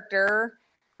character.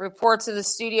 Reports of the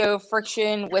studio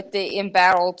friction with the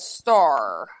embattled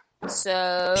star.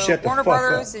 So Warner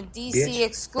Brothers and DC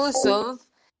exclusive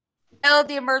held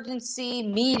the emergency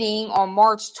meeting on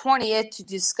March 20th to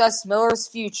discuss Miller's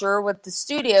future with the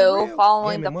studio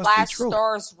following the Flash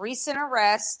star's recent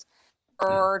arrest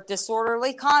for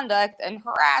disorderly conduct and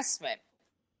harassment.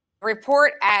 The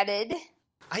report added,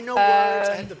 I know words,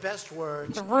 I have the best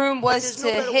words. The room was to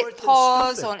hit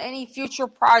pause on any future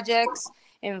projects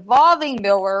involving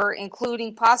Miller,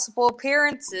 including possible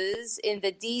appearances in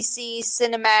the DC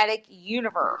cinematic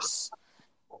universe.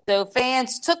 So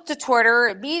fans took to Twitter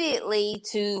immediately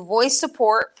to voice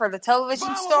support for the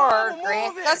television star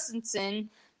Grant Gustinson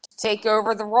to take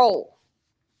over the role.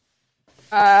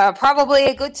 Probably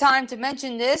a good time to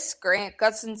mention this. Grant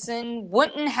Gustinson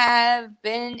would have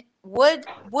been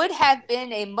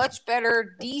a much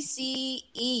better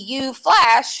DCEU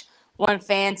Flash, one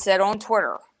fan said on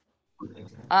Twitter.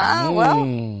 Well,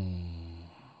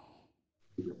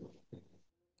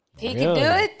 if he can do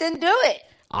it, then do it.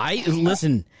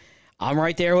 Listen, I'm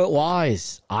right there with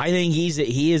Wise. I think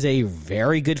he is a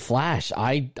very good Flash.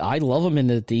 I love him in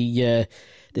the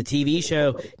TV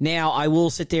show. Now, I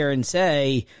will sit there and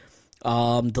say,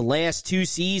 the last two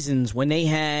seasons when they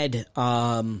had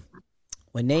I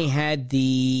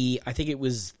think it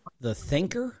was the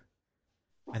Thinker.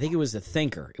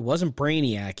 It wasn't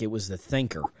Brainiac. It was the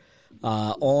Thinker.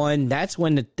 That's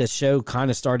when the show kind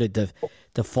of started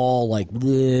to fall like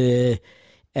bleh.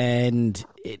 And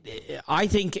I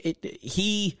think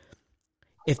if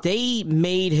they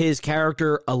made his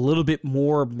character a little bit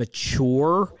more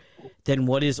mature than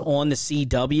what is on the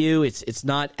CW, it's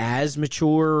not as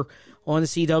mature on the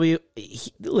CW.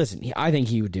 I think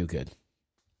he would do good.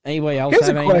 Anybody else? Here's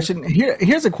a question.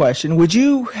 Here's a question. Would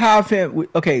you have him?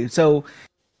 Okay, so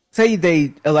say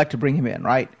they elect to bring him in,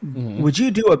 right? Mm-hmm. Would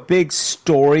you do a big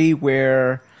story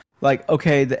where, like,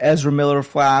 okay, the Ezra Miller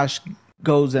Flash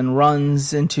goes and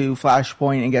runs into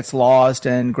Flashpoint and gets lost,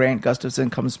 and the Grant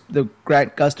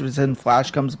Gustinson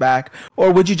Flash comes back,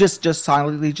 or would you just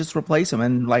silently just replace him,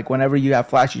 and like whenever you have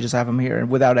Flash, you just have him here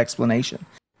without explanation?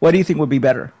 What do you think would be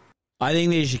better? I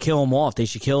think they should kill him off. They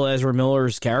should kill Ezra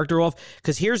Miller's character off,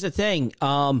 because here's the thing: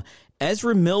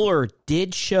 Ezra Miller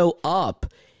did show up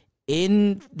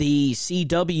in the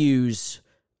CW's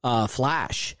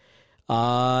Flash.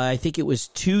 I think it was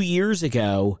 2 years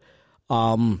ago.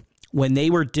 When they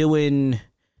were doing,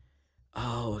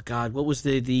 oh God, what was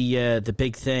the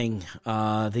big thing?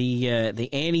 The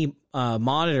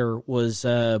anti-monitor was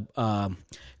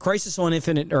Crisis on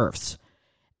Infinite Earths,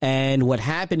 and what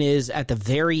happened is at the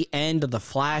very end of the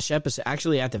Flash episode,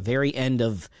 actually at the very end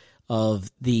of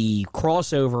the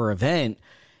crossover event,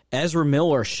 Ezra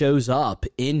Miller shows up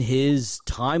in his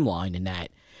timeline. In that,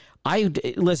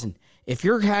 listen. If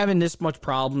you're having this much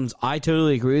problems, I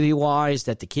totally agree with you, Wise,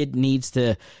 that the kid needs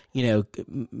to,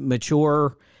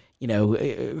 mature,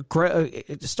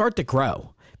 start to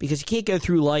grow, because you can't go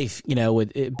through life,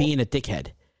 with being a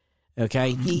dickhead.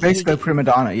 Okay, basically a prima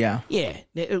donna. Yeah. Yeah.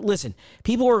 Listen,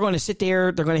 people are going to sit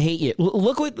there; they're going to hate you.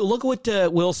 Look what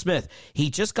Will Smith.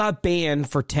 He just got banned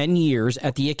for 10 years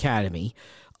at the Academy.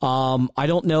 I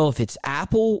don't know if it's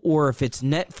Apple or if it's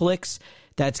Netflix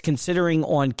that's considering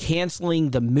on canceling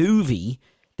the movie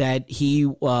that he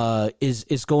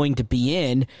is going to be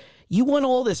in. You want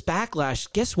all this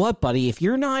backlash. Guess what, buddy? If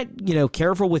you're not,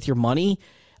 careful with your money,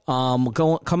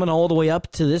 coming all the way up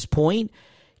to this point,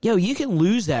 you can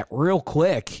lose that real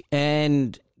quick,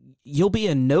 and you'll be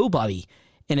a nobody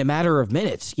in a matter of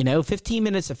minutes. 15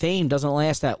 minutes of fame doesn't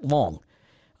last that long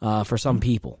for some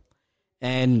people.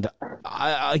 And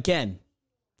I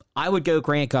would go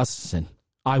Grant Gustinson.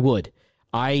 I would.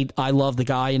 I love the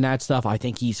guy in that stuff. I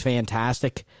think he's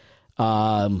fantastic.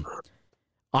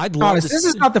 I'd love this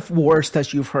is not the worst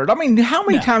that you've heard. I mean, how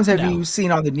many times have you seen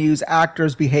on the news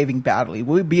actors behaving badly?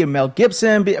 Would it be a Mel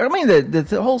Gibson?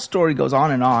 The whole story goes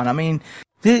on and on. I mean,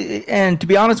 And to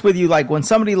be honest with you, like when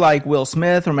somebody like Will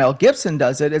Smith or Mel Gibson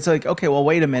does it, it's like, okay, well,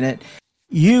 wait a minute.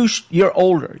 You're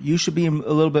older. You should be a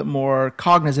little bit more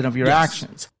cognizant of your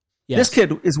actions. Yes. This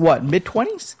kid is what,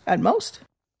 mid-20s at most?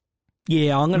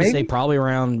 Yeah, I'm going to say probably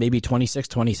around maybe 26,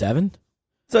 27.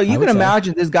 So you can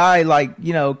imagine this guy, like,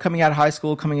 you know, coming out of high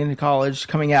school, coming into college,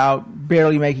 coming out,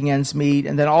 barely making ends meet,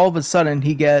 and then all of a sudden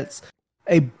he gets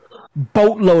a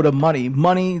boatload of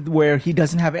money where he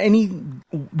doesn't have any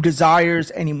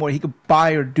desires anymore. He could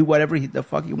buy or do whatever the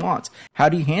fuck he wants. How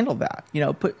do you handle that? You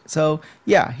know,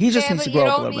 he just needs to grow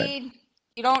up a little bit.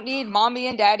 You don't need mommy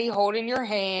and daddy holding your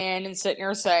hand and sitting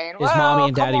there saying, "Is mommy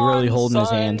and daddy really holding his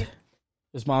hand?"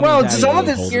 Is mommy and daddy some of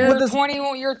really this,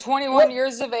 you're 21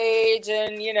 years of age,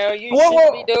 and you know you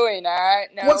shouldn't be doing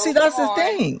that. No, well, see, that's the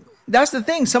thing. That's the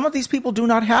thing. Some of these people do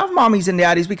not have mommies and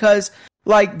daddies because,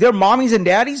 like, their mommies and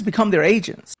daddies become their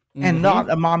agents and not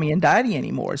a mommy and daddy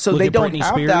anymore. So they don't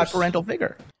have that parental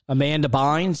figure. Amanda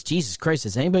Bynes, Jesus Christ,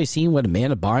 has anybody seen what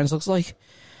Amanda Bynes looks like?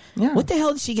 Yeah. What the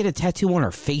hell did she get a tattoo on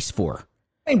her face for?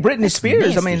 I mean, Britney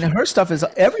Spears, nasty. I mean, her stuff is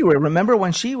everywhere. Remember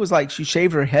when she was like, she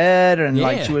shaved her head and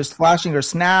like she was flashing her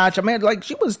snatch? I mean, like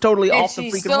she was totally off the freaking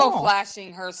wall. She's still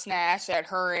flashing her snatch at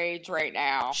her age right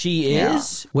now. She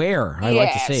is? Where? I'd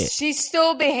like to see it. She's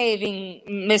still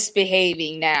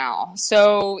misbehaving now.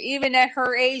 So even at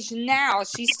her age now,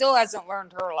 she still hasn't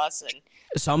learned her lesson.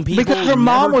 Some people because her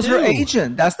mom was her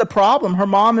agent. That's the problem. Her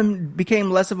mom became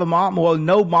less of a mom. Well,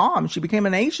 no mom. She became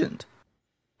an agent.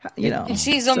 You know, and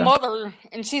she's a mother,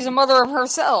 and she's a mother of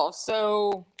herself,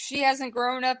 so she hasn't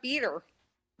grown up either.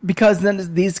 Because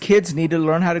then these kids need to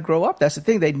learn how to grow up. That's the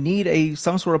thing; they need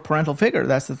some sort of parental figure.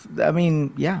 That's a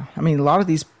lot of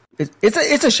these.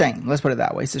 It's a shame. Let's put it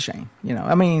that way. It's a shame. You know,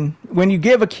 I mean, when you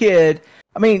give a kid,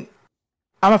 I mean,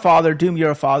 I'm a father. Doom, you're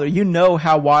a father. You know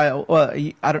how wild.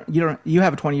 You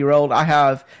have a 20-year-old. I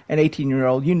have an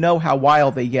 18-year-old. You know how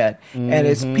wild they get, and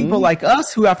it's people like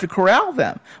us who have to corral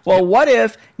them. Well, what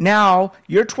if now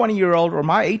your 20-year-old or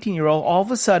my 18-year-old all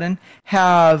of a sudden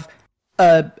have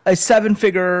a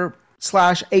 7-figure /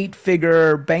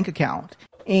 8-figure bank account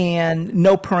and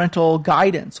no parental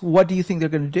guidance? What do you think they're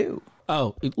going to do?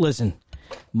 Oh, listen,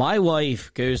 my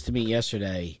wife goes to me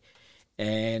yesterday,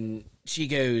 and she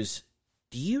goes,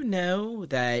 "Do you know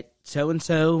that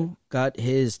so-and-so got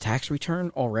his tax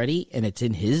return already and it's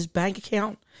in his bank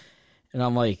account?" And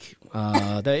I'm like,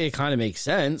 it kind of makes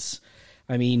sense.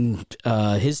 I mean,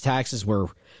 his taxes were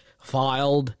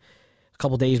filed a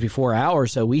couple days before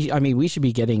ours, so we should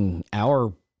be getting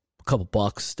our couple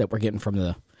bucks that we're getting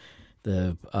from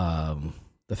the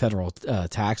federal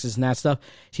taxes and that stuff.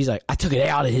 She's like, "I took it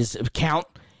out of his account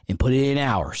and put it in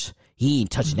ours. He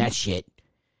ain't touching that shit."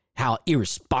 How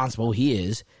irresponsible he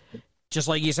is. Just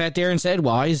like you sat there and said,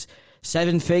 well, he's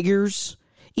 7 figures.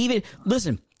 Even,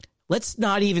 listen, let's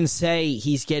not even say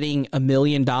he's getting $1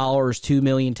 million, $2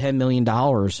 million, $10 million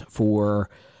for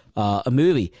a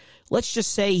movie. Let's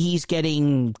just say he's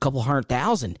getting a couple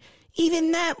 100,000.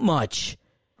 Even that much.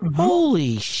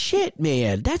 Holy shit,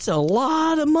 man. That's a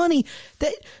lot of money.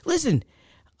 Listen,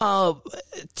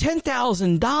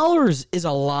 $10,000 is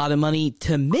a lot of money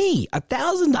to me.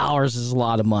 $1,000 is a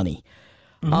lot of money.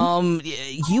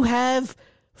 You have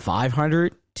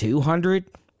 500, 200,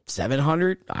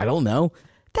 700. I don't know.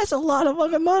 That's a lot of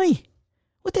fucking money.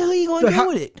 What the hell are you going to do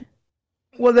with it?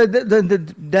 Well,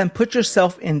 then put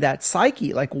yourself in that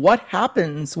psyche. Like, what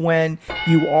happens when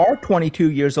you are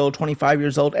 22 years old, 25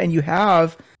 years old, and you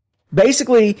have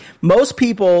basically most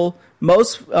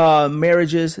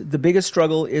marriages, the biggest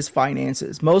struggle is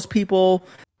finances. Most people,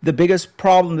 the biggest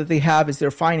problem that they have is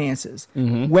their finances.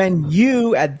 When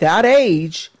you, at that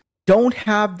age, don't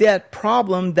have that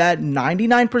problem that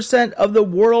 99% of the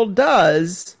world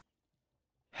does,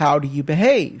 how do you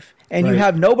behave? And you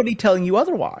have nobody telling you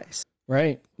otherwise.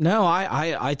 Right. No,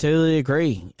 I totally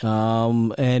agree.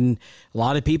 And a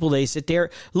lot of people, they sit there.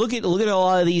 Look at a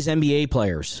lot of these NBA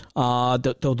players.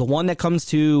 The one that comes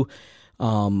to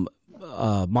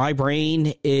my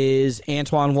brain is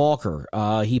Antoine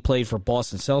Walker. He played for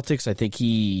Boston Celtics. I think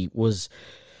he was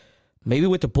maybe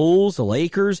with the Bulls, the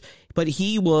Lakers, but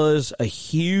he was a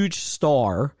huge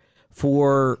star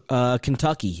for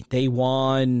Kentucky. They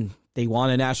won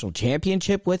a national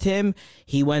championship with him.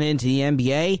 He went into the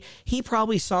NBA. He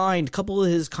probably signed a couple of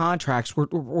his contracts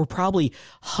were probably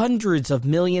hundreds of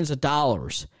millions of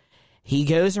dollars. He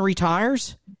goes and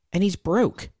retires, and he's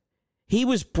broke. He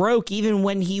was broke even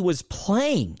when he was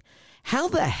playing. How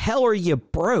the hell are you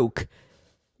broke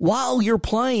while you're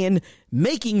playing,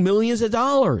 making millions of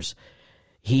dollars?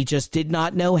 He just did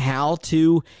not know how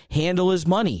to handle his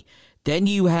money. Then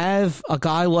you have a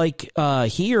guy like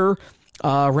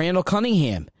Randall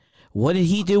Cunningham. What did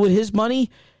he do with his money?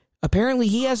 Apparently,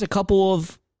 he has a couple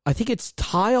of, I think it's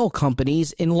tile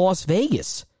companies in Las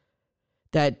Vegas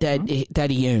that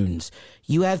he owns.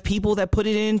 You have people that put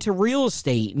it into real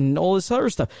estate and all this other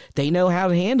stuff. They know how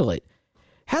to handle it.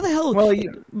 How the hell? Well,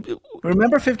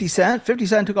 remember 50 Cent? 50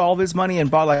 Cent took all of his money and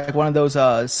bought like one of those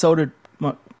soda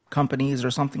companies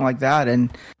or something like that,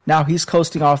 and now he's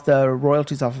coasting off the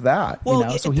royalties off of that.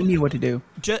 Well, so he knew what to do.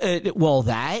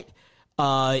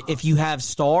 If you have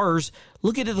stars,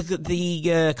 look at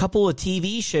the couple of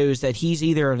TV shows that he's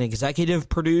either an executive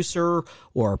producer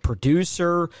or a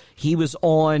producer. He was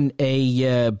on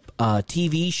a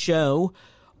TV show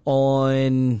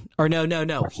no,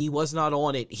 he was not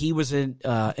on it. He was an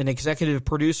executive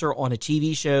producer on a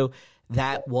TV show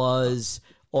that was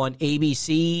on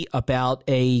ABC about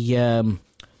a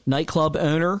nightclub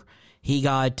owner. He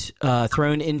got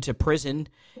thrown into prison,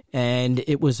 and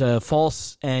it was a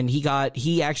false. And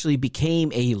he actually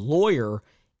became a lawyer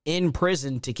in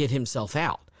prison to get himself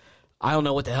out. I don't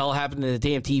know what the hell happened to the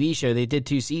damn TV show. They did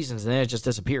 2 seasons, and then it just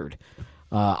disappeared.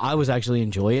 I was actually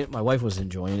enjoying it. My wife was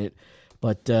enjoying it.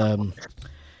 But, that's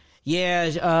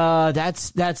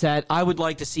that. I would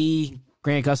like to see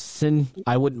Grant Gustafson.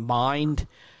 I wouldn't mind.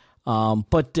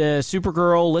 But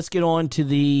Supergirl, let's get on to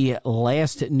the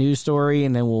last news story,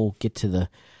 and then we'll get to the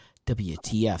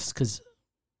WTFs. Because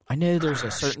I know there's a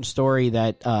certain story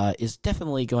that is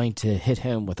definitely going to hit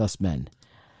home with us men.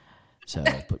 So,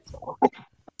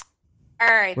 all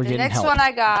right, the next one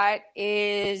I got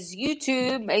is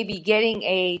YouTube may be getting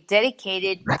a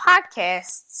dedicated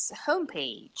podcasts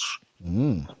homepage.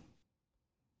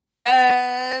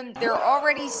 There are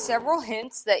already several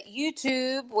hints that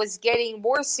YouTube was getting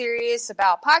more serious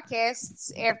about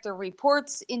podcasts after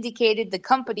reports indicated the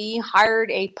company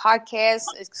hired a podcast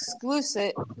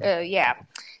exclusive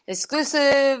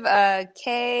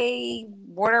K,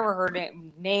 whatever her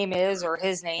name is or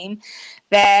his name,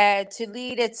 that to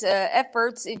lead its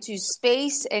efforts into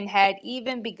space and had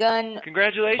even begun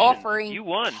offering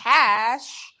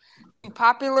cash to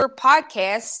popular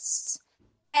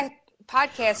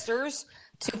podcasters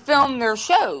to film their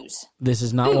shows. This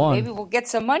is not one. Maybe we'll get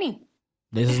some money.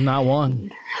 This is not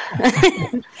one.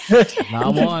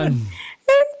 Not one.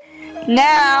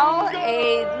 Now,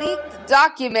 a leaked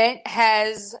document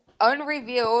has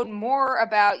unrevealed more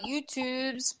about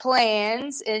YouTube's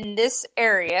plans in this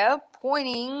area,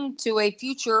 pointing to a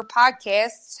future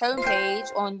podcasts homepage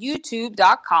on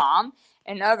YouTube.com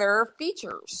and other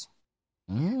features.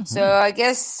 Mm-hmm. So I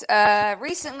guess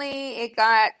recently it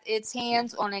got its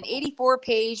hands on an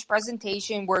 84-page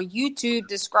presentation where YouTube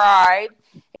described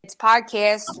its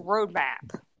podcast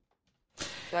roadmap.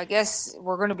 So I guess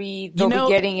we're going to be be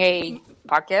getting a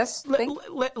podcast thing.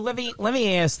 Let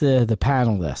me ask the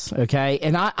panel this, okay?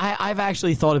 And I've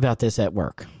actually thought about this at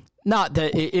work. Not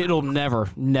that it'll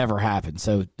never happen,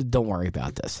 so don't worry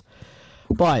about this.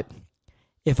 But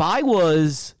if I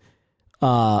was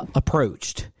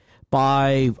approached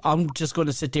by, I'm just going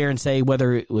to sit there and say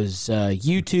whether it was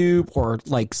YouTube or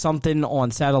like something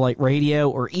on satellite radio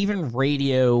or even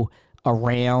radio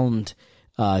around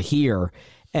here,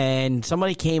 and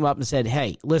somebody came up and said,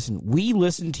 hey, listen, we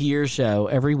listen to your show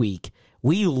every week.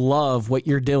 We love what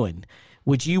you're doing.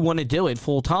 Would you want to do it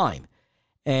full time?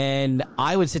 And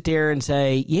I would sit there and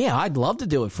say, yeah, I'd love to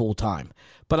do it full time,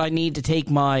 but I need to take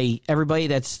everybody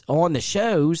that's on the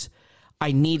shows,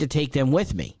 I need to take them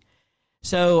with me.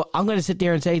 So I'm going to sit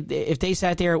there and say, if they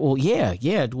sat there, well, yeah,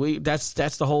 that's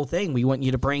the whole thing. We want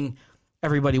you to bring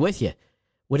everybody with you.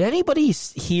 Would anybody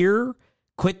here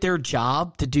quit their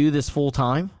job to do this full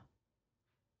time?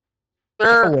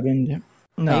 I wouldn't.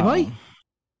 No. Anybody?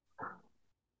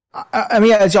 I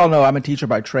mean, as y'all know, I'm a teacher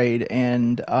by trade,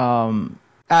 and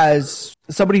as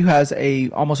somebody who has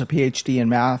almost a PhD in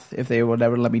math, if they would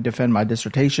ever let me defend my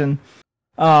dissertation,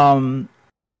 I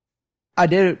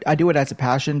do it as a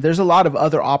passion. There's a lot of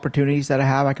other opportunities that I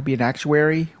have. I could be an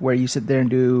actuary, where you sit there and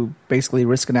do basically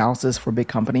risk analysis for big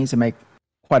companies and make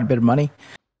quite a bit of money.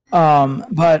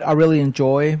 But I really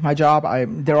enjoy my job.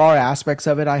 There are aspects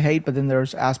of it I hate, but then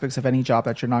there's aspects of any job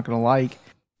that you're not going to like.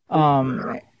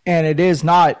 And it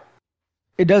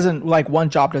doesn't, like, one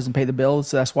job doesn't pay the bills.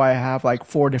 So that's why I have like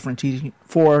four different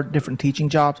teaching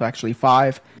jobs, actually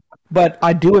 5. But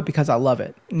I do it because I love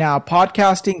it. Now,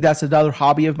 podcasting, that's another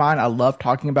hobby of mine. I love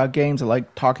talking about games. I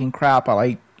like talking crap. I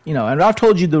like, and I've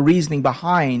told you the reasoning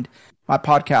behind my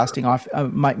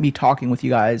podcasting me talking with you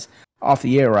guys off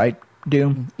the air, right,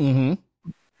 Doom? Mm-hmm.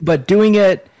 But doing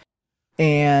it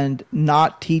and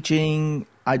not teaching,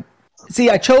 I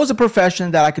chose a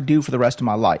profession that I could do for the rest of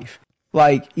my life.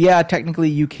 Like, yeah, technically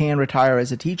you can retire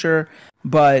as a teacher,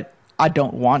 but I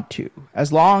don't want to.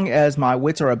 As long as my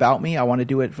wits are about me, I want to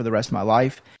do it for the rest of my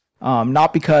life.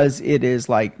 Not because it is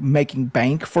like making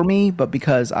bank for me, but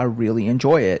because I really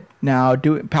enjoy it. Now,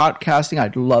 doing podcasting,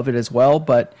 I'd love it as well,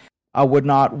 but I would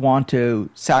not want to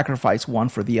sacrifice one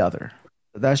for the other.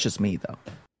 That's just me, though.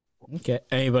 Okay.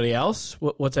 Anybody else?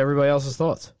 What's everybody else's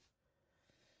thoughts?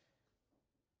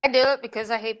 I do it because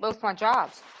I hate both my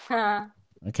jobs.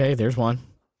 Okay, there's one.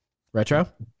 Retro?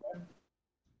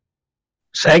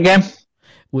 Say again.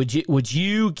 Would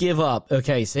you give up?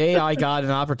 Okay, say I got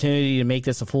an opportunity to make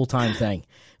this a full-time thing.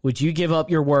 Would you give up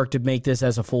your work to make this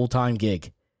as a full-time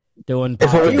gig? Doing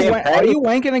Are you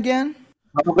wanking again?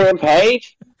 I'm getting paid.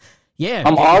 Yeah,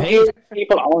 I'm arguing with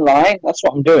people online. That's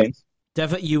what I'm doing.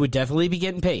 You would definitely be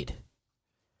getting paid.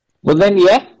 Well, then,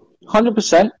 yeah,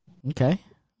 100%. Okay.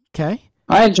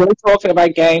 I enjoy talking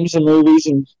about games and movies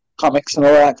and comics and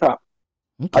all that crap.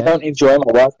 Okay. I don't enjoy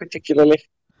my work particularly.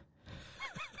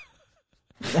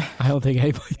 I don't think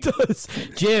anybody does.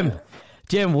 Jim,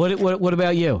 what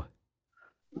about you?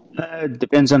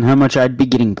 Depends on how much I'd be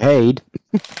getting paid.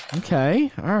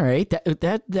 Okay, all right,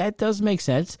 that does make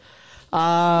sense.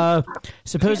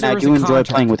 Suppose I do enjoy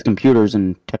playing with computers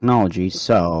and technology,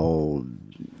 so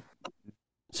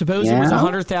suppose it was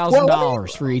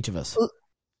 $100,000 for each of us.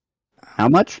 How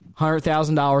much?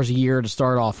 $100,000 a year to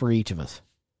start off for each of us.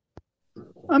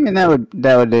 I mean, that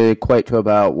would equate to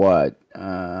about what,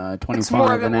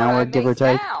 25 an hour, give or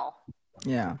take.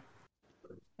 Yeah.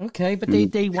 Okay, but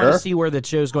they want to see where the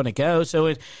show's going to go.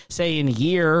 So, say in a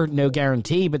year, no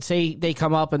guarantee, but say they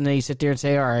come up and they sit there and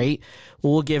say, "All right,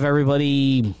 well, we'll give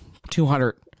everybody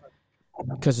 $200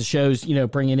 because the show's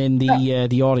bringing in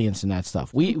the audience and that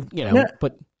stuff."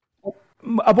 But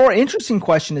a more interesting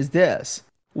question is this: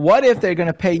 what if they're going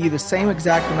to pay you the same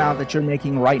exact amount that you're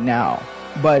making right now?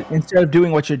 But instead of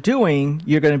doing what you're doing,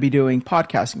 you're going to be doing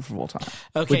podcasting for full time.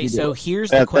 Okay, so here's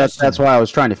the question. That's why I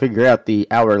was trying to figure out the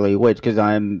hourly wage, because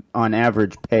I'm on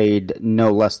average paid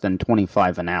no less than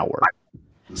 $25 an hour.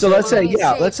 So let's say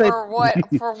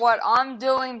for what I'm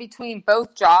doing between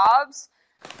both jobs,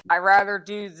 I'd rather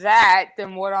do that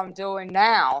than what I'm doing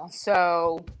now.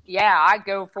 So yeah, I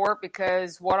go for it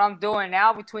because what I'm doing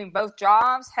now between both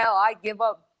jobs, hell, I give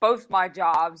up both my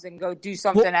jobs and go do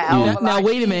something a hell of a lot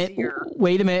wait a easier.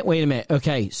 minute.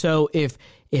 Okay, so if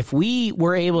we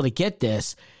were able to get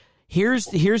this, here's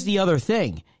the other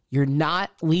thing: you're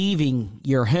not leaving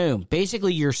your home.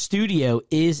 Basically, your studio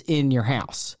is in your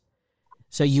house,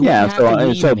 so you wouldn't have to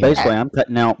leave so anywhere. basically, I'm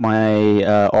cutting out my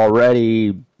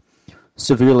already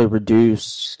severely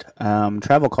reduced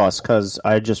travel costs because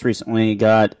I just recently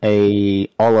got a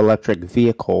all-electric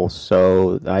vehicle,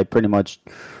 so I pretty much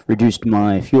reduced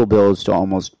my fuel bills to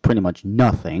almost pretty much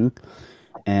nothing.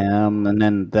 And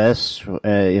then this,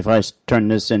 if I turn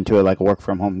this into a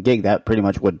work-from-home gig, that pretty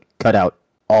much would cut out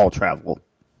all travel.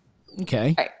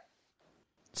 Okay.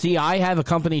 See, I have a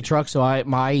company truck, so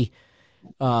my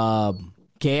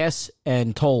gas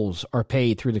and tolls are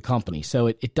paid through the company, so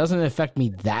it doesn't affect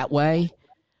me that way.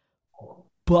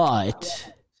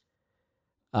 But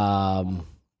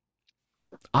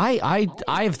I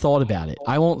have thought about it.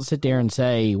 I won't sit there and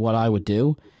say what I would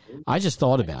do. I just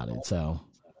thought about it. So,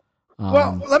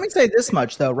 well, let me say this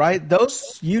much though, right?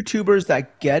 Those YouTubers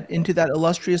that get into that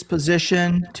illustrious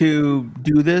position to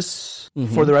do this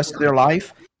for the rest of their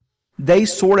life, they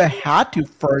sort of had to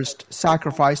first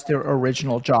sacrifice their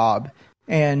original job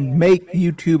and make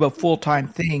YouTube a full-time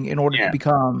thing in order to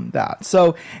become that.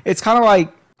 So it's kind of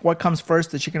like what comes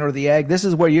first, the chicken or the egg. This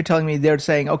is where you're telling me they're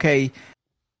saying, okay,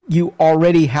 you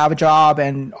already have a job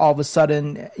and all of a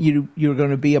sudden you're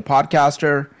going to be a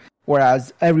podcaster,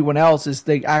 whereas everyone else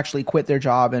they actually quit their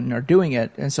job and are doing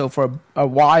it. And so for a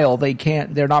while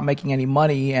they're not making any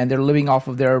money and they're living off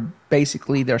of their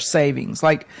savings.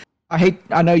 Like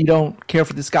I know you don't care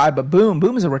for this guy, but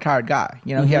Boom is a retired guy.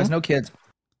 He has no kids.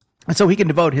 And so he can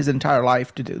devote his entire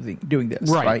life to doing this,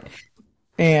 right?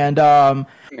 And I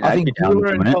think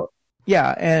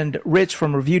and Rich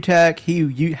from Review Tech,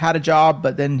 he had a job,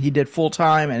 but then he did full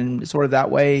time and sort of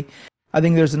that way. I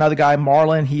think there's another guy,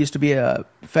 Marlon. He used to be a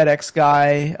FedEx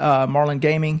guy, Marlon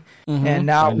Gaming, and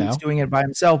now he's doing it by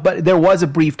himself. But there was a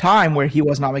brief time where he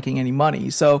was not making any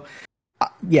money. So,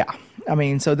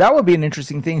 so that would be an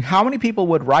interesting thing. How many people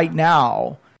would right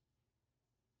now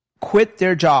quit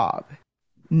their job,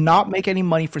 not make any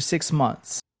money for 6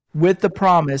 months with the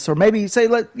promise, or maybe say,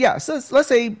 let's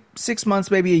say 6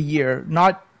 months, maybe a year,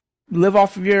 not live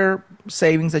off of your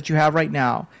savings that you have right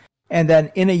now. And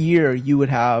then in a year, you would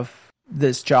have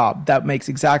this job that makes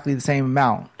exactly the same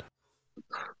amount.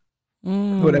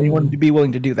 Would anyone be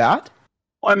willing to do that?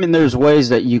 Well, I mean, there's ways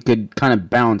that you could kind of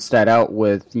balance that out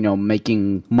with,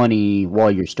 making money while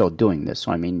you're still doing this.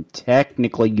 So, I mean,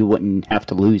 technically, you wouldn't have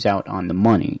to lose out on the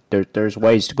money. There's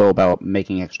ways to go about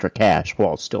making extra cash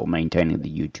while still maintaining the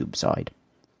YouTube side.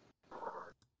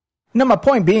 No, my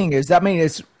point being is,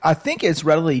 I think it's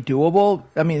readily doable.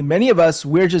 I mean, many of us,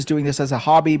 we're just doing this as a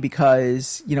hobby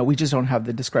because, we just don't have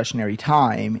the discretionary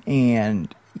time.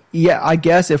 And yeah, I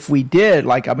guess if we did,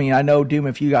 I know, Doom,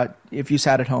 if you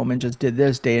sat at home and just did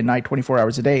this day and night, 24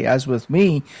 hours a day, as with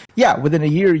me, yeah, within a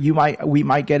year, we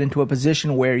might get into a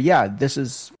position where, yeah, this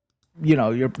is,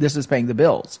 this is paying the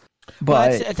bills.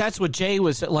 But well, that's what Jay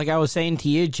was, like I was saying to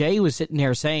you, Jay was sitting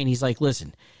there saying, he's like,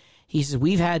 listen, he says,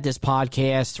 we've had this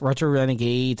podcast, Retro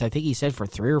Renegades, I think he said for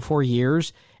 3 or 4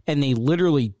 years, and they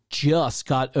literally just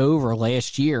got over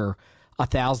last year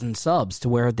 1,000 subs to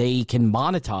where they can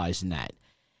monetize in that.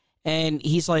 And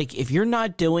he's like, if you're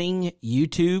not doing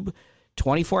YouTube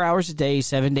 24 hours a day,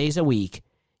 7 days a week,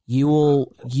 you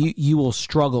will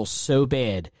struggle so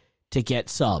bad to get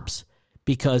subs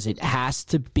because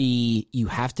you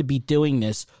have to be doing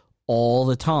this all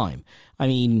the time. I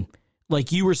mean,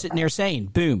 like you were sitting there saying,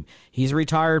 boom, he's a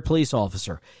retired police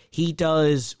officer. He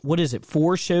does,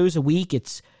 4 shows a week?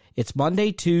 It's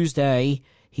Monday, Tuesday.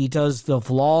 He does the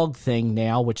vlog thing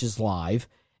now, which is live,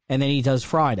 and then he does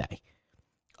Friday.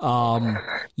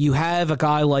 You have a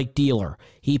guy like Dealer.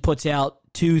 He puts out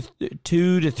 2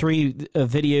 to 3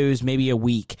 videos maybe a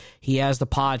week. He has the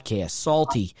podcast.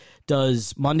 Salty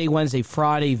does Monday, Wednesday,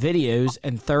 Friday videos,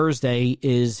 and Thursday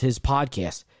is his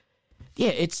podcast. Yeah,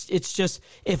 it's just,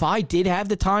 if I did have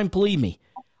the time, believe me,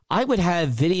 I would have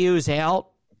videos out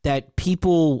that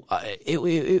people,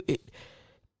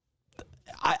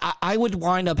 I would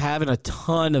wind up having a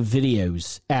ton of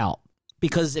videos out,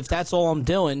 because if that's all I'm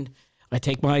doing, I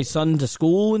take my son to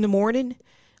school in the morning,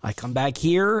 I come back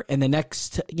here, and the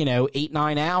next,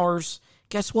 8-9 hours,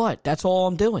 guess what? That's all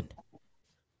I'm doing.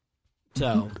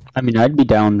 So, I mean, I'd be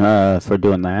down for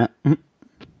doing that.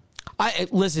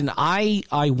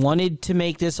 I wanted to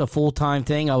make this a full-time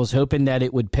thing. I was hoping that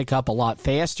it would pick up a lot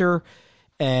faster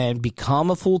and become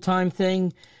a full-time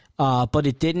thing, but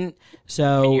it didn't.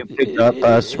 So you picked up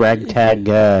us, ragtag,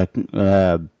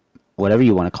 whatever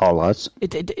you want to call us.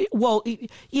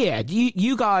 Yeah,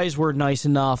 you guys were nice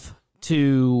enough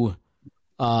to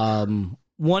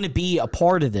want to be a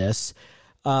part of this.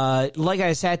 Like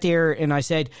I sat there and I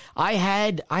said, I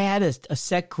had a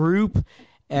set group,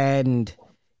 and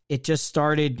it just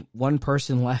started, one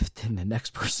person left and the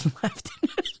next person left and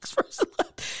the next person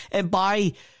left. And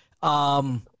I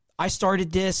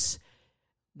started this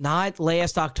not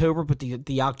last October, but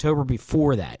the October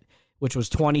before that, which was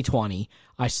 2020.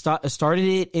 I started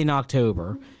it in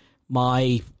October.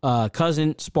 My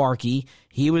cousin Sparky,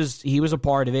 he was a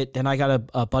part of it. Then I got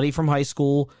a buddy from high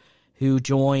school who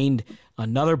joined.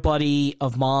 Another buddy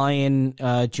of mine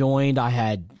joined. I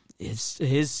had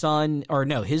his son, or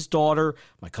no, his daughter,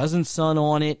 my cousin's son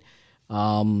on it.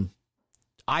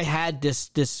 I had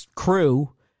this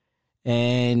crew,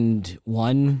 and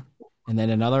one, and then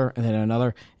another, and then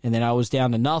another, and then I was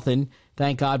down to nothing.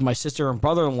 Thank God my sister and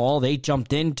brother-in-law, they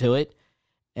jumped into it,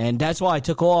 and that's why I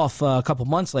took off a couple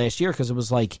months last year, because it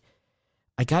was like,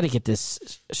 I got to get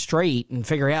this straight and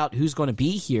figure out who's going to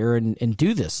be here and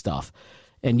do this stuff.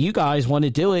 And you guys want to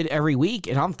do it every week,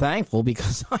 and I'm thankful,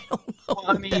 because I don't know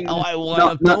what the hell I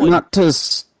want to do. Not to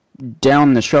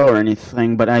down the show or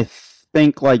anything, but I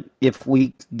think, like, if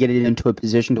we get it into a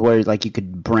position to where, like, you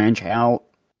could branch out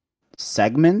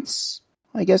segments,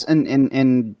 I guess,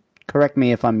 and correct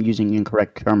me if I'm using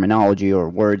incorrect terminology or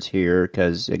words here,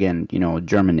 because, again,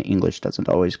 German to English doesn't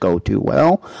always go too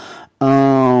well.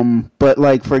 But,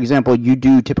 like, for example, you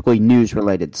do typically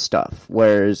news-related stuff,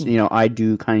 whereas, I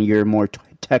do kind of your more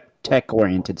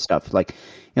tech-oriented stuff. Like,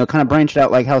 kind of branched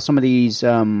out, like how some of these,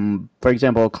 for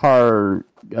example,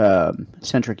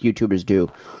 car-centric YouTubers do.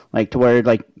 Like, to where,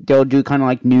 like, they'll do kind of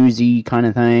like newsy kind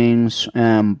of things,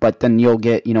 but then you'll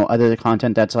get, other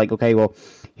content that's like, okay, well,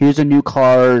 here's a new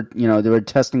car, they were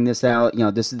testing this out,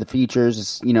 this is the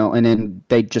features, and then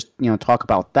they just, talk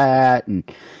about that, and,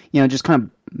 just kind of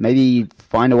maybe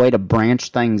find a way to branch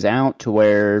things out to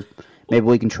where maybe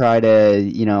we can try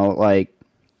to, like,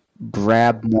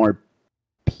 grab more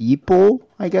people,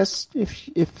 I guess,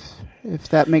 if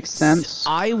that makes sense.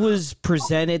 I was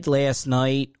presented last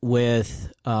night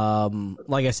with,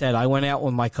 like I said, I went out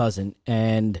with my cousin,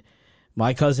 and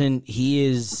my cousin,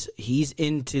 he's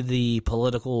into the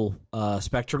political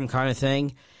spectrum kind of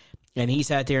thing, and he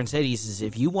sat there and said, he says,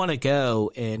 if you want to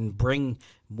go and bring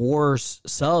more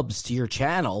subs to your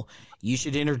channel, you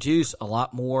should introduce a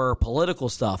lot more political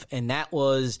stuff. And that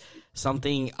was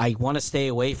something I want to stay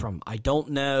away from. I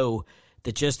don't know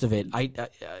the gist of it.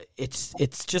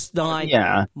 It's just not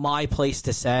my place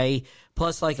to say.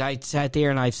 Plus, like I sat there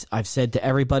and I've said to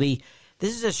everybody,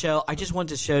 this is a show. I just want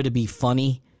the show to be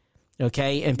funny,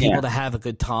 okay, and people to have a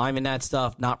good time and that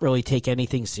stuff. Not really take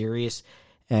anything serious.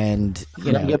 And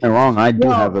don't get me wrong, I do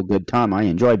have a good time. I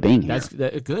enjoy being here. That's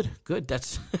good.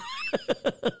 That's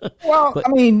well, I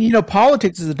mean,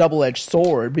 politics is a double-edged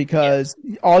sword because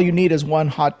all you need is one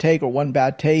hot take or one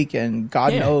bad take, and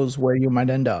God knows where you might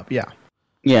end up. Yeah.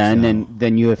 Yeah, and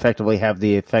then you effectively have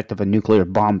the effect of a nuclear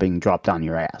bomb being dropped on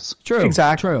your ass. True.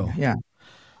 Exactly. True. Yeah.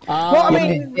 Well, I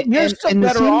mean, you're still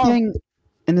better off.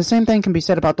 And the same thing can be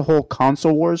said about the whole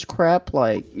console wars crap.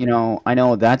 Like, I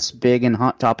know that's big and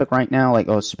hot topic right now, like,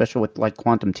 especially with, like,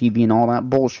 quantum TV and all that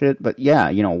bullshit. But, yeah,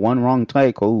 one wrong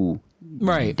take, down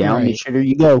the shitter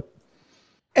you go.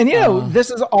 And,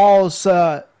 this is all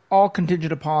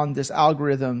contingent upon this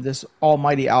algorithm, this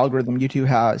almighty algorithm YouTube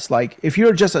has. Like, if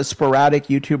you're just a sporadic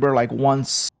YouTuber, like,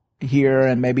 once here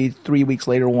and maybe 3 weeks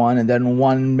later one, and then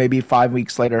one maybe 5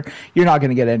 weeks later, you're not going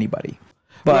to get anybody.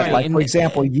 But like, for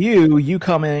example, you're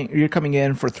coming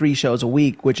in for 3 shows a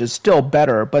week, which is still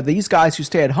better. But these guys who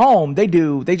stay at home, they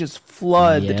just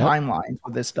flood the timelines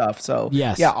with this stuff. So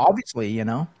obviously,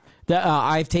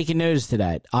 I've taken notice to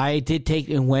that. I did take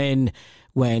when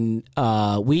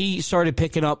we started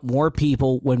picking up more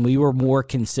people when we were more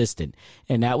consistent,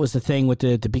 and that was the thing with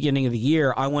the beginning of the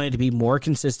year. I wanted to be more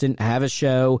consistent, have a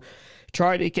show,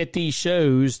 try to get these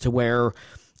shows to where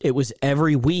it was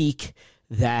every week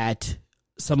that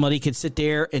somebody could sit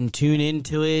there and tune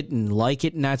into it and like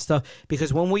it and that stuff.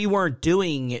 Because when we weren't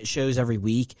doing shows every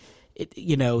week,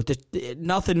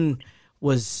 nothing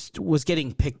was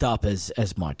getting picked up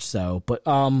as much. So, but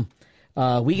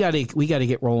we gotta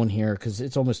get rolling here because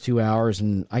it's almost 2 hours,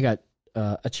 and I got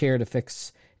a chair to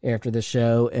fix after this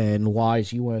show. And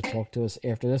Wise, you want to talk to us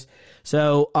after this?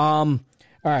 So, all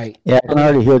right. Yeah, I can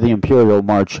already hear the Imperial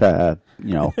March,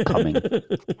 coming.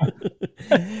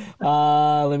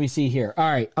 Let me see here. All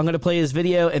right, I'm going to play this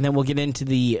video, and then we'll get into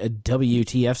the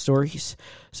WTF stories.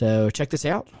 So check this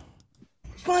out.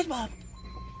 SpongeBob!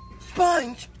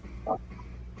 Sponge!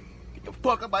 Get the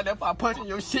fuck up out there if I punch in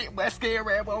your shit, boy. Scared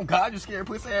ass, boy. Oh, God, you scared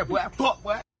pussy ass, boy. Fuck,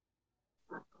 boy.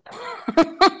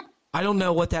 I don't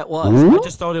know what that was. I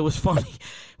just thought it was funny.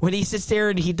 When he sits there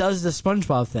and he does the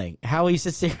SpongeBob thing, how he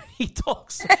sits there and he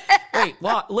talks. Wait,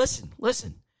 what? Listen.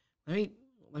 Let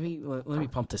me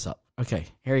pump this up. Okay,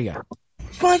 here you go.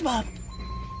 SpongeBob!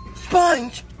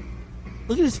 Sponge!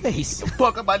 Look at his face.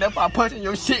 Fuck up out there if I punch in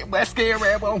your shit, boy. Scared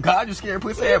ass, boy. Oh, God, you scared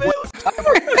pussy ass, boy.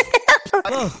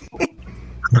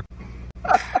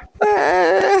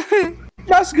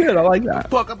 That's good. I like that.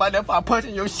 Fuck up out there if I punch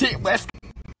in your shit, boy.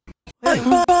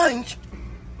 Sponge!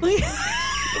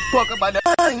 Fuck up out there,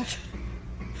 Sponge!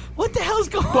 What the hell's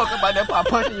going on? Fuck up out there if I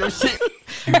punch in your shit.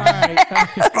 All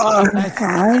right.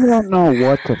 I don't know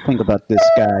what to think about this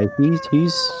guy.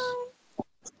 He's.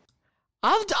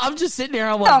 I'm just sitting there.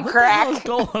 I'm like, what the hell is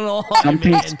going on?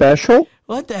 Something special?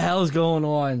 What the hell is going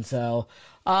on? So,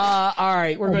 all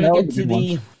right, we're going to get to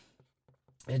the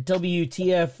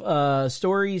WTF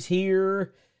stories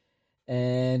here,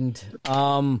 and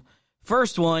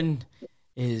first one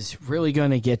is really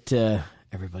going to get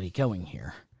everybody going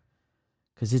here.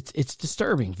 Because it's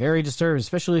disturbing, very disturbing,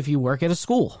 especially if you work at a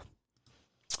school.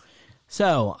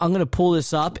 So I'm going to pull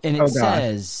this up, and it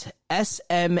says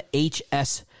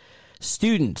SMHS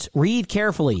students. Read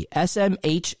carefully.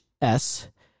 SMHS.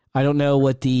 I don't know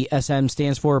what the SM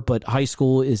stands for, but high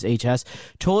school is HS.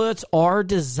 Toilets are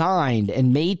designed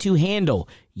and made to handle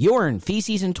urine,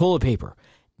 feces, and toilet paper,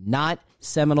 not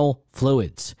seminal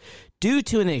fluids. Due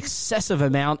to an excessive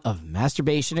amount of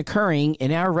masturbation occurring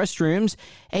in our restrooms,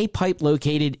 a pipe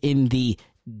located in the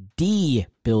D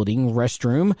building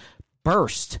restroom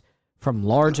burst from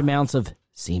large amounts of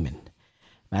semen.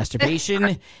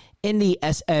 Masturbation in the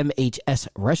SMHS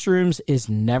restrooms is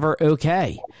never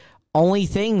okay. Only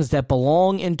things that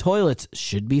belong in toilets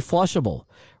should be flushable.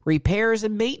 Repairs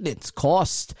and maintenance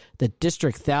cost the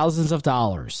district thousands of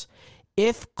dollars.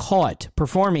 If caught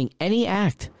performing any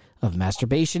act of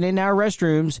masturbation in our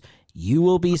restrooms, you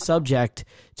will be subject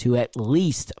to at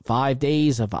least 5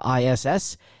 days of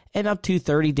ISS and up to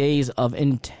 30 days of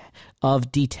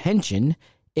detention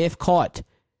if caught.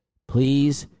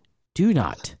 Please do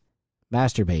not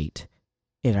masturbate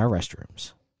in our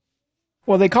restrooms.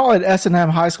 Well, they call it S&M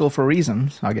High School for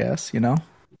reasons, I guess, Do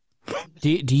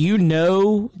you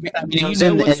know?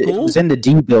 It was in the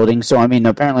D building, so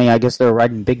apparently, I guess they're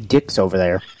riding big dicks over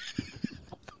there.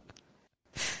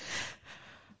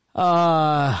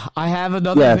 I have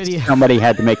another video. Somebody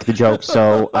had to make the joke,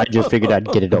 so I just figured I'd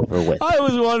get it over with. I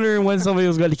was wondering when somebody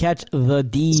was going to catch the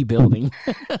D building.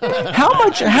 How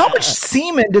much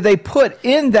semen do they put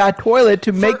in that toilet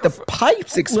to make the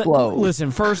pipes explode? Listen,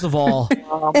 first of all,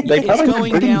 They it's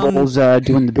going down.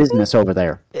 doing the business over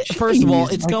there. First of all,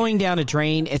 it's going down a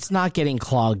drain. It's not getting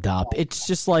clogged up. It's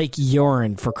just like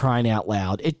urine, for crying out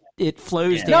loud. It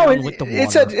flows down with the water.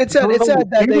 It said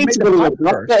that they made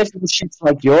the pipe If it shoots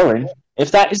like urine.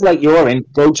 If that is like urine,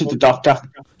 go to the doctor.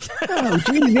 Oh,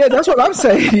 geez, yeah, that's what I'm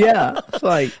saying. Yeah, it's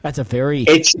like that's a very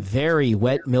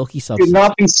wet, milky Should substance.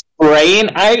 not be spraying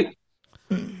out.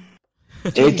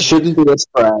 It shouldn't be a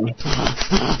spray.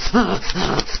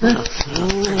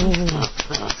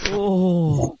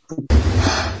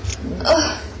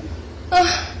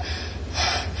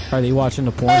 Are they watching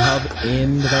the Pornhub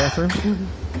in the bathroom?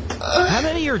 How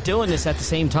many are doing this at the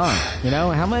same time? You know,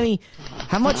 how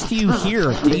much do you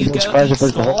hear? Do you go what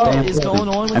is going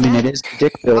on with I mean, that? it is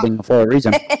dick building for a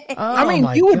reason. I mean,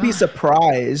 you would be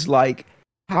surprised, like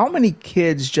how many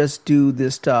kids just do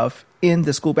this stuff in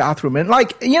the school bathroom, and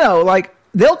like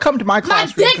they'll come to my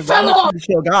classroom because I'm a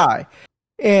chill guy,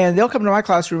 and they'll come to my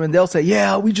classroom and they'll say,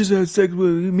 "Yeah, we just had sex with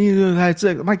me and had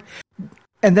sex." I'm like,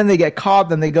 and then they get caught.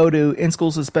 Then they go to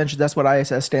in-school suspension. That's what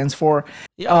ISS stands for.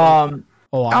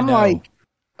 I'm like,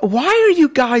 why are you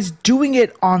guys doing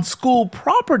it on school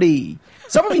property?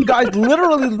 Some of you guys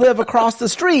literally live across the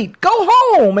street. Go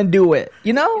home and do it.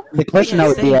 You know. The question I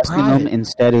would be asking them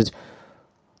instead is,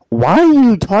 why are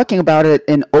you talking about it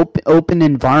in open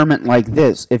environment like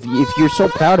this? If you're so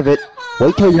proud of it,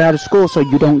 wait till you're out of school so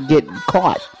you don't get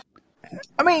caught.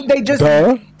 I mean, they just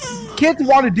kids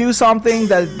want to do something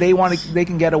that they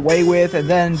can get away with, and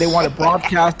then they want to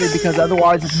broadcast it because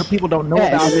otherwise people don't know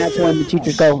about it. And that's when the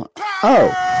teachers go, "Oh,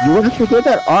 you actually did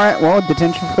that? All right, well,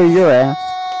 detention for your ass."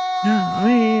 Yeah, I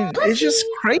mean, it's just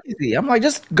crazy. I'm like,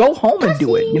 just go home and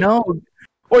do it, you know,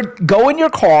 or go in your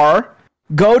car,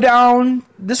 go down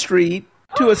the street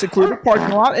to a secluded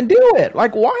parking lot and do it.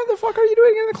 Like, why the fuck are you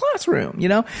doing it in the classroom? You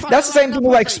know, that's the same thing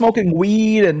with like smoking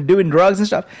weed and doing drugs and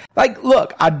stuff. Like,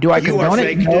 look, do I condone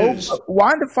it? No. But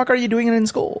why the fuck are you doing it in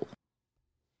school?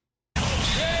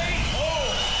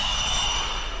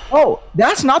 Oh,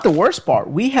 that's not the worst part.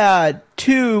 We had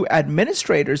 2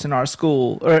 administrators in our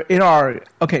school, or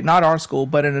not our school,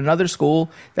 but in another school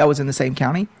that was in the same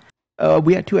county.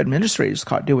 We had 2 administrators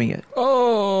caught doing it.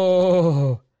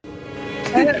 Oh.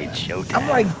 I'm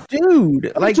like,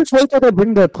 dude, like just wait till they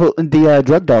bring the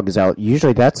drug dogs out.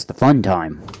 Usually that's the fun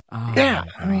time. Yeah,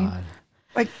 I mean,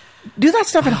 like, do that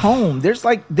stuff at home. There's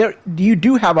like you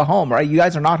do have a home, right? You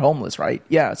guys are not homeless, right?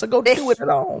 Yeah, so go do it at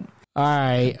home. All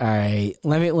right.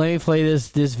 Let me play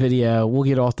this video. We'll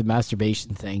get off the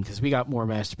masturbation thing because we got more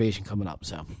masturbation coming up.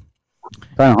 So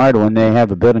kind of hard when they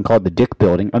have a building called the Dick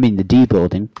Building. I mean the D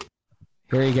Building.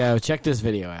 Here you go. Check this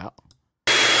video out.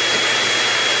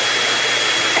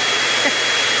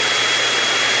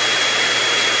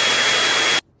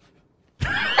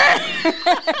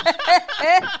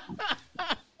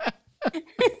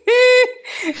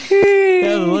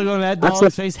 Yeah, the look on that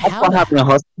dog's face. That's what happened to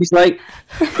us. He's like,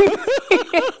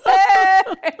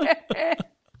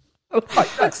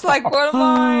 Looks like one of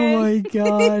mine. Oh my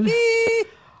god.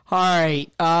 All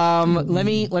right. Let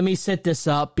me set this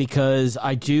up because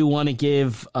I do want to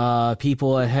give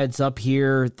people a heads up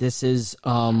here. This is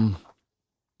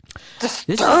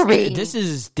disturbing. This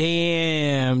is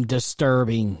damn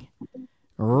disturbing.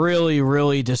 Really,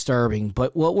 really disturbing.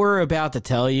 But what we're about to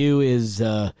tell you is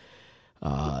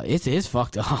it's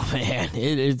fucked up, man.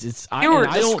 It's Your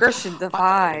discretion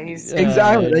defies.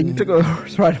 Exactly. You took a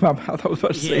words right in my mouth. I was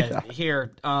about to say that.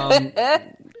 Here, I'm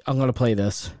gonna play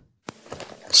this.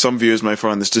 Some viewers may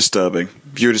find this disturbing.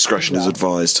 Viewer discretion is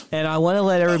advised. And I want to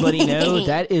let everybody know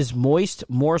that is Moist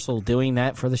Morsel doing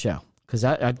that for the show. Because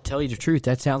I tell you the truth,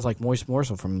 that sounds like Moist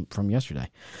Morsel from yesterday.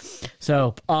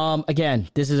 So, again,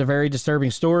 this is a very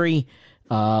disturbing story.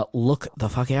 Look the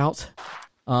fuck out.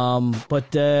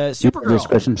 But Supergirl.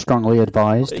 Discretion strongly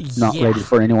advised. Not rated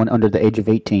for anyone under the age of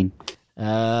 18.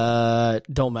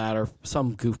 Don't matter.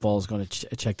 Some goofball is going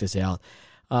to check this out.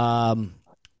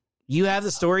 You have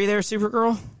the story there,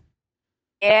 Supergirl?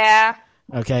 Yeah.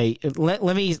 Okay.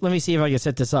 Let me see if I can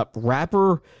set this up.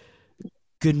 Rapper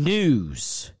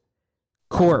GNU's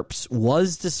corpse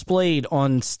was displayed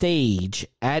on stage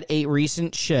at a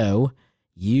recent show,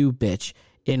 you bitch,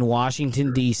 in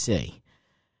Washington, D.C.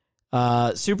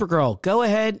 Supergirl, go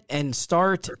ahead and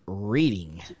start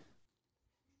reading.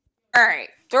 All right.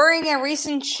 During a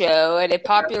recent show at a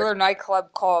popular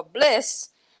nightclub called Bliss,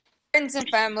 friends and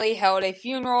family held a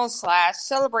funeral /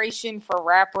 celebration for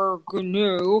rapper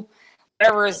GNU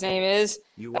whatever his name is,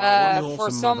 You are one for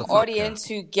awesome some motherfucker. audience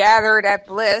who gathered at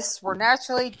Bliss were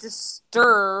naturally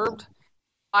disturbed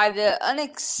by the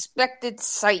unexpected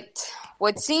sight.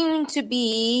 What seemed to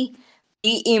be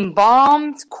the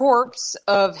embalmed corpse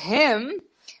of him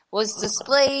was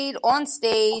displayed on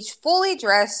stage, fully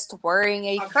dressed, wearing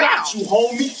a crown.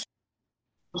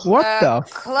 What the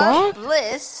Club fuck?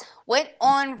 Bliss went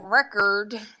on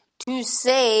record to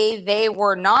say they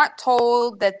were not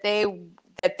told that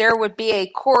there would be a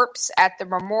corpse at the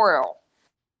memorial.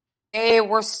 They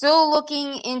were still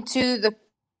looking into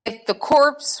if the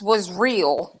corpse was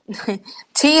real.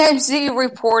 TMZ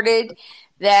reported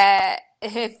that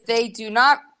if they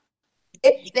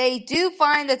do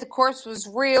find that the corpse was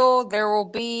real, there will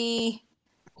be,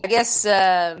 I guess,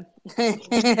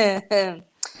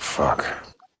 fuck.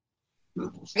 I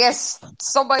guess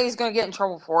somebody's going to get in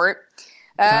trouble for it.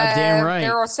 Goddamn right.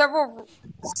 There are several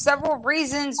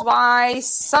reasons why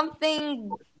something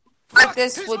like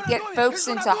this would get folks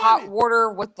into hot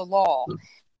water with the law.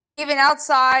 Even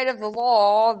outside of the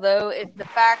law, though, if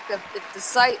the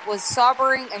sight was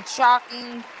sobering and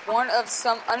shocking one of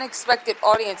some unexpected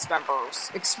audience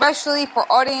members, especially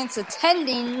for audience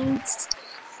attendings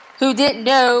who didn't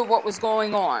know what was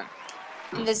going on.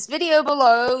 In this video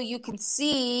below, you can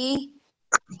see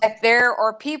that there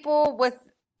are people with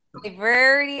a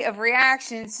variety of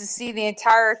reactions to see the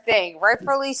entire thing.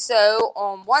 Rightfully so.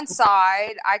 On one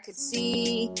side, I could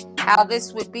see how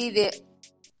this would be the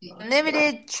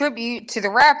limited tribute to the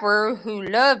rapper who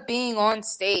loved being on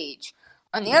stage.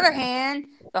 On the other hand,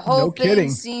 the whole thing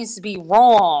seems to be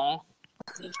wrong.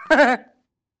 Yeah,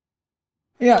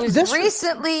 he was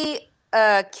recently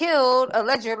killed,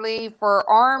 allegedly, for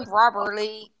armed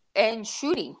robbery and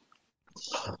shooting.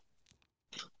 So,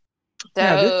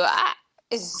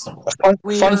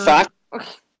 Fun fact.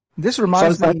 This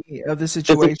reminds me of the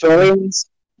situation.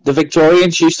 The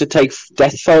Victorians used to take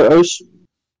death photos.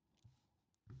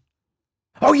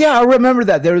 Oh yeah, I remember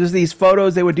that. There was these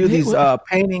photos. They would do these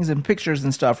paintings and pictures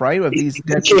and stuff, right? Of these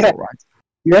dead people, right?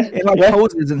 Yeah, and like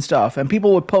poses and stuff, and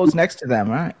people would pose next to them,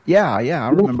 right? Yeah, I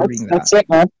remember reading that. That's it,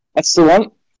 man. That's the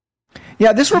one.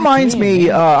 Yeah, this reminds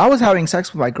me. I was having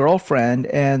sex with my girlfriend,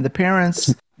 and the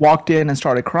parents walked in and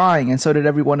started crying, and so did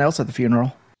everyone else at the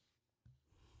funeral.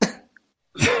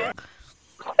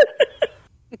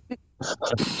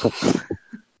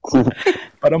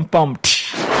 But I'm pumped.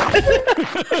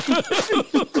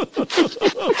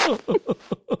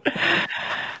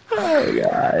 Oh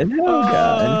God! Oh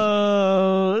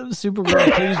God!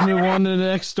 Supergirl, please move on to the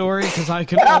next story because I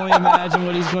can only imagine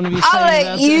what he's going to be saying.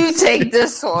 I'll let you take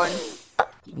this one.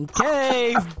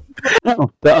 Okay.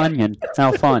 Oh, the Onion.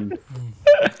 How fun.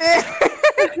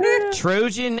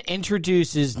 Trojan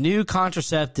introduces new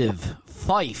contraceptive,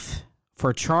 Fife,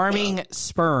 for charming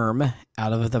sperm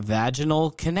out of the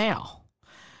vaginal canal.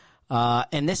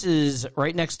 And this is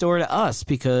right next door to us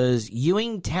because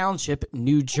Ewing Township,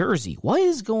 New Jersey. What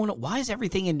is going on? Why is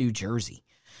everything in New Jersey?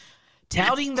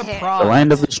 Touting the product. The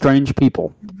land of the strange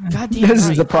people. Goddamn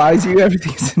Doesn't surprise you.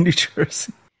 Everything's in New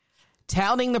Jersey.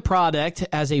 Touting the product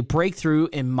as a breakthrough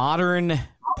in modern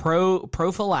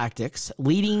prophylactics,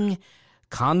 leading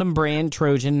condom brand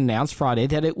Trojan announced Friday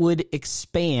that it would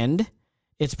expand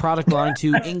its product line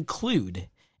to include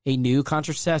a new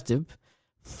contraceptive,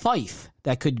 Fife,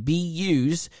 that could be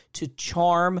used to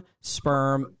charm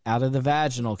sperm out of the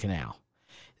vaginal canal.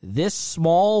 This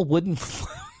small wooden...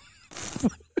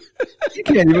 You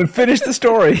can't even finish the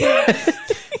story.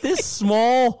 This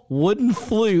small wooden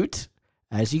flute,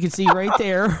 as you can see right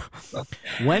there,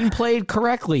 when played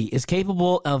correctly, is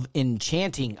capable of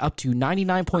enchanting up to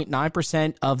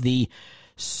 99.9% of the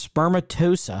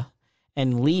spermatozoa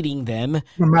and leading them...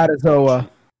 Spermatozoa.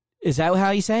 Is that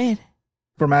how you say it?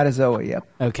 Spermatozoa, yep.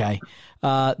 Okay.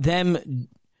 Them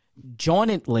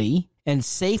jauntily and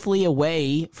safely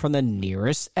away from the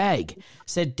nearest egg,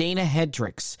 said Dana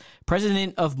Hendricks,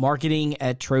 president of marketing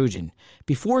at Trojan,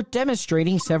 before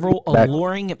demonstrating several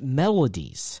alluring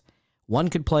melodies. One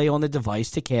could play on the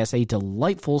device to cast a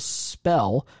delightful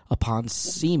spell upon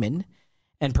semen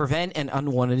and prevent an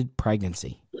unwanted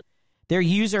pregnancy. Their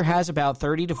user has about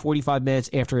 30 to 45 minutes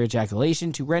after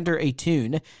ejaculation to render a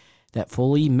tune that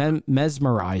fully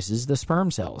mesmerizes the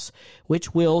sperm cells,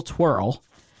 which will twirl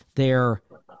their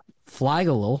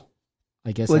flagella.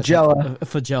 I guess flagella.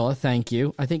 Flagella, thank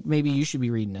you. I think maybe you should be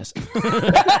reading this.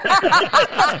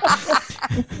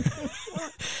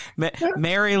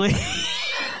 Mary Lee.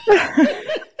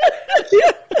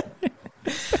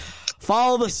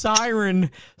 Follow the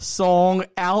siren song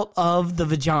out of the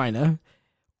vagina,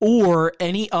 or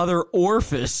any other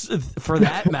orifice for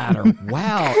that matter.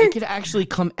 Wow, it could actually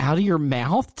come out of your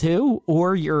mouth too,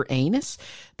 or your anus.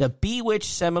 The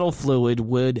Bewitched seminal fluid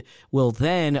will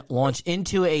then launch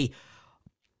into a.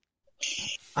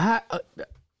 Why?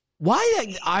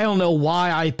 I don't know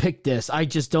why I picked this. I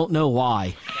just don't know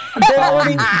why.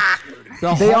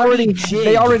 They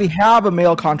already have a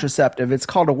male contraceptive. It's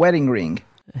called a wedding ring.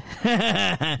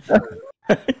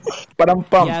 But I'm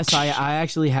bummed. Yes, I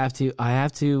actually have to. I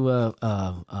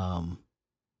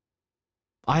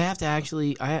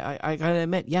gotta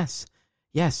admit, yes,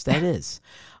 that is.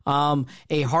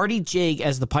 A hearty jig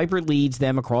as the piper leads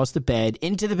them across the bed,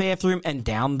 into the bathroom, and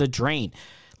down the drain.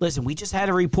 Listen, we just had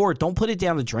a report. Don't put it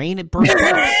down the drain. It burns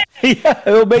pipes. Yeah,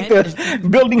 it'll make the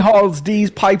building halls D's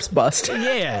pipes bust.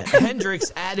 Yeah.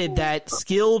 Hendrix added that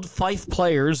skilled Fife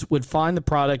players would find the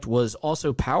product was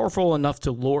also powerful enough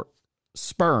to lure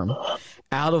sperm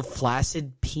out of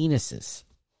flaccid penises.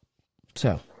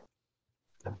 So.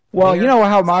 Well, you know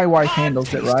how my wife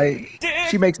handles it, right?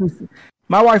 She makes me.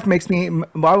 My wife makes me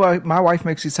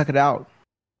suck it out.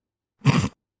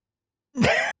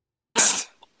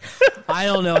 I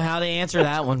don't know how to answer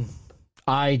that one.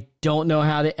 I don't know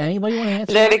how to. Anybody want to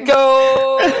answer? Let it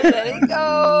go. Let it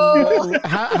go.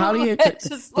 How do you?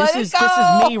 Just let This it go.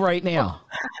 is me right now.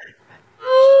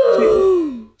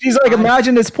 She's like,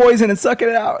 imagine it's poison and suck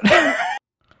it out.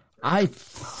 I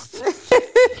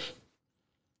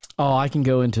can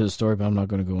go into the story, but I'm not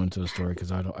going to go into the story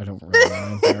because I don't really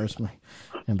want to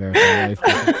embarrass my wife.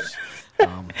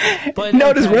 But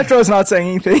notice Retro's not saying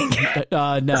anything.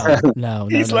 No.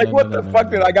 He's like, what the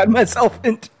fuck did I got myself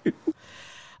into?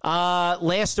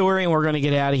 Last story, and we're going to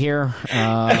get out of here.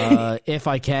 If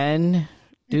I can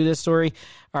do this story.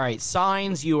 All right,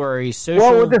 signs you are a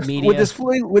social media. With this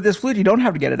flute, you don't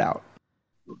have to get it out.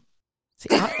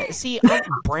 See, I'm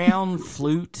brown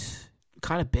flute,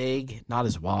 kind of big, not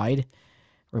as wide.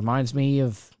 Reminds me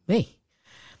of me.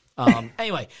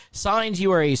 Anyway, signs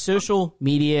you are a social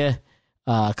media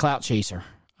clout chaser.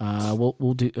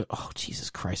 We'll do. Oh, Jesus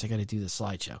Christ! I got to do the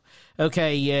slideshow.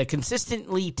 Okay,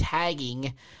 consistently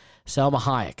tagging Selma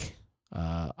Hayek.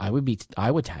 I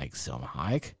would tag Selma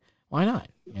Hayek. Why not?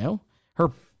 You know, her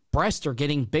breasts are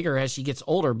getting bigger as she gets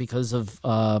older because of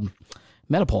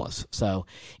menopause. So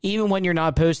even when you're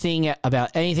not posting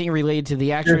about anything related to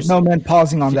the actress, there's no men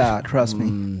pausing on that. Trust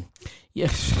me.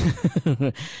 Yes.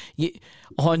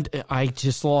 I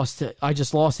just lost it.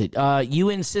 You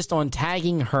insist on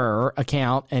tagging her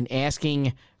account and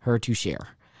asking her to share.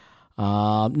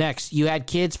 Next, you had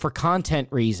kids for content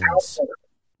reasons.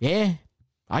 Yeah,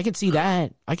 I could see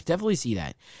that. I could definitely see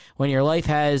that. When your life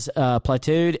has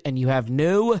plateaued and you have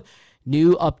no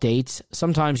new updates,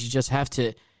 sometimes you just have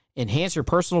to enhance your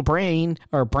personal brand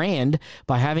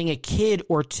by having a kid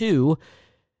or two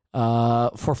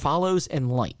for follows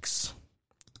and likes.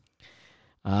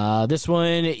 This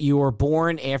one, you were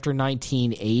born after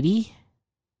 1980.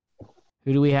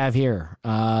 Who do we have here?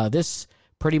 This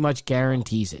pretty much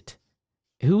guarantees it.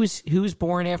 Who's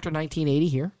born after 1980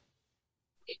 here?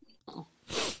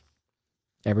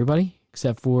 Everybody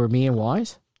except for me and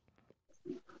Wise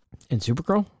and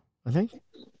Supergirl, I think.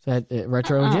 Is that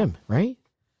Retro and Jim, right?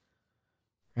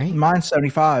 Right. Mine's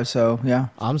 75, so yeah.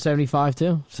 I'm 75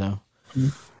 too, so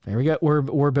there we go.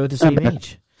 We're both the same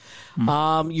age.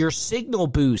 Your signal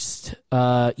boost.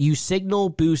 You signal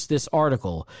boost this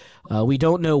article. We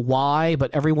don't know why,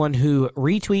 but everyone who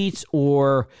retweets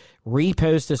or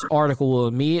reposts this article will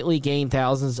immediately gain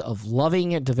thousands of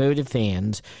loving and devoted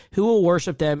fans who will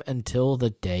worship them until the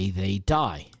day they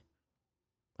die.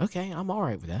 Okay, I'm all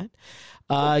right with that.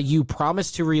 You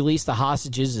promise to release the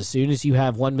hostages as soon as you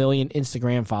have 1 million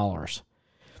Instagram followers.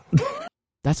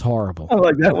 That's horrible. I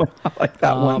like that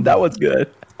one. That one's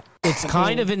good. It's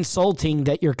kind of insulting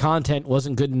that your content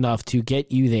wasn't good enough to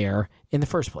get you there in the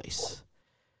first place.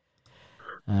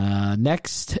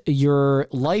 Next, your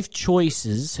life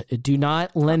choices do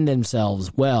not lend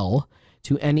themselves well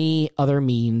to any other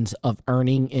means of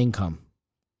earning income.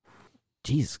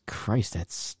 Jesus Christ,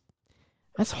 that's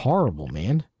horrible,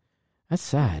 man. That's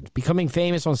sad. Becoming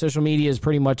famous on social media is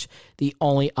pretty much the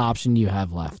only option you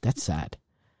have left. That's sad.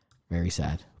 Very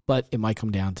sad. But it might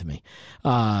come down to me.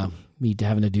 Me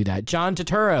having to do that. John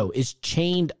Turturro is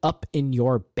chained up in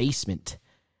your basement.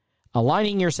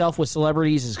 Aligning yourself with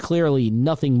celebrities is clearly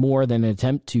nothing more than an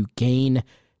attempt to gain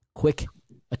quick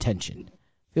attention.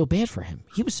 Feel bad for him.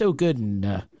 He was so good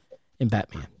in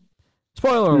Batman.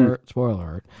 Spoiler alert.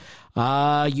 Spoiler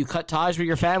alert. You cut ties with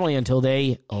your family until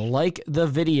they like the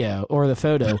video or the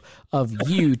photo of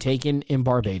you taken in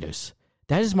Barbados.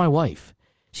 That is my wife.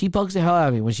 She bugs the hell out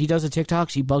of me. When she does a TikTok,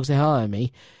 she bugs the hell out of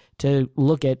me to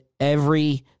look at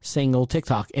every single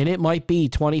TikTok, and it might be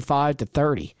 25 to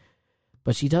 30,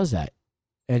 but she does that.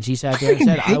 And she sat there and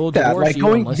said, I will divorce like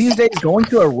you unless... these days, going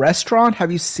to a restaurant,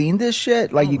 have you seen this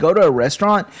shit? Like, you go to a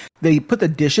restaurant, they put the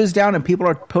dishes down, and people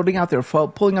are pulling out their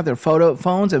pulling out their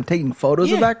phones and taking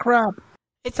photos of that crap.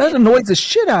 That annoys the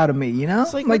shit out of me, you know?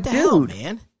 It's like, what the hell,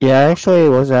 man? Yeah, I actually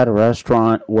was at a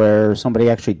restaurant where somebody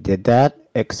actually did that,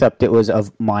 except it was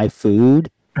of my food,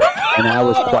 and I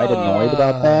was quite annoyed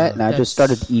about that, and I just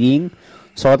started eating,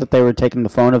 saw that they were taking the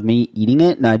phone of me eating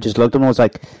it, and I just looked at them and was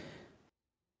like,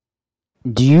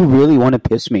 do you really want to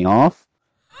piss me off?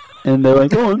 And they're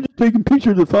like, oh, I'm just taking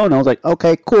pictures of the phone. I was like,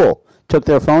 okay, cool. Took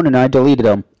their phone and I deleted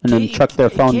them. And then chucked their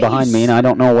phone behind me, and I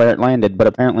don't know where it landed, but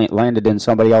apparently it landed in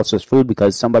somebody else's food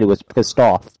because somebody was pissed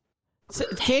off. So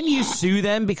can you sue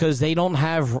them because they don't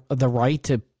have the right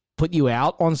to put you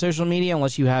out on social media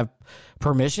unless you have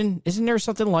permission? Isn't there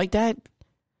something like that?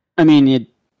 I mean, it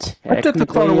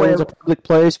technically is a public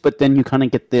place, but then you kind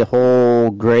of get the whole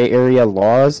gray area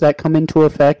laws that come into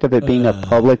effect of it being a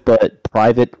public but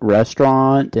private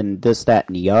restaurant and this, that,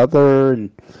 and the other.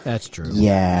 And that's true.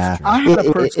 Yeah,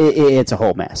 it's a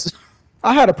whole mess.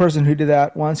 I had a person who did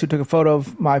that once, who took a photo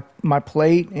of my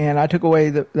plate, and I took away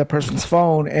the person's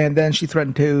phone, and then she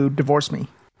threatened to divorce me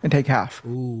and take half.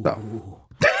 Ooh.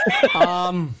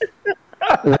 So.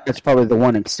 That's probably the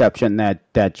one exception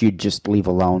that you just leave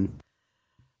alone.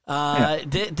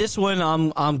 This one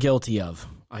I'm guilty of.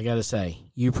 I gotta say,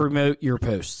 you promote your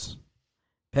posts.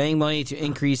 Paying money to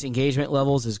increase engagement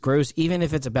levels is gross, even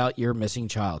if it's about your missing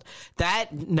child. That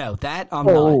I'm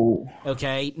not.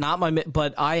 Okay, not my.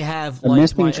 But I have. A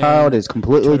missing child is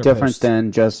completely Twitter different posts.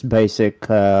 than just basic,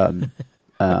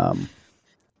 whatever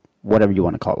you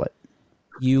want to call it.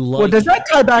 You Well, does that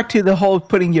tie back to the whole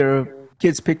putting your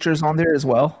kids' pictures on there as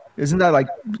well? Isn't that like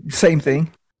same thing?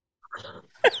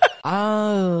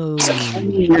 Oh,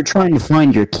 you're trying to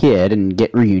find your kid and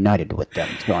get reunited with them.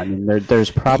 So I mean,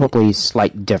 there's probably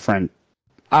slight different.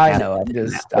 I know. I'm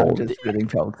just kidding,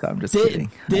 folks. I'm just kidding.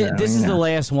 This is the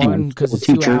last one because it's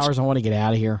 2 hours. I want to get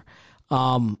out of here.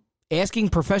 Asking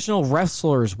professional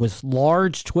wrestlers with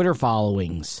large Twitter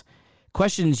followings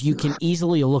questions you can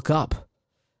easily look up.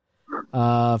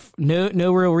 No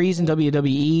real reason.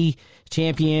 WWE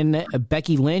champion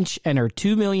Becky Lynch and her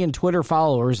 2 million Twitter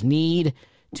followers need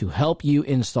to help you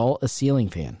install a ceiling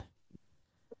fan.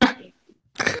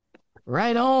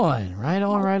 Right on.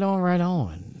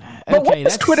 But what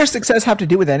does Twitter success have to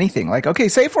do with anything? Like, okay,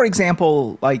 say for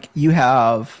example, like you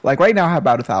have, like right now I have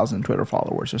about 1,000 Twitter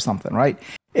followers or something, right?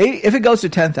 If it goes to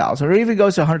 10,000 or if it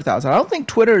goes to 100,000, I don't think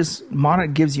Twitter's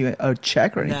monitor gives you a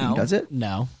check or anything, does it?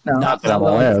 No. Not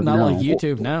like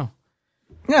YouTube, no.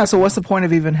 Yeah, so what's the point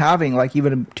of even having like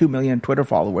even 2 million Twitter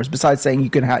followers besides saying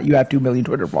you have 2 million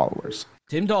Twitter followers?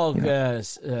 Tim Dog,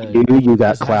 you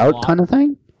got clout kind of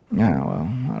thing? Yeah, well,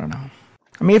 I don't know.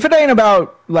 I mean, if it ain't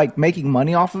about like making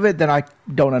money off of it, then I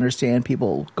don't understand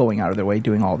people going out of their way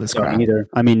doing all this crap. Either.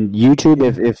 I mean, YouTube.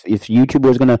 If YouTube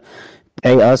was gonna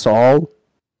pay us all,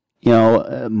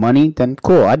 money, then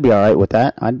cool. I'd be all right with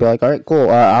that. I'd be like, all right, cool.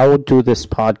 I will do this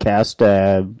podcast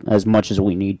as much as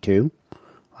we need to.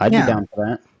 I'd be down for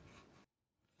that.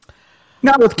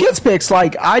 Now with Kids Picks,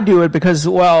 like I do it because,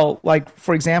 well, like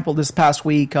for example, this past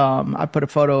week, I put a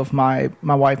photo of my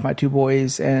wife, my 2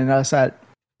 boys, and us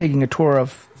taking a tour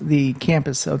of the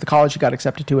campus of the college he got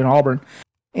accepted to in Auburn,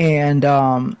 and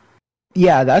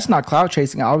that's not cloud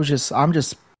chasing. I'm just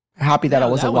happy that I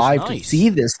was alive to see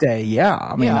this day. Yeah,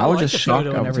 I mean, I was just shocked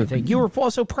and everything. You were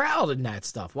also proud in that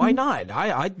stuff. Why not?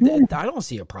 I don't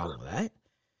see a problem with that.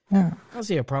 Yeah, I don't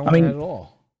see a problem with that at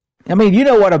all. I mean, you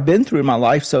know what I've been through in my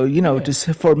life, so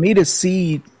just for me to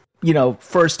see,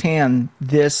 firsthand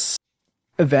this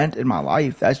event in my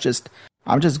life,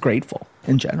 I'm just grateful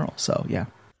in general. So yeah.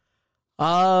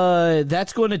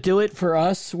 That's going to do it for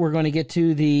us. We're going to get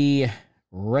to the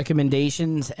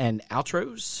recommendations and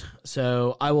outros.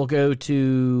 So I will go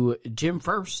to Jim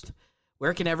first.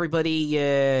 Where can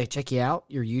everybody check you out?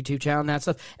 Your YouTube channel and that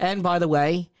stuff. And by the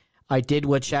way, I did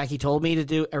what Shaggy told me to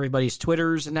do. Everybody's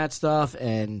Twitters and that stuff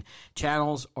and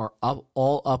channels are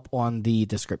all up on the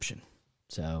description.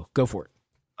 So go for it.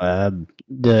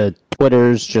 The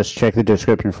Twitters, just check the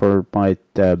description for my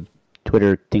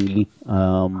Twitter thingy.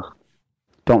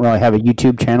 Don't really have a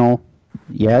YouTube channel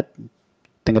yet.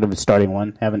 Thinking of starting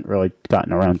one. Haven't really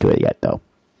gotten around to it yet, though.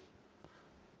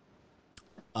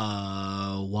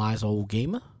 Wise Old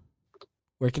Gamer?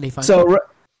 Where can they find you?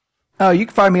 You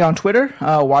can find me on Twitter,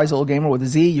 Wise Old Gamer with a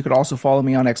Z. You could also follow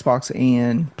me on Xbox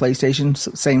and PlayStation,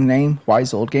 same name,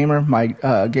 Wise Old Gamer. My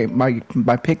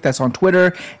pick that's on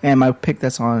Twitter and my pick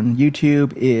that's on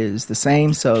YouTube is the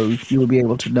same, so you will be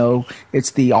able to know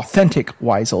it's the authentic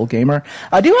Wise Old Gamer.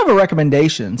 I do have a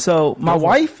recommendation. So my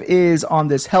wife is on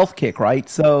this health kick, right?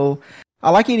 So I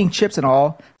like eating chips and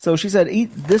all. So she said, eat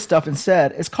this stuff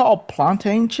instead. It's called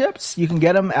plantain chips. You can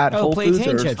get them at Whole Foods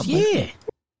or chips, something. yeah.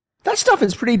 That stuff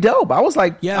is pretty dope. I was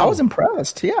like, I was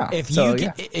impressed. Yeah. If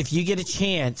you get a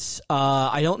chance,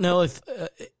 I don't know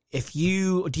if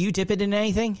you dip it in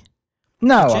anything.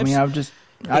 No, I mean I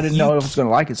didn't know if I was going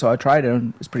to like it, so I tried it.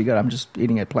 And it's pretty good. I'm just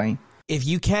eating it plain. If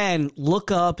you can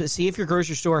look up, see if your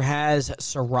grocery store has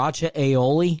sriracha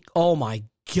aioli. Oh my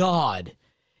god,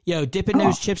 dipping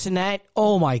those chips in that.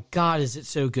 Oh my god, is it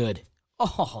so good?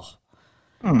 Oh.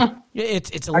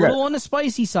 It's a little on the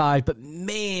spicy side, but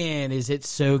man, is it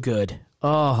so good.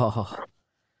 Oh.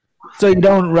 So you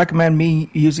don't recommend me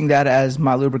using that as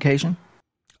my lubrication?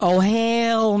 Oh,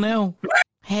 hell no.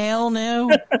 Hell no.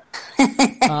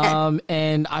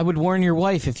 And I would warn your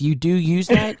wife, if you do use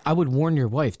that, I would warn your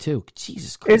wife too.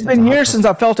 Jesus Christ. It's been years since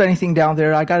I felt anything down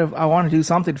there. I want to do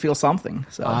something to feel something.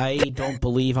 So I don't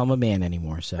believe I'm a man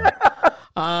anymore. So,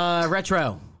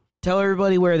 Retro, tell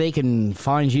everybody where they can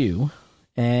find you.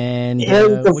 And you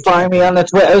can find me on the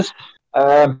Twitters,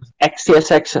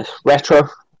 XTSX Retro.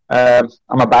 I'm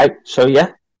about, so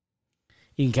yeah.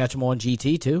 You can catch them on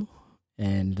GT too,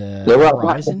 and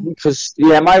Horizon. Because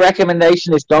my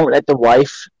recommendation is don't let the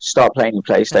wife start playing the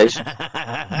PlayStation.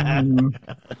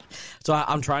 So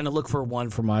I'm trying to look for one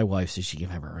for my wife so she can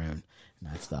have her own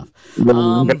and that stuff.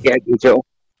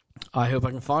 I hope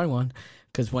I can find one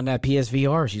because when that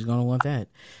PSVR, she's going to want that.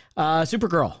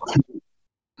 Supergirl.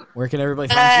 Where can everybody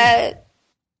find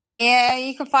you? Yeah,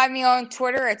 you can find me on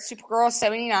Twitter at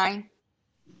Supergirl79.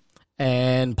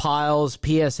 And Piles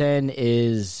PSN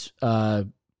is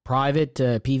private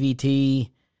PVT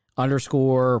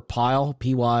 _ Pyle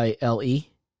PYLE.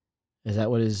 Is that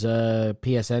what his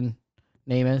PSN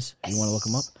name is? You want to look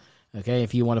him up? Okay,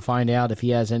 if you want to find out if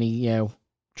he has any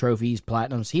trophies,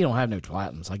 platinums. He don't have no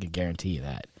platinums. I can guarantee you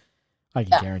that.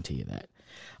 Guarantee you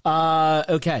that.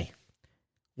 Okay.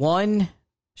 One.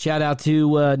 Shout out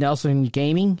to Nelson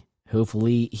Gaming.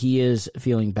 Hopefully he is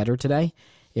feeling better today.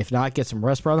 If not, get some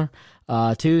rest, brother.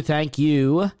 2, thank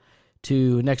you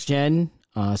to Next Gen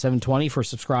 720 for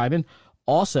subscribing.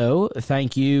 Also,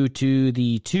 thank you to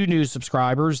the 2 new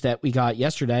subscribers that we got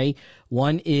yesterday.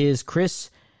 One is Chris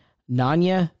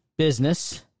Nanya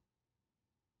Business.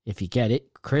 If you get it,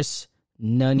 Chris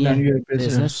Nanya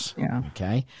Business. Yeah.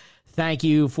 Okay. Thank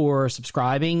you for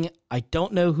subscribing. I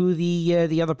don't know who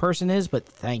the other person is, but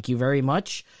thank you very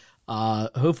much.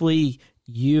 Hopefully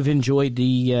you've enjoyed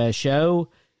the show,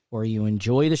 or you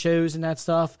enjoy the shows and that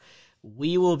stuff.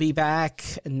 We will be back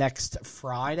next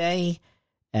Friday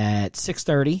at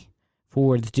 6:30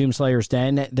 for the Doomslayer's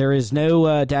Den. There is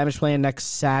no damage plan next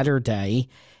Saturday,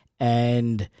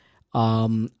 and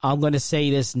I'm going to say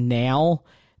this now.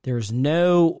 There's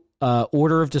no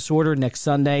Order of Disorder next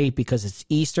Sunday because it's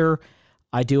Easter.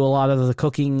 I do a lot of the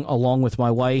cooking along with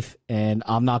my wife, and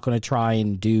I'm not going to try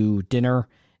and do dinner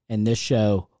and this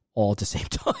show all at the same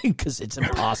time because it's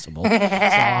impossible. So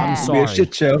I'm sorry. It'll be a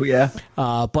shit show, yeah.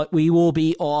 But we will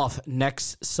be off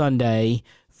next Sunday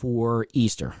for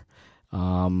Easter.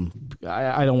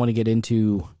 I don't want to get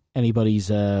into anybody's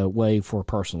way for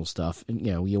personal stuff. And,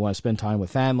 you want to spend time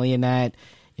with family and that.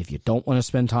 If you don't want to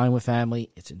spend time with family,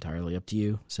 it's entirely up to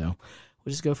you. So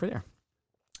we'll just go for there.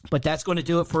 But that's going to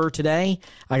do it for today.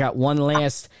 I got one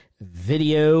last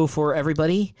video for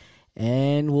everybody,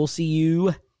 and we'll see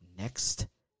you next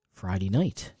Friday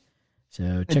night.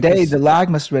 So today the lag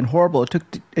must have been horrible.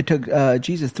 It took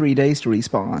Jesus 3 days to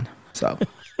respawn. So,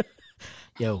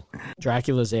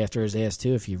 Dracula's after his ass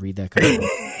too. If you read that correctly.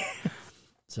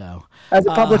 So, as a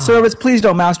public service, please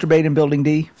don't masturbate in Building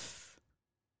D.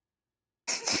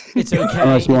 It's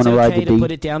okay. It's okay to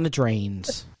put it down the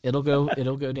drains. It'll go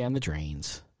down the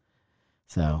drains.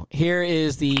 So here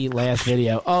is the last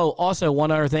video. Oh, also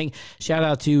one other thing. Shout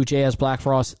out to JS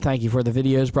Blackfrost. Thank you for the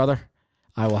videos, brother.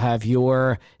 I will have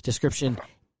your description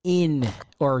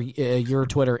your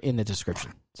Twitter in the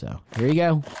description. So here you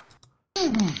go.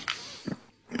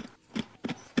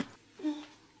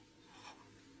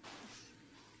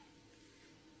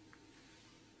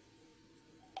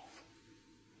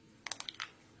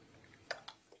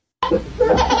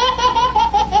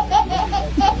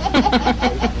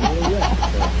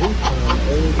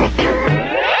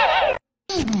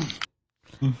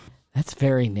 That's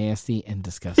very nasty and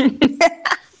disgusting.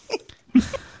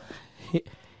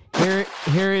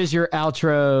 here is your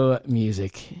outro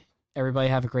music. Everybody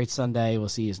have a great Sunday. We'll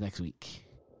see you next week.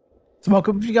 Smoke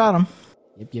 'em if you got 'em.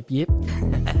 Yep.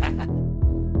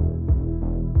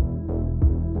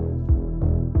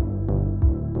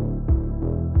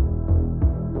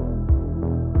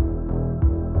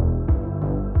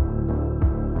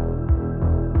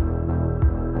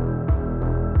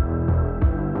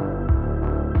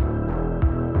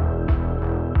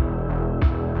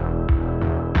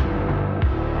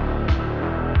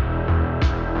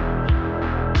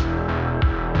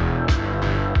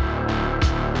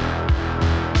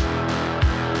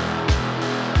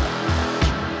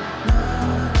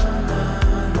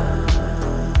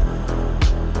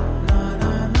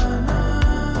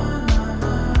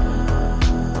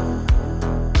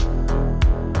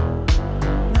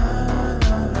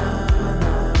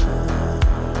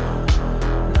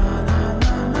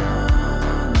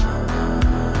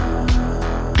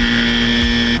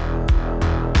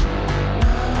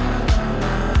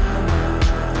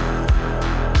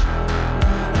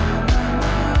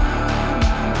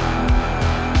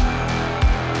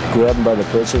 Grab him by the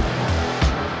pussy.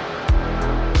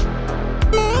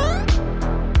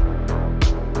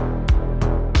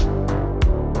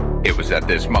 It was at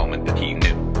this moment that he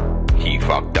knew. He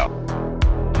fucked up.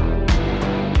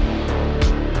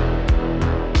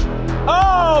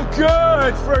 Oh,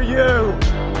 good for you!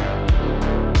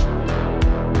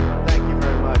 Thank you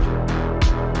very much.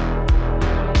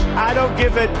 I don't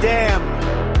give a damn.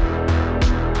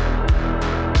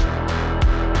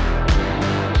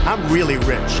 I'm really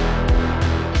rich.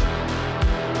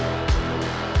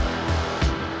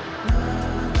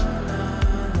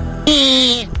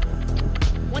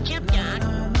 What's up, Doc?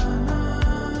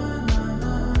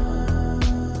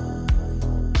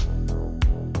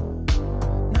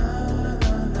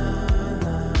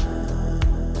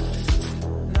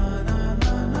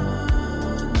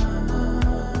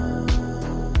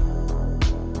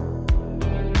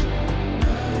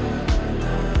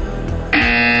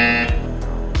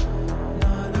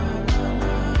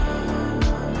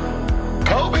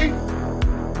 Kobe!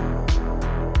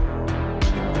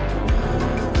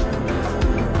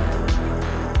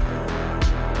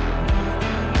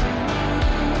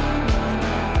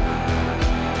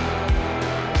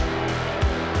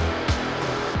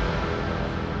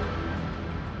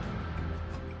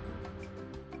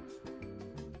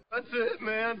 That's it,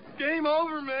 man. Game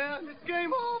over, man. It's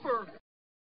game over.